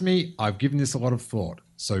trust me, I've given this a lot of thought,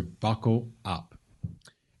 so buckle up.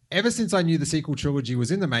 Ever since I knew the sequel trilogy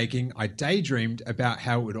was in the making, I daydreamed about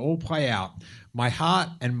how it would all play out. My heart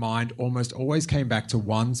and mind almost always came back to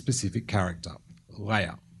one specific character,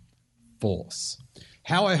 Leia. Force.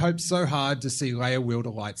 How I hoped so hard to see Leia wield a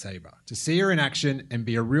lightsaber, to see her in action and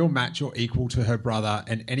be a real match or equal to her brother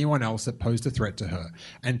and anyone else that posed a threat to her.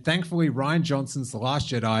 And thankfully, Rian Johnson's The Last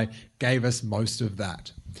Jedi gave us most of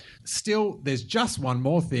that. Still, there's just one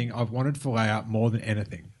more thing I've wanted for Leia more than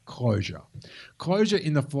anything. Closure. Closure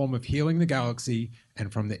in the form of healing the galaxy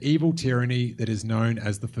and from the evil tyranny that is known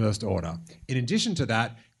as the First Order. In addition to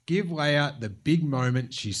that, give Leia the big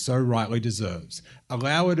moment she so rightly deserves.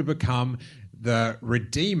 Allow her to become the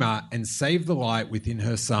Redeemer and save the light within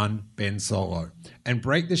her son, Ben Solo, and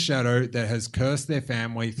break the shadow that has cursed their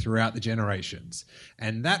family throughout the generations.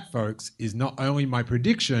 And that, folks, is not only my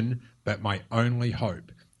prediction, but my only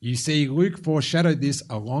hope. You see, Luke foreshadowed this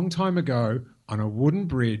a long time ago on a wooden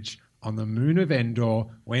bridge on the moon of Endor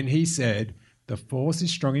when he said, "The Force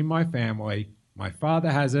is strong in my family. My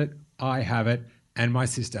father has it, I have it, and my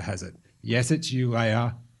sister has it. Yes, it's you,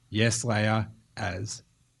 Leia. Yes, Leia, as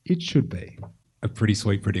it should be." A pretty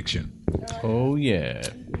sweet prediction. Oh, yeah.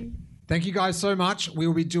 Thank you guys so much. We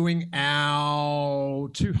will be doing our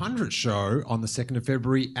 200th show on the 2nd of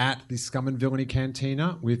February at the Scum and Villainy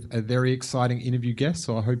Cantina with a very exciting interview guest.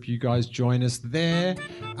 So I hope you guys join us there.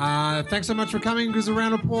 Thanks so much for coming. Gives a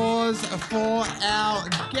round of applause for our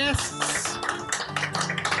guests.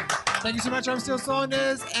 Thank you so much. I'm Steele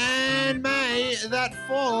Saunders, and may that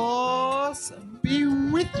force be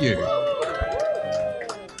with you.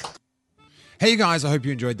 Hey, you guys, I hope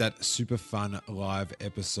you enjoyed that super fun live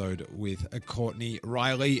episode with Courtney,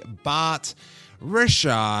 Riley, Bart,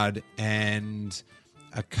 Richard, and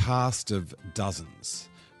a cast of dozens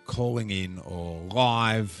calling in or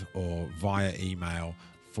live or via email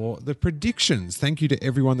for the predictions. Thank you to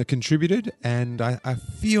everyone that contributed, and I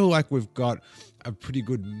feel like we've got a pretty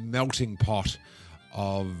good melting pot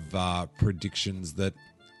of predictions that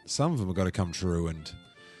some of them have got to come true, and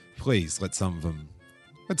please let some of them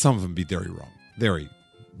be very wrong. Very,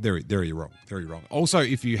 very, very wrong. Very wrong. Also,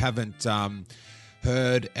 if you haven't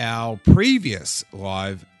heard our previous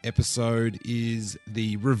live episode is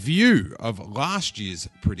the review of last year's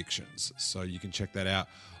predictions. So you can check that out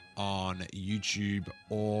on YouTube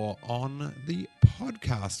or on the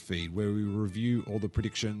podcast feed where we review all the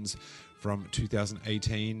predictions from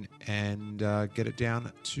 2018 and get it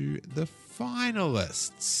down to the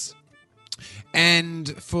finalists.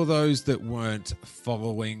 And for those that weren't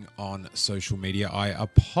following on social media, I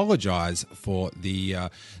apologize for the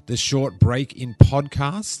short break in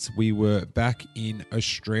podcasts. We were back in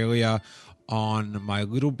Australia on my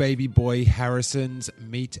little baby boy Harrison's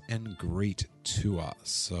meet and greet tour.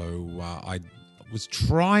 So I was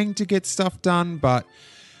trying to get stuff done, but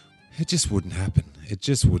it just wouldn't happen.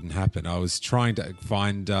 I was trying to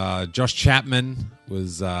find Josh Chapman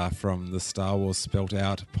was from the Star Wars Spelt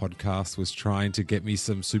Out podcast, was trying to get me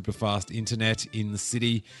some super fast internet in the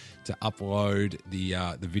city to upload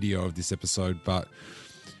the video of this episode, but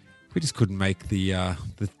we just couldn't make the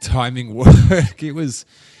timing work. It was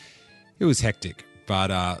hectic,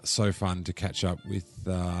 but so fun to catch up with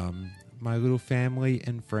my little family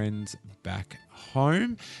and friends back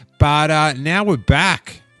home. But now we're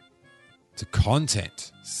back to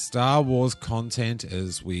content, Star Wars content,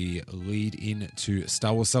 as we lead into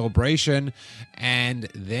Star Wars Celebration, and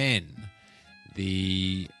then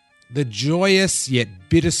the joyous yet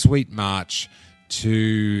bittersweet march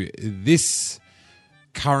to this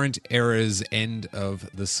current era's end of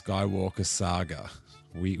the Skywalker saga.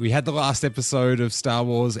 We had the last episode of Star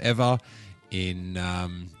Wars ever in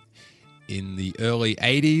the early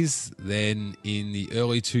 80s, then in the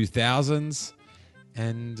early 2000s.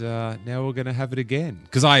 And now we're going to have it again.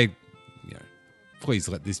 Because please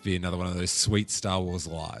let this be another one of those sweet Star Wars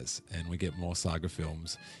lies, and we get more saga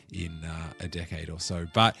films in a decade or so.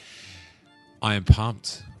 But I am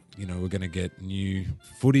pumped. We're going to get new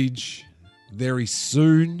footage very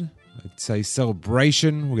soon. I'd say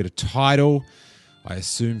Celebration. We'll get a title, I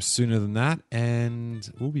assume, sooner than that. And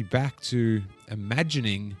we'll be back to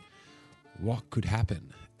imagining what could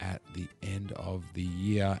happen at the end of the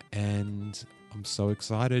year. And I'm so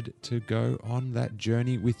excited to go on that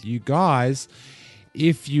journey with you guys.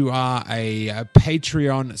 If you are a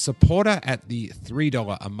Patreon supporter at the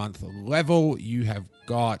 $3 a month level, you have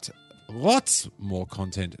got lots more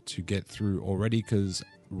content to get through already, because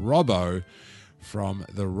Robbo from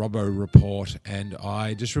the Robbo Report, and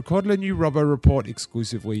I just recorded a new Robbo Report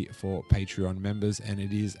exclusively for Patreon members, and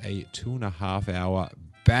it is a 2.5-hour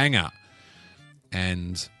banger.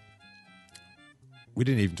 And we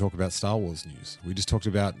didn't even talk about Star Wars news. We just talked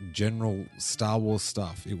about general Star Wars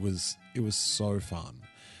stuff. It was so fun.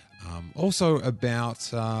 Also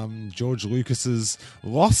about George Lucas's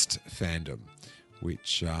Lost fandom,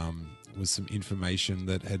 which was some information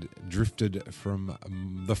that had drifted from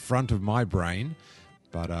the front of my brain,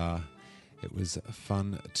 but it was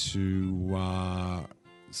fun to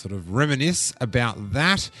sort of reminisce about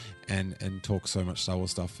that and talk so much Star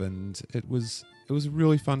Wars stuff, and it was a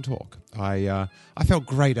really fun talk. I felt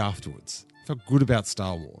great afterwards. I felt good about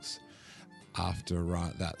Star Wars after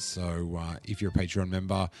that. So if you're a Patreon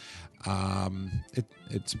member,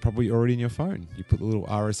 it's probably already in your phone. You put the little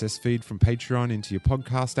RSS feed from Patreon into your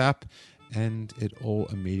podcast app, and it all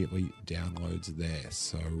immediately downloads there.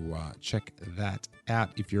 So check that out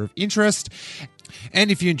if you're of interest.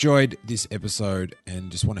 And if you enjoyed this episode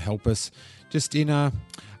and just want to help us just in a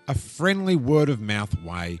friendly word of mouth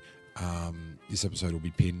way, this episode will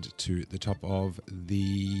be pinned to the top of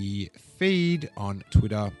the feed on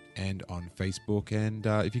Twitter and on Facebook. And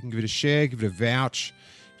if you can give it a share, give it a vouch.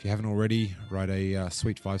 If you haven't already, write a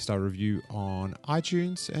sweet 5-star review on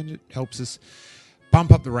iTunes, and it helps us bump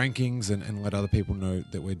up the rankings and let other people know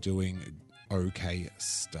that we're doing okay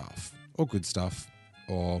stuff, or good stuff,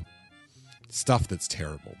 or stuff that's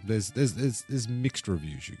terrible. There's mixed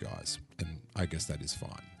reviews, you guys, and I guess that is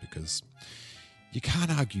fine, because you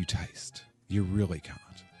can't argue taste. You really can't.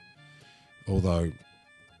 Although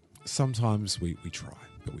sometimes we try,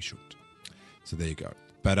 but we shouldn't. So there you go.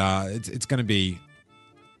 But it's going to be...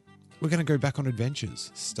 We're going to go back on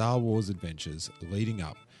adventures, Star Wars adventures, leading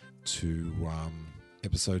up to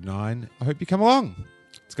Episode 9. I hope you come along.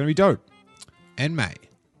 It's going to be dope. And may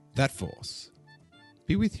that Force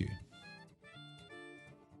be with you.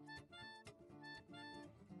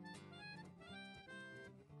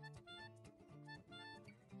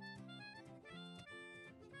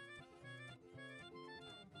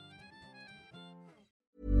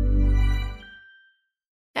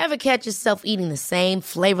 Ever catch yourself eating the same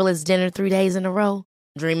flavorless dinner 3 days in a row?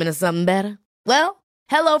 Dreaming of something better? Well,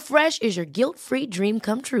 HelloFresh is your guilt-free dream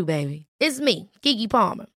come true, baby. It's me, Keke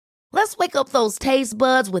Palmer. Let's wake up those taste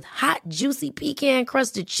buds with hot, juicy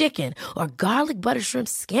pecan-crusted chicken or garlic butter shrimp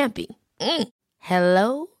scampi.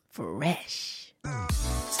 Hello Fresh.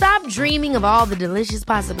 Stop dreaming of all the delicious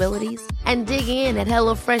possibilities and dig in at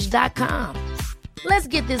HelloFresh.com. Let's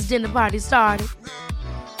get this dinner party started.